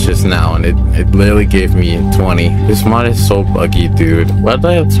 hearts just now, and it literally gave me 20. This mod is so buggy, dude. Why did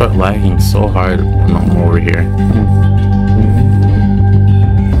I start lagging so hard when I'm over here?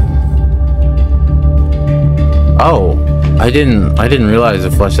 Oh, I didn't realize the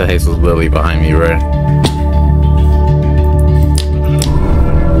flesh that hates was literally behind me, right?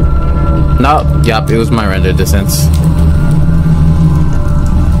 No, yep, it was my render distance.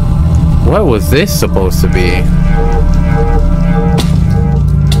 What was this supposed to be?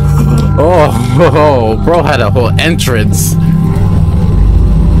 Oh, bro had a whole entrance.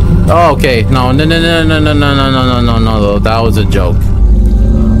 Oh, okay, no, that was a joke.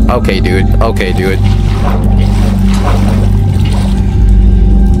 Okay, dude.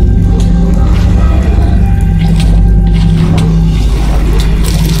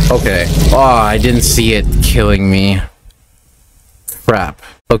 Okay. Oh, I didn't see it killing me. Crap.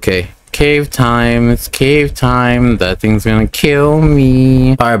 Okay. Cave time. It's cave time. That thing's gonna kill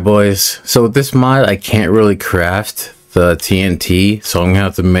me. Alright, boys. So with this mod, I can't really craft the TNT, so I'm gonna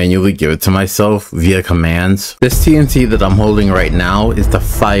have to manually give it to myself via commands. This TNT that I'm holding right now is the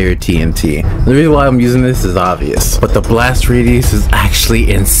fire TNT. The reason why I'm using this is obvious, but the blast radius is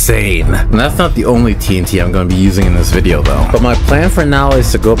actually insane. And that's not the only TNT I'm gonna be using in this video though. But my plan for now is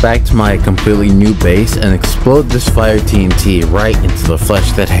to go back to my completely new base and explode this fire TNT right into the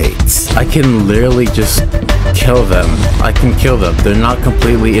flesh that hates. I can literally just kill them. I can kill them. They're not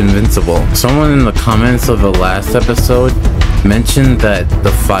completely invincible. Someone in the comments of the last episode mentioned that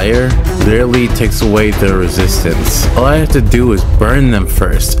the fire literally takes away their resistance. All I have to do is burn them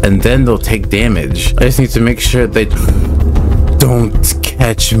first, and then they'll take damage. I just need to make sure they don't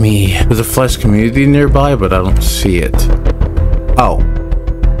catch me. There's a flesh community nearby, but I don't see it. Oh,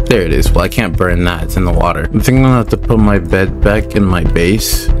 there it is. Well, I can't burn that. It's in the water. I think I'm gonna have to put my bed back in my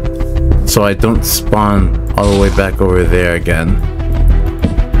base so I don't spawn all the way back over there again.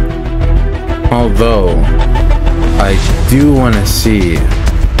 Although I do want to see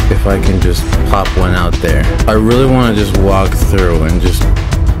if I can just pop one out there. I really want to just walk through and just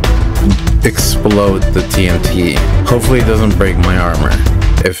explode the TNT. Hopefully it doesn't break my armor.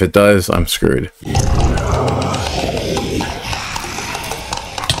 If it does, I'm screwed.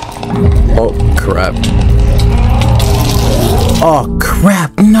 Oh crap. Oh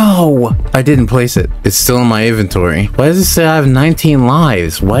crap, no! I didn't place it. It's still in my inventory. Why does it say I have 19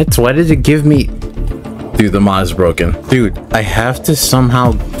 lives? What? Why did it give me... Dude, the mod is broken. Dude, I have to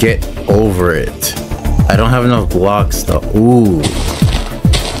somehow get over it. I don't have enough blocks though. Ooh.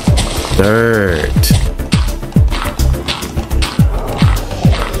 Dirt.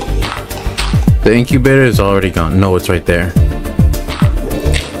 The incubator is already gone. No, it's right there.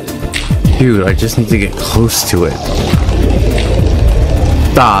 Dude, I just need to get close to it.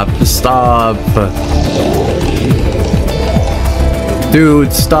 Stop.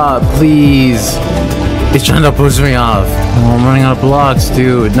 Dude, stop, please. It's trying to push me off. Oh, I'm running out of blocks,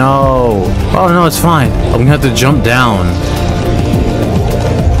 dude. No. Oh, no, it's fine. I'm gonna have to jump down.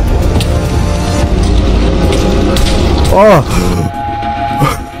 Oh.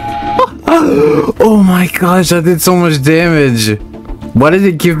 Oh my gosh, I did so much damage. Why did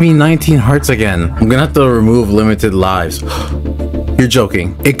it give me 19 hearts again? I'm gonna have to remove limited lives. You're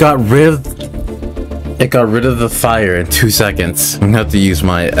joking. It got rid of the fire in 2 seconds. I'm gonna have to use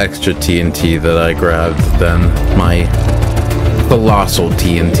my extra TNT that I grabbed then. My colossal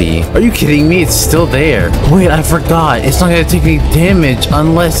TNT. Are you kidding me? It's still there. Wait, I forgot. It's not gonna take any damage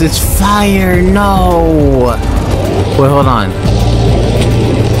unless it's fire. No. Wait, hold on.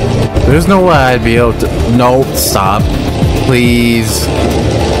 There's no way I'd be able to... No, stop. Please.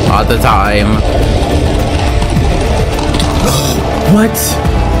 Not the time. What?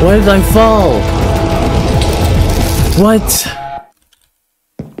 Why did I fall? What?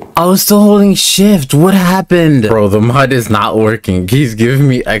 I was still holding shift. What happened? Bro, the mod is not working. He's giving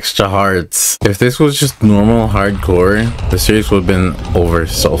me extra hearts. If this was just normal hardcore, the series would have been over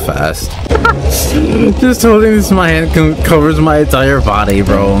so fast. Just holding this in my hand covers my entire body,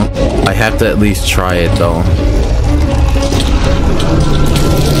 bro. I have to at least try it, though.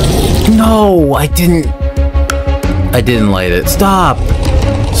 No, I didn't light it. Stop.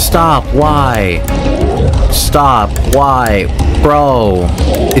 Stop. Why? Stop. Why? Bro.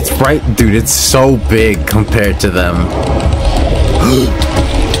 It's right, dude. It's so big compared to them.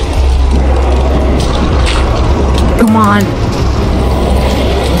 Come on.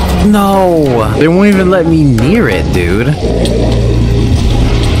 No. They won't even let me near it, dude.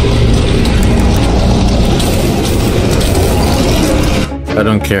 I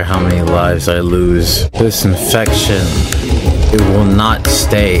don't care how many lives I lose. This infection, it will not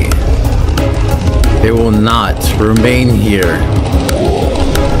stay. It will not remain here.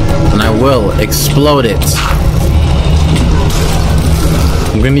 And I will explode it.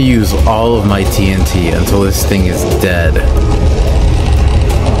 I'm gonna use all of my TNT until this thing is dead.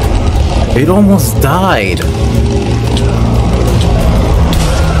 It almost died.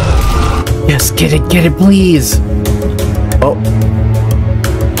 Yes, get it, please. Oh.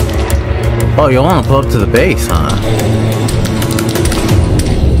 Oh, you want to pull up to the base, huh?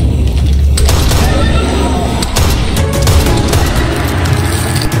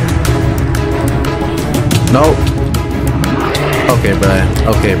 Nope. Okay, bruh.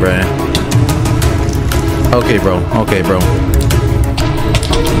 Okay, bruh. Okay, bro. Okay, bro.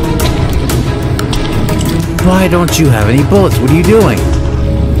 Why don't you have any bullets? What are you doing?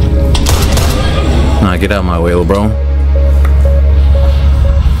 Nah, get out of my way, little bro.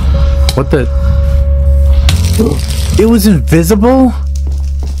 What the? It was invisible?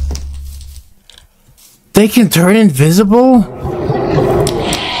 They can turn invisible?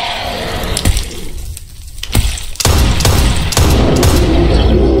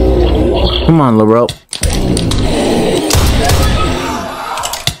 Come on, LaRoe.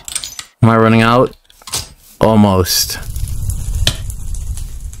 Am I running out? Almost.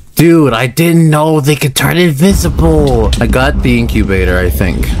 Dude, I didn't know they could turn invisible. I got the incubator, I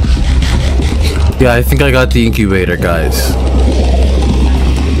think. Yeah, I think I got the incubator, guys.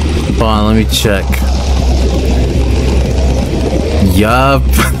 Hold on, let me check. Yup.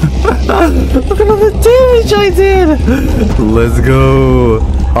 Look at all the damage I did. Let's go.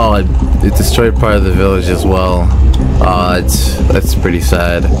 Oh, it destroyed part of the village as well. That's pretty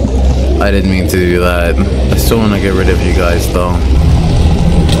sad. I didn't mean to do that. I still want to get rid of you guys, though.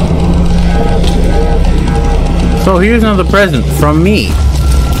 So here's another present from me.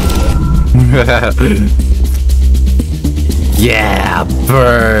 Yeah,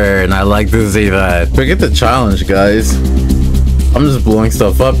 burn. I like to see that. Forget the challenge, guys. I'm just blowing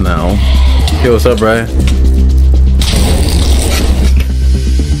stuff up now. Yo, what's up, bro?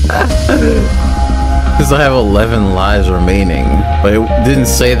 Because I have 11 lives remaining, but it didn't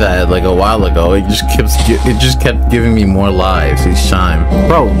say that like a while ago. It just kept giving me more lives each time.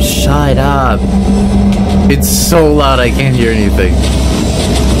 Bro, shut up. It's so loud I can't hear anything.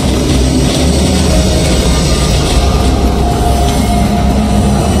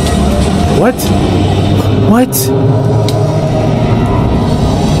 What? What?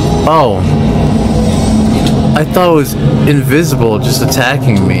 Oh. I thought it was invisible just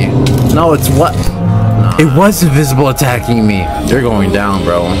attacking me. No, it's what? No. It was invisible attacking me. You're going down,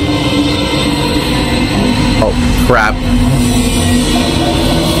 bro. Oh, crap.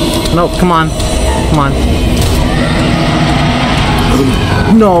 No, come on. Come on.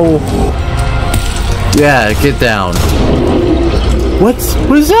 No. Yeah, get down. What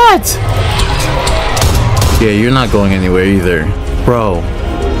is that? Yeah, you're not going anywhere either. Bro,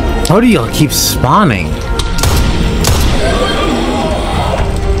 how do y'all keep spawning?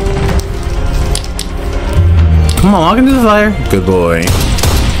 Come on, walk into the fire. Good boy.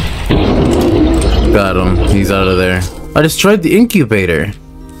 Got him. He's out of there. I destroyed the incubator.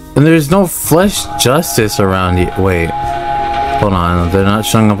 And there's no flesh justice around here. Wait. Hold on. They're not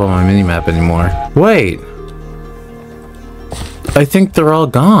showing up on my minimap anymore. Wait. I think they're all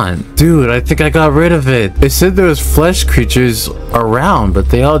gone. Dude, I think I got rid of it. It said there was flesh creatures around, but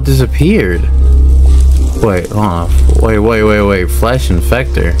they all disappeared. Wait, hold on. Wait. Flesh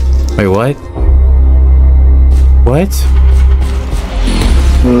infector. Wait, what? What?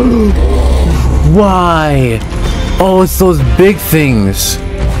 Why? Oh, it's those big things.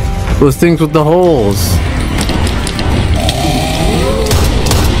 Those things with the holes.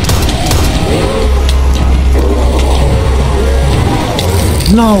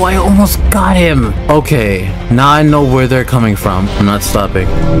 No, I almost got him. Okay, now I know where they're coming from. I'm not stopping.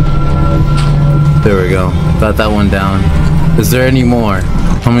 There we go. Got that one down. Is there any more?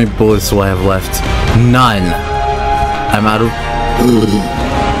 How many bullets do I have left? None. I'm out of...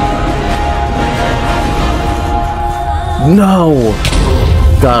 No!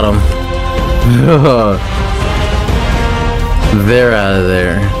 Got him. They're out of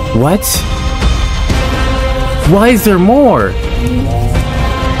there. What? Why is there more?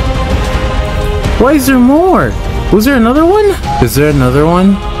 Why is there more? Was there another one? Is there another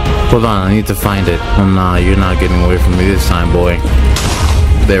one? Hold on, I need to find it. Oh nah, you're not getting away from me this time, boy.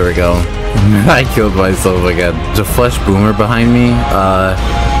 There we go. I killed myself again. There's a flesh boomer behind me.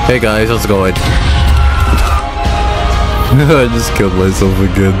 Hey guys, how's it going? I just killed myself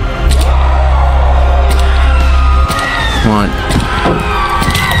again. Come on.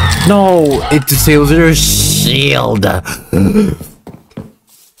 No, it disables your shield.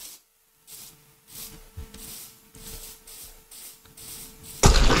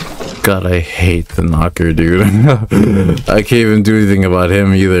 God, I hate the knocker, dude. I can't even do anything about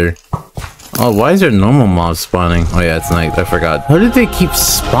him either. Oh, why is there normal mobs spawning? Oh yeah, it's night. I forgot. How did they keep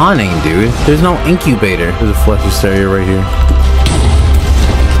spawning, dude? There's no incubator. There's a flesh hysteria right here.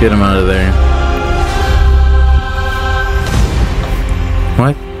 Get him out of there.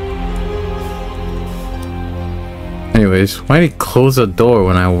 What? Anyways, why did he close the door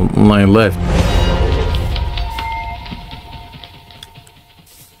when I left?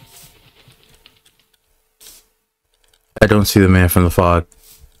 I don't see the man from the fog.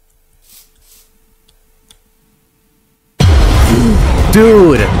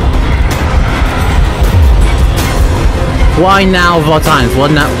 Dude! Why now of all times? Why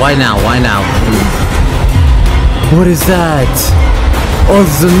now? Why now? Why now? What is that? Oh,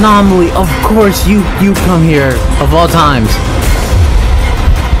 it's an anomaly. Of course you come here of all times.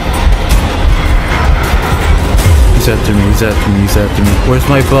 He's after me, he's after me, he's after me. Where's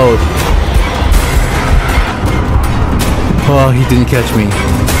my boat? Oh, he didn't catch me.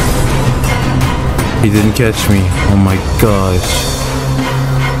 He didn't catch me. Oh my gosh.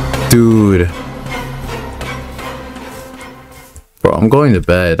 Dude. Bro, I'm going to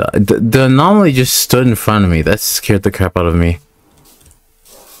bed. The anomaly just stood in front of me. That scared the crap out of me.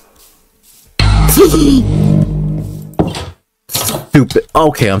 Stupid.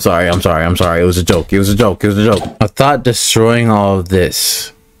 Okay, I'm sorry. It was a joke. It was a joke. I thought destroying all of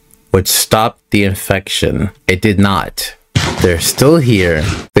this would stop the infection. It did not. They're still here.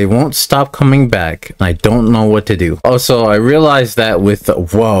 They won't stop coming back. And I don't know what to do. Also, I realized that with...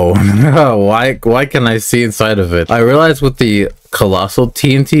 Whoa. Why can I see inside of it? I realized with the colossal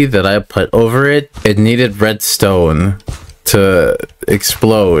TNT that I put over it, it needed redstone to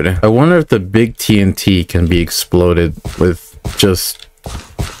explode. I wonder if the big TNT can be exploded with just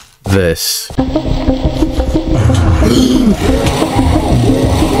this.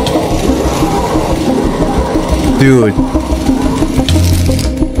 Dude.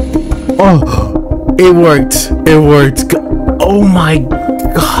 Oh, it worked. It worked. Oh my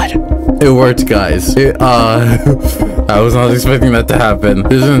god. It worked, guys. I was not expecting that to happen.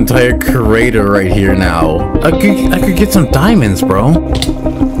 There's an entire crater right here now. I could get some diamonds, bro.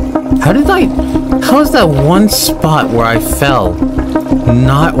 How is that one spot where I fell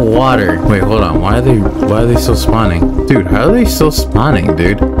not water? Wait, hold on. Why are they still spawning? Dude, how are they still spawning,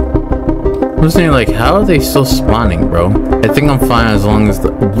 dude? I'm saying, like, how are they still spawning, bro? I think I'm fine as long as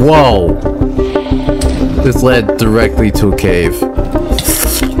the... Whoa! This led directly to a cave.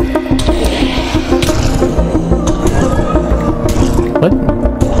 What?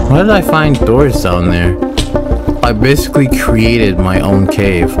 Why did I find doors down there? I basically created my own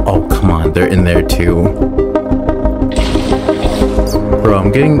cave. Oh, come on. They're in there, too. Bro,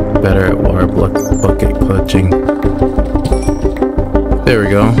 I'm getting better at water bucket clutching. There we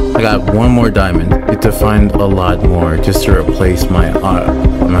go. I got one more diamond. Need to find a lot more just to replace my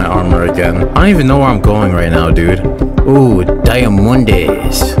armor again. I don't even know where I'm going right now, dude. Ooh,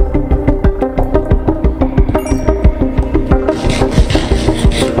 diamondes.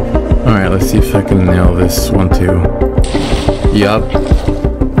 Alright, let's see if I can nail this one too. Yup.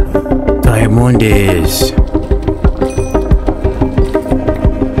 Diamondes.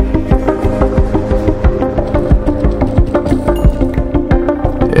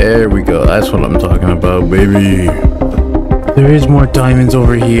 There we go. That's what I'm talking about, baby. There is more diamonds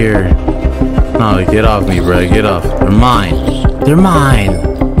over here. No, get off me, bro. Get off. They're mine. They're mine.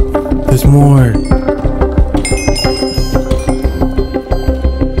 There's more.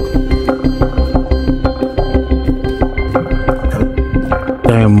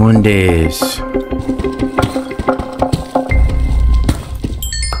 Diamondes.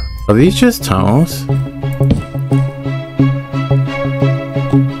 Are these just tunnels?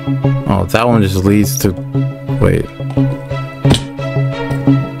 Oh, that one just leads to... Wait.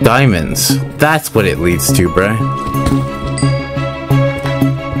 Diamonds. That's what it leads to, bruh.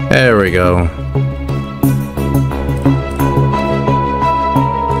 There we go.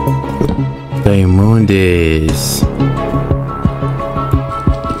 Diamondis.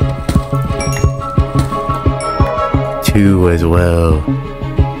 Two as well.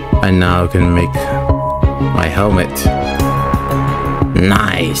 I now can make my helmet.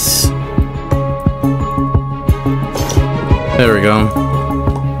 Nice. There we go.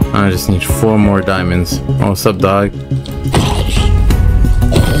 I just need 4 more diamonds. Oh, what's up, dog?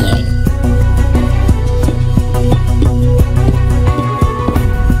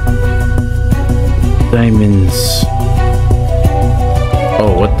 Diamonds.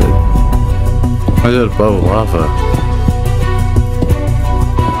 Oh, what the? Why is it above lava?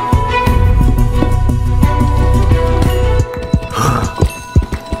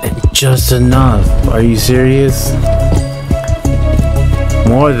 Just enough. Are you serious?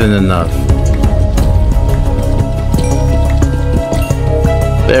 More than enough.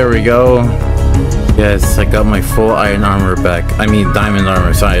 There we go. Yes, I got my full iron armor back. I mean diamond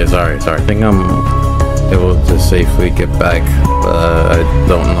armor. Sorry. I think I'm able to safely get back. But I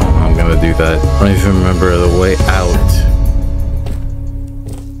don't know how I'm gonna do that. I don't even remember the way out.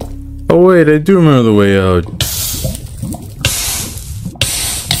 Oh wait, I do remember the way out.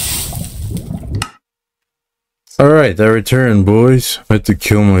 Alright, I returned, boys. I had to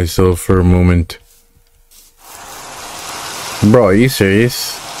kill myself for a moment. Bro, are you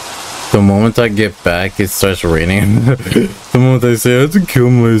serious? The moment I get back, it starts raining. The moment I say I have to kill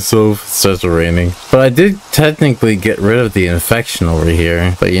myself, it starts raining. But I did technically get rid of the infection over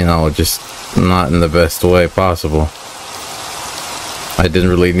here. But you know, just not in the best way possible. I didn't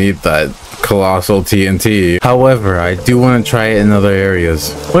really need that colossal TNT. However, I do want to try it in other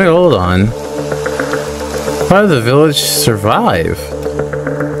areas. Wait, hold on. How did the village survive?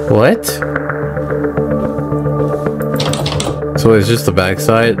 What? So it's just the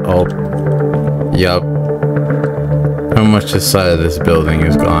backside? Oh, yup. How much this side of this building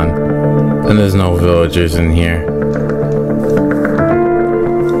is gone? And there's no villagers in here.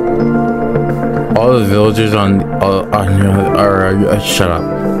 All the villagers shut up.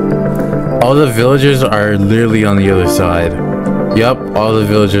 All the villagers are literally on the other side. Yup, all the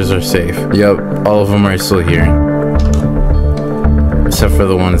villagers are safe. Yup, all of them are still here. Except for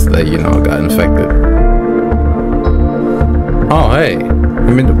the ones that, you know, got infected. Oh, hey.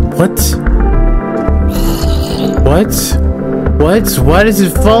 I mean, what? What? What? Why does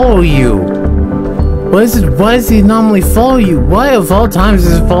it follow you? Why does it normally follow you? Why of all times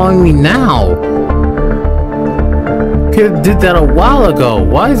is it following me now? Kid did that a while ago.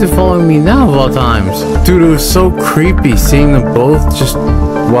 Why is it following me now of all times? Dude, it was so creepy seeing them both just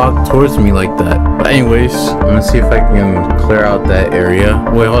walk towards me like that. But anyways, I'm gonna see if I can clear out that area.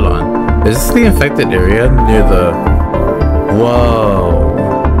 Wait, hold on. Is this the infected area near the... Whoa.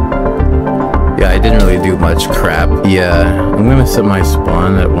 Yeah, I didn't really do much crap. Yeah, I'm gonna set my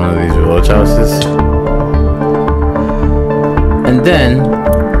spawn at one of these village houses. And then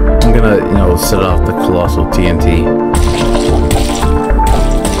I'm gonna, you know, set off the colossal TNT.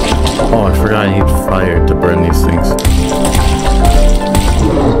 Oh, I forgot I need fire to burn these things.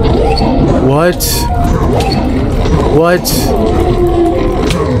 What? What?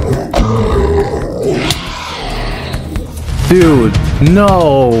 Dude,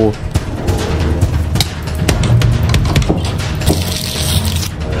 no!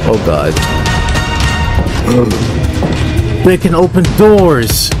 Oh god. They can open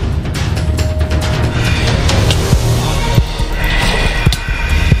doors!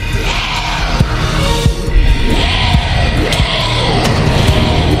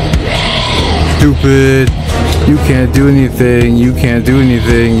 Stupid. You can't do anything. You can't do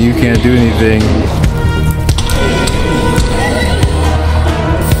anything. You can't do anything.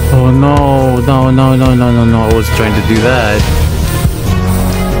 Oh no. No. I was trying to do that.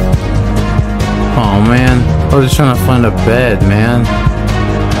 Oh man. I was just trying to find a bed, man.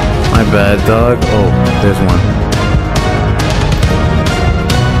 My bad, dog. Oh, there's one.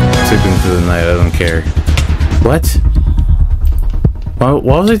 Took him through the night. I don't care. What? Why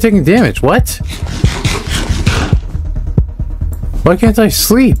was I taking damage? What? Why can't I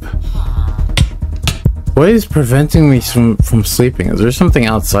sleep? What is preventing me from sleeping? Is there something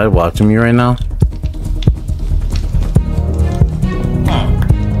outside watching me right now?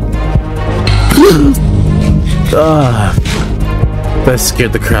 That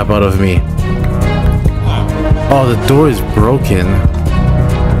scared the crap out of me. Oh, the door is broken.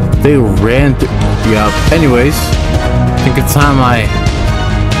 They ran through. Yup. Anyways, I think it's time I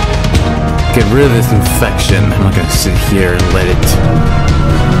get rid of this infection. I'm not gonna sit here and let it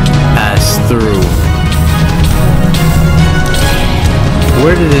pass through.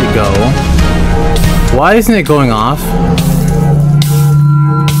 Where did it go? Why isn't it going off?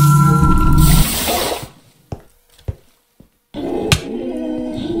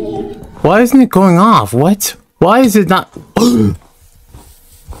 Why isn't it going off? What? Why is it not?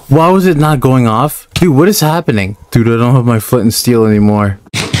 Why was it not going off? Dude, what is happening? Dude, I don't have my flint and steel anymore.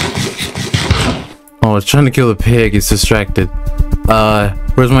 Oh, it's trying to kill the pig. It's distracted.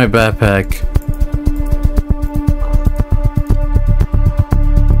 Where's my backpack?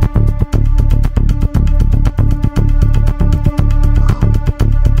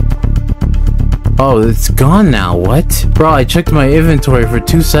 Oh, it's gone now. What? Bro, I checked my inventory for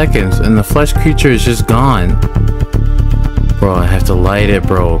 2 seconds and the flesh creature is just gone. Bro, I have to light it,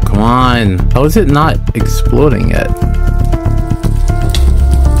 bro. Come on. How is it not exploding yet?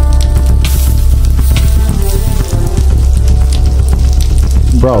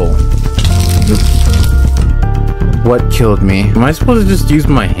 Bro. What killed me? Am I supposed to just use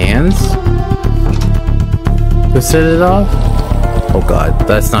my hands to set it off? Oh god,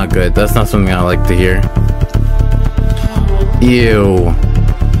 that's not good. That's not something I like to hear. Ew.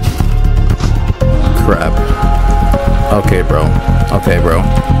 Crap. Okay, bro. Okay, bro.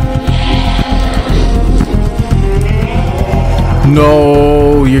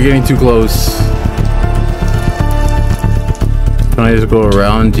 No, you're getting too close. Can I just go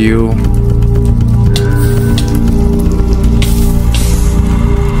around you?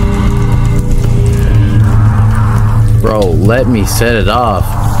 Bro, let me set it off.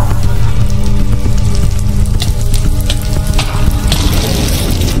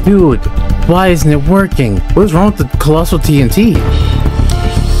 Dude, why isn't it working? What is wrong with the colossal TNT?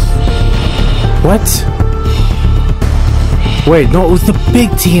 What? Wait, no, it was the big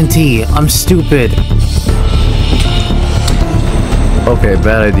TNT. I'm stupid. Okay,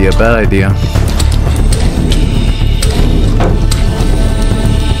 bad idea, bad idea.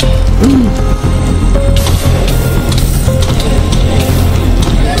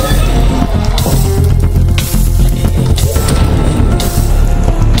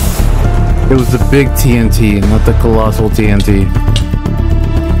 It was the big TNT, not the colossal TNT.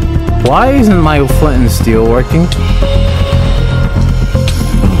 Why isn't my flint and steel working?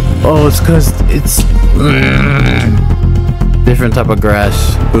 Oh, it's because it's different type of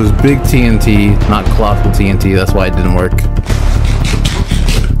grass. It was big TNT, not colossal TNT. That's why it didn't work.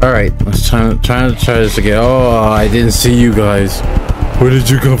 All right, let's try this again. Oh, I didn't see you guys. Where did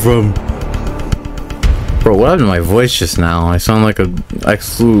you come from? Bro, what happened to my voice just now? I sound like an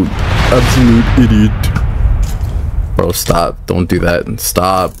absolute idiot. Bro, stop. Don't do that.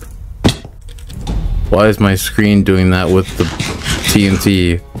 Stop. Why is my screen doing that with the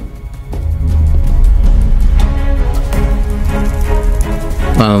TNT?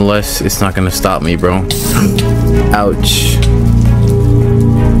 Unless it's not gonna stop me, bro. Ouch.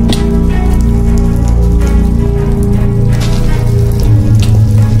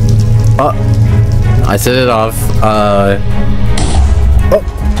 Oh. I set it off. Oh.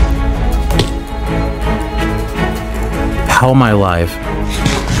 How am I alive?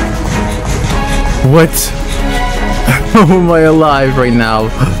 What? How am I alive right now?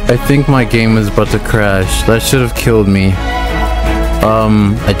 I think my game is about to crash. That should have killed me.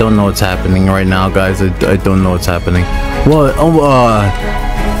 I don't know what's happening right now, guys. I don't know what's happening. What? Oh,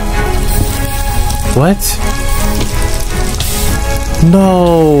 what?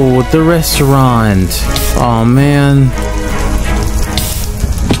 No, the restaurant. Oh man.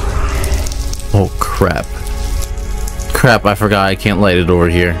 Oh crap. Crap, I forgot I can't light it over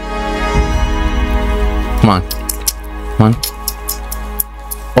here. Come on. Come on.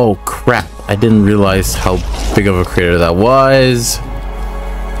 Oh crap, I didn't realize how big of a crater that was.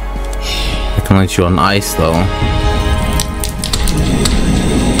 I can light you on ice though.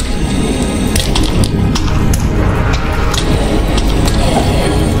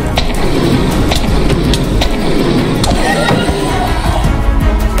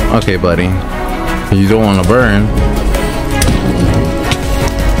 Okay, buddy. You don't want to burn.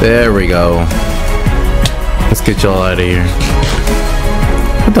 There we go. Let's get y'all out of here.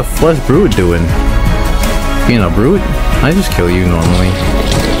 What the flesh brute doing? Being a brute? I just kill you normally.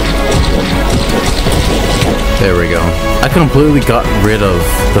 There we go. I completely got rid of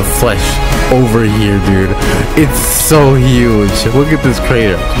the flesh over here, dude. It's so huge. Look at this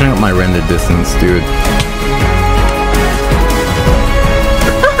crater. Turn up my render distance, dude.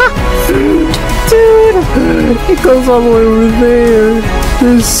 Dude, it goes all the way over there.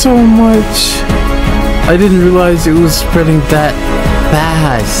 There's so much. I didn't realize it was spreading that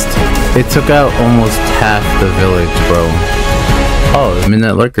fast. It took out almost half the village, bro. Oh, the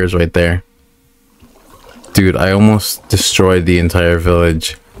Midnight Lurker is right there. Dude, I almost destroyed the entire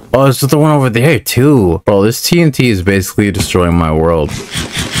village. Oh, there's the one over there too. Bro, this TNT is basically destroying my world.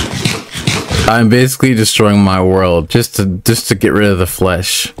 I'm basically destroying my world just to get rid of the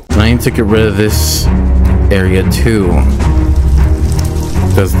flesh. And I need to get rid of this area too,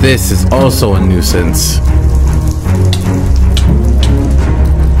 because this is also a nuisance.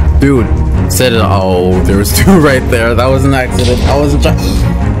 Dude, said it. Oh, there was two right there. That was an accident. I wasn't trying.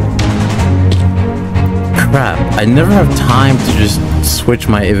 Crap, I never have time to just switch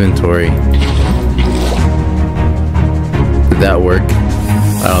my inventory. Did that work?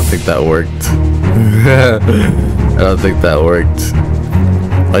 I don't think that worked. I don't think that worked.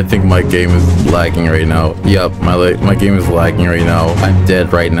 I think my game is lagging right now. Yup, my game is lagging right now. I'm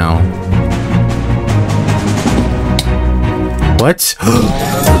dead right now. What?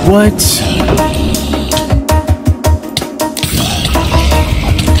 What?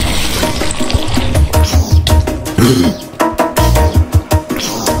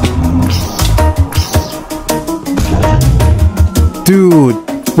 Dude,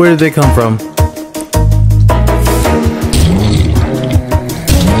 where did they come from?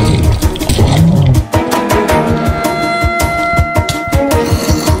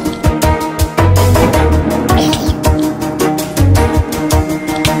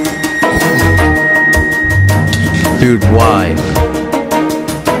 Dude, why?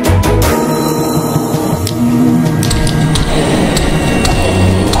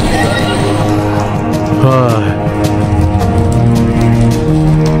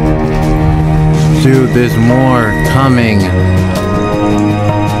 Dude, there's more coming.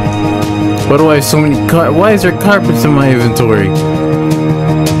 Why do I have so many why is there carpets in my inventory?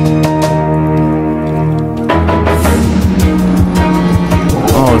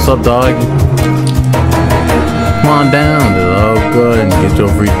 Oh, what's up, dog? Come on down to the oh good and get your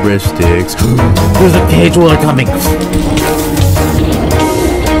free bread sticks. There's a cage wall coming.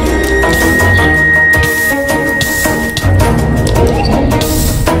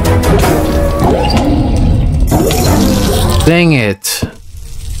 Dang it.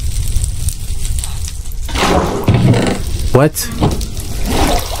 What?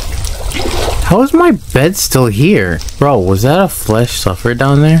 How is my bed still here? Bro, was that a flesh suffer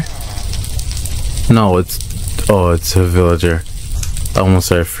down there? No, oh, it's a villager. I almost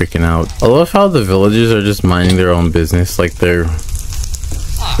started freaking out. I love how the villagers are just minding their own business, like the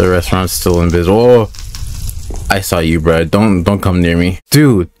restaurant's still in business. Oh, I saw you, bro. Don't come near me,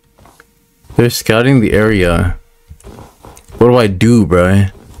 dude. They're scouting the area. What do I do, bro?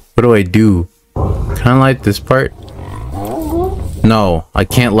 What do I do? Can I light this part? No, I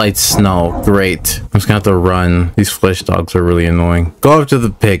can't light snow. Great. I'm just gonna have to run. These flesh dogs are really annoying. Go up to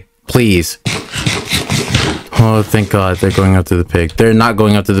the pig, please. Oh, thank God. They're going up to the pig. They're not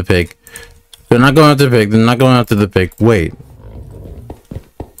going up to the pig. They're not going up to the pig. They're not going up to the pig. Wait.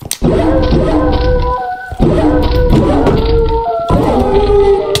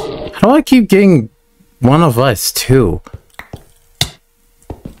 How do I keep getting one of us, too?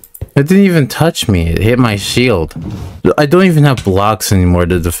 It didn't even touch me. It hit my shield. I don't even have blocks anymore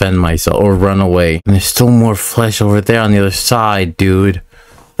to defend myself or run away. And there's still more flesh over there on the other side, dude.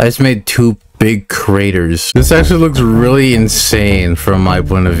 I just made two big craters. This actually looks really insane from my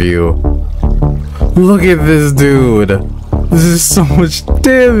point of view. Look at this, dude. This is so much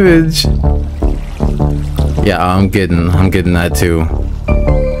damage. Yeah, I'm getting that too.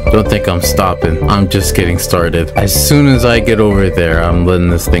 Don't think I'm stopping. I'm just getting started. As soon as I get over there, I'm letting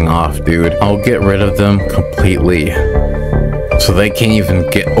this thing off, dude. I'll get rid of them completely, so they can't even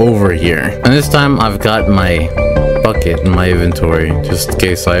get over here. And this time I've got my bucket in my inventory, just in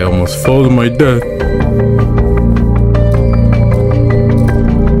case I almost fall to my death.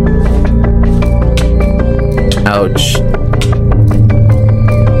 Ouch.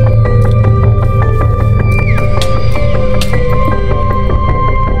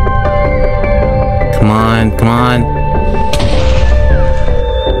 Come on.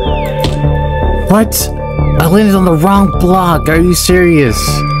 What? I landed on the wrong block. Are you serious?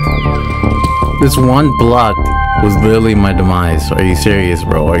 This one block was literally my demise. Are you serious,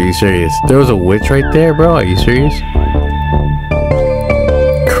 bro? Are you serious? There was a witch right there, bro. Are you serious?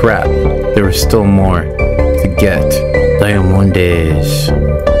 Crap. There was still more to get. Diamondes.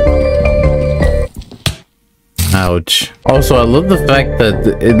 Ouch. Also, I love the fact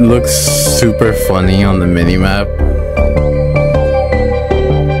that it looks super funny on the minimap.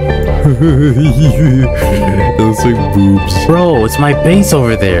 Those like boobs. Bro, it's my base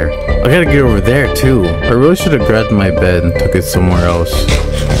over there. I gotta get over there too. I really should have grabbed my bed and took it somewhere else.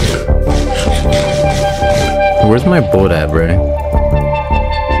 Where's my boat at, bro?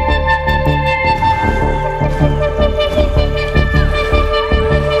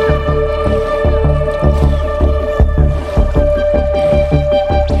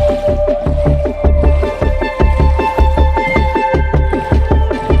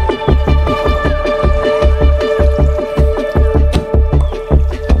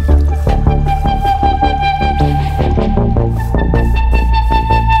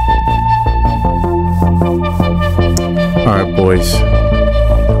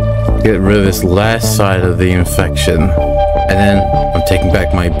 Get rid of this last side of the infection, and then I'm taking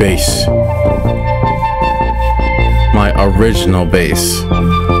back my base, my original base.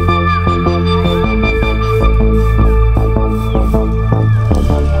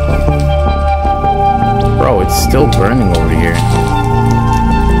 Bro, it's still burning over here.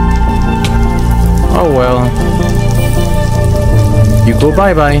 Oh well, you go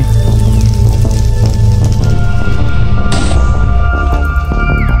bye-bye.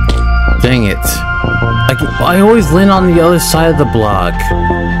 Dang it. I always land on the other side of the block.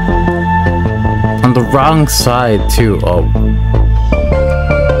 On the wrong side, too. Oh.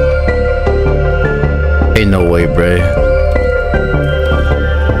 Ain't no way, bruh.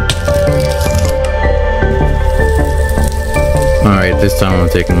 Alright, this time I'm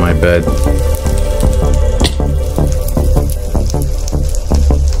taking my bed.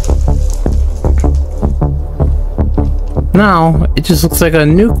 Now, it just looks like a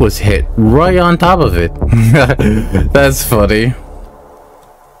nuke was hit right on top of it. That's funny.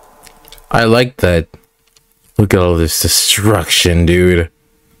 I like that. Look at all this destruction, dude.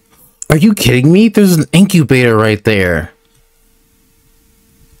 Are you kidding me? There's an incubator right there.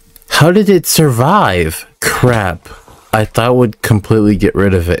 How did it survive? Crap. I thought it would completely get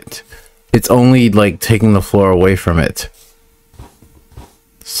rid of it. It's only like taking the floor away from it.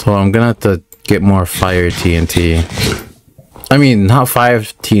 So I'm gonna have to get more fire TNT. I mean, not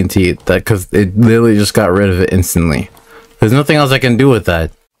 5 TNT, that because it literally just got rid of it instantly. There's nothing else I can do with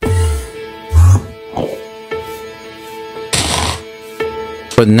that.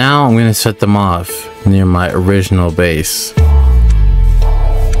 But now I'm gonna set them off near my original base.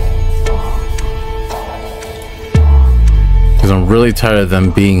 Because I'm really tired of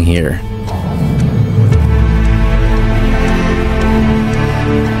them being here.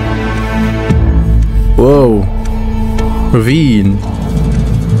 Whoa. Ravine.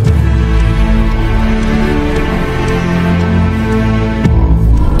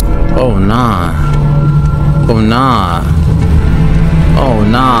 Oh nah. Oh nah. Oh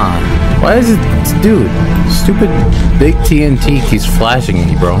nah. Why is it, dude? Stupid big TNT keeps flashing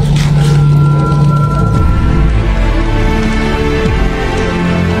me, bro.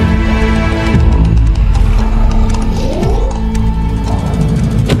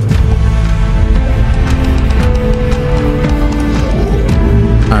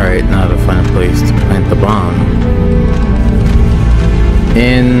 Alright, now to find a place to plant the bomb.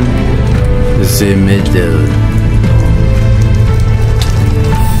 In the middle.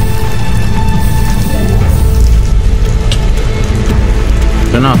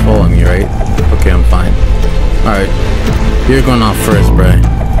 They're not following me, right? Okay, I'm fine. Alright. You're going off first, bruh.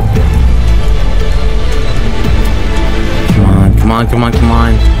 Come on, come on, come on, come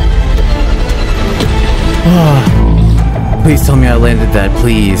on. Please tell me I landed that,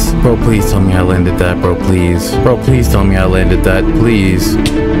 please. Bro, please tell me I landed that, bro, please. Bro, please tell me I landed that, please.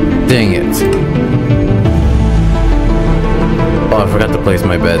 Dang it. Oh, I forgot to place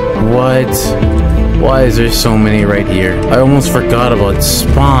my bed. What? Why is there so many right here? I almost forgot about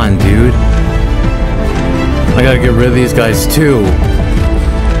spawn, dude. I gotta get rid of these guys too.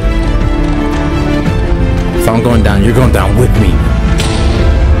 If I'm going down, you're going down with me.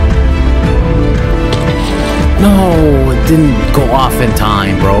 No, it didn't go off in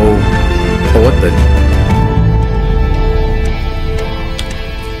time, bro. Oh, what the?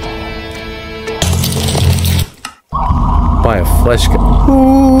 Buy a flesh gun.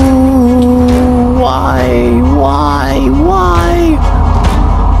 Ooh, why?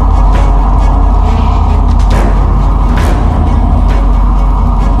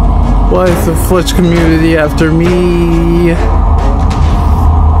 Why is the flesh community after me?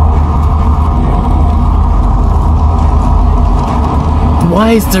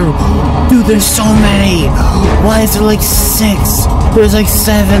 Why is there... Dude, there's so many! Why is there like 6? There's like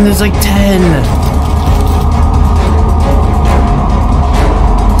 7, there's like 10!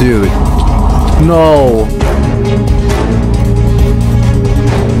 Dude. No!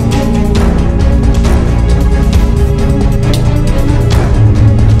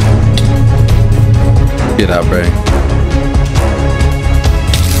 Get out, bro.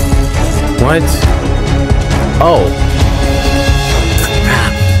 What? Oh.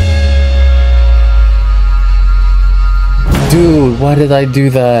 Dude, why did I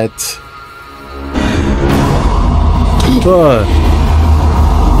do that?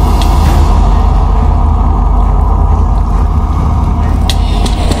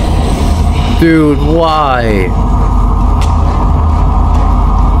 Dude, why?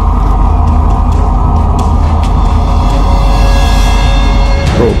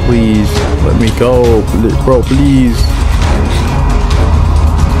 Bro, please, let me go. Bro, please.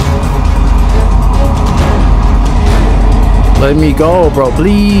 Let me go, bro,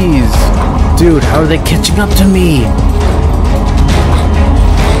 please. Dude, how are they catching up to me?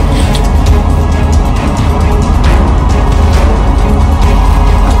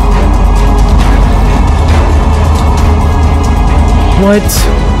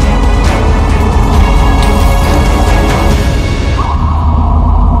 What?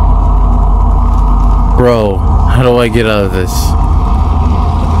 Bro, how do I get out of this?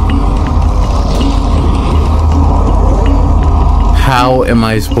 How am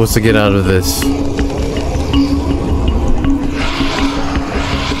I supposed to get out of this?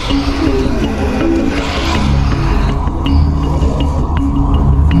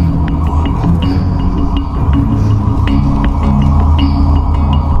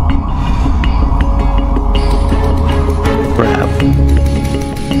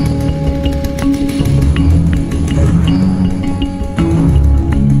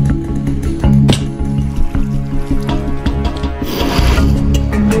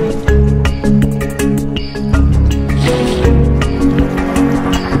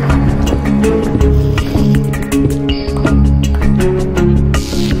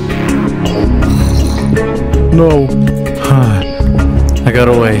 No. I got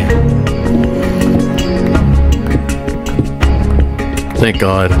away. Thank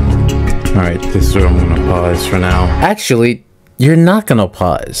God. Alright, this is where I'm gonna pause for now. Actually, you're not gonna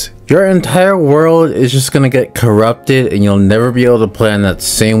pause. Your entire world is just gonna get corrupted and you'll never be able to play on that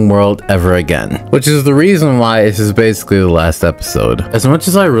same world ever again. Which is the reason why this is basically the last episode. As much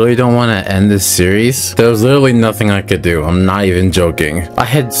as I really don't want to end this series, there was literally nothing I could do. I'm not even joking. I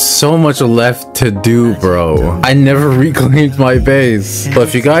had so much left to do, bro. I never reclaimed my base. But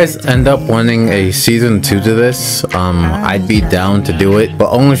if you guys end up wanting a season 2 to this, I'd be down to do it, but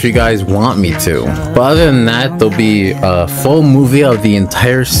only if you guys want me to. But other than that, there'll be a full movie of the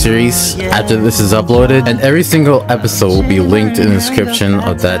entire series after this is uploaded, and every single episode will be linked in the description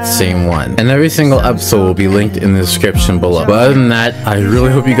of that same one, and every single episode will be linked in the description below. But other than that, I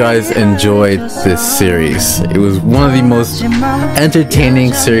really hope you guys enjoyed this series. It was one of the most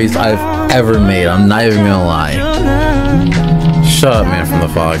entertaining series I've ever made. I'm not even gonna lie. Shut up, man from the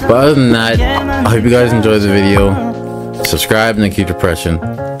fog. But other than that, I hope you guys enjoyed the video. Subscribe and keep depression.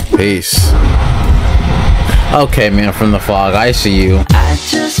 Peace. Okay, man from the fog, I see you. I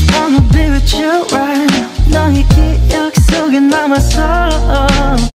just wanna be with you right now.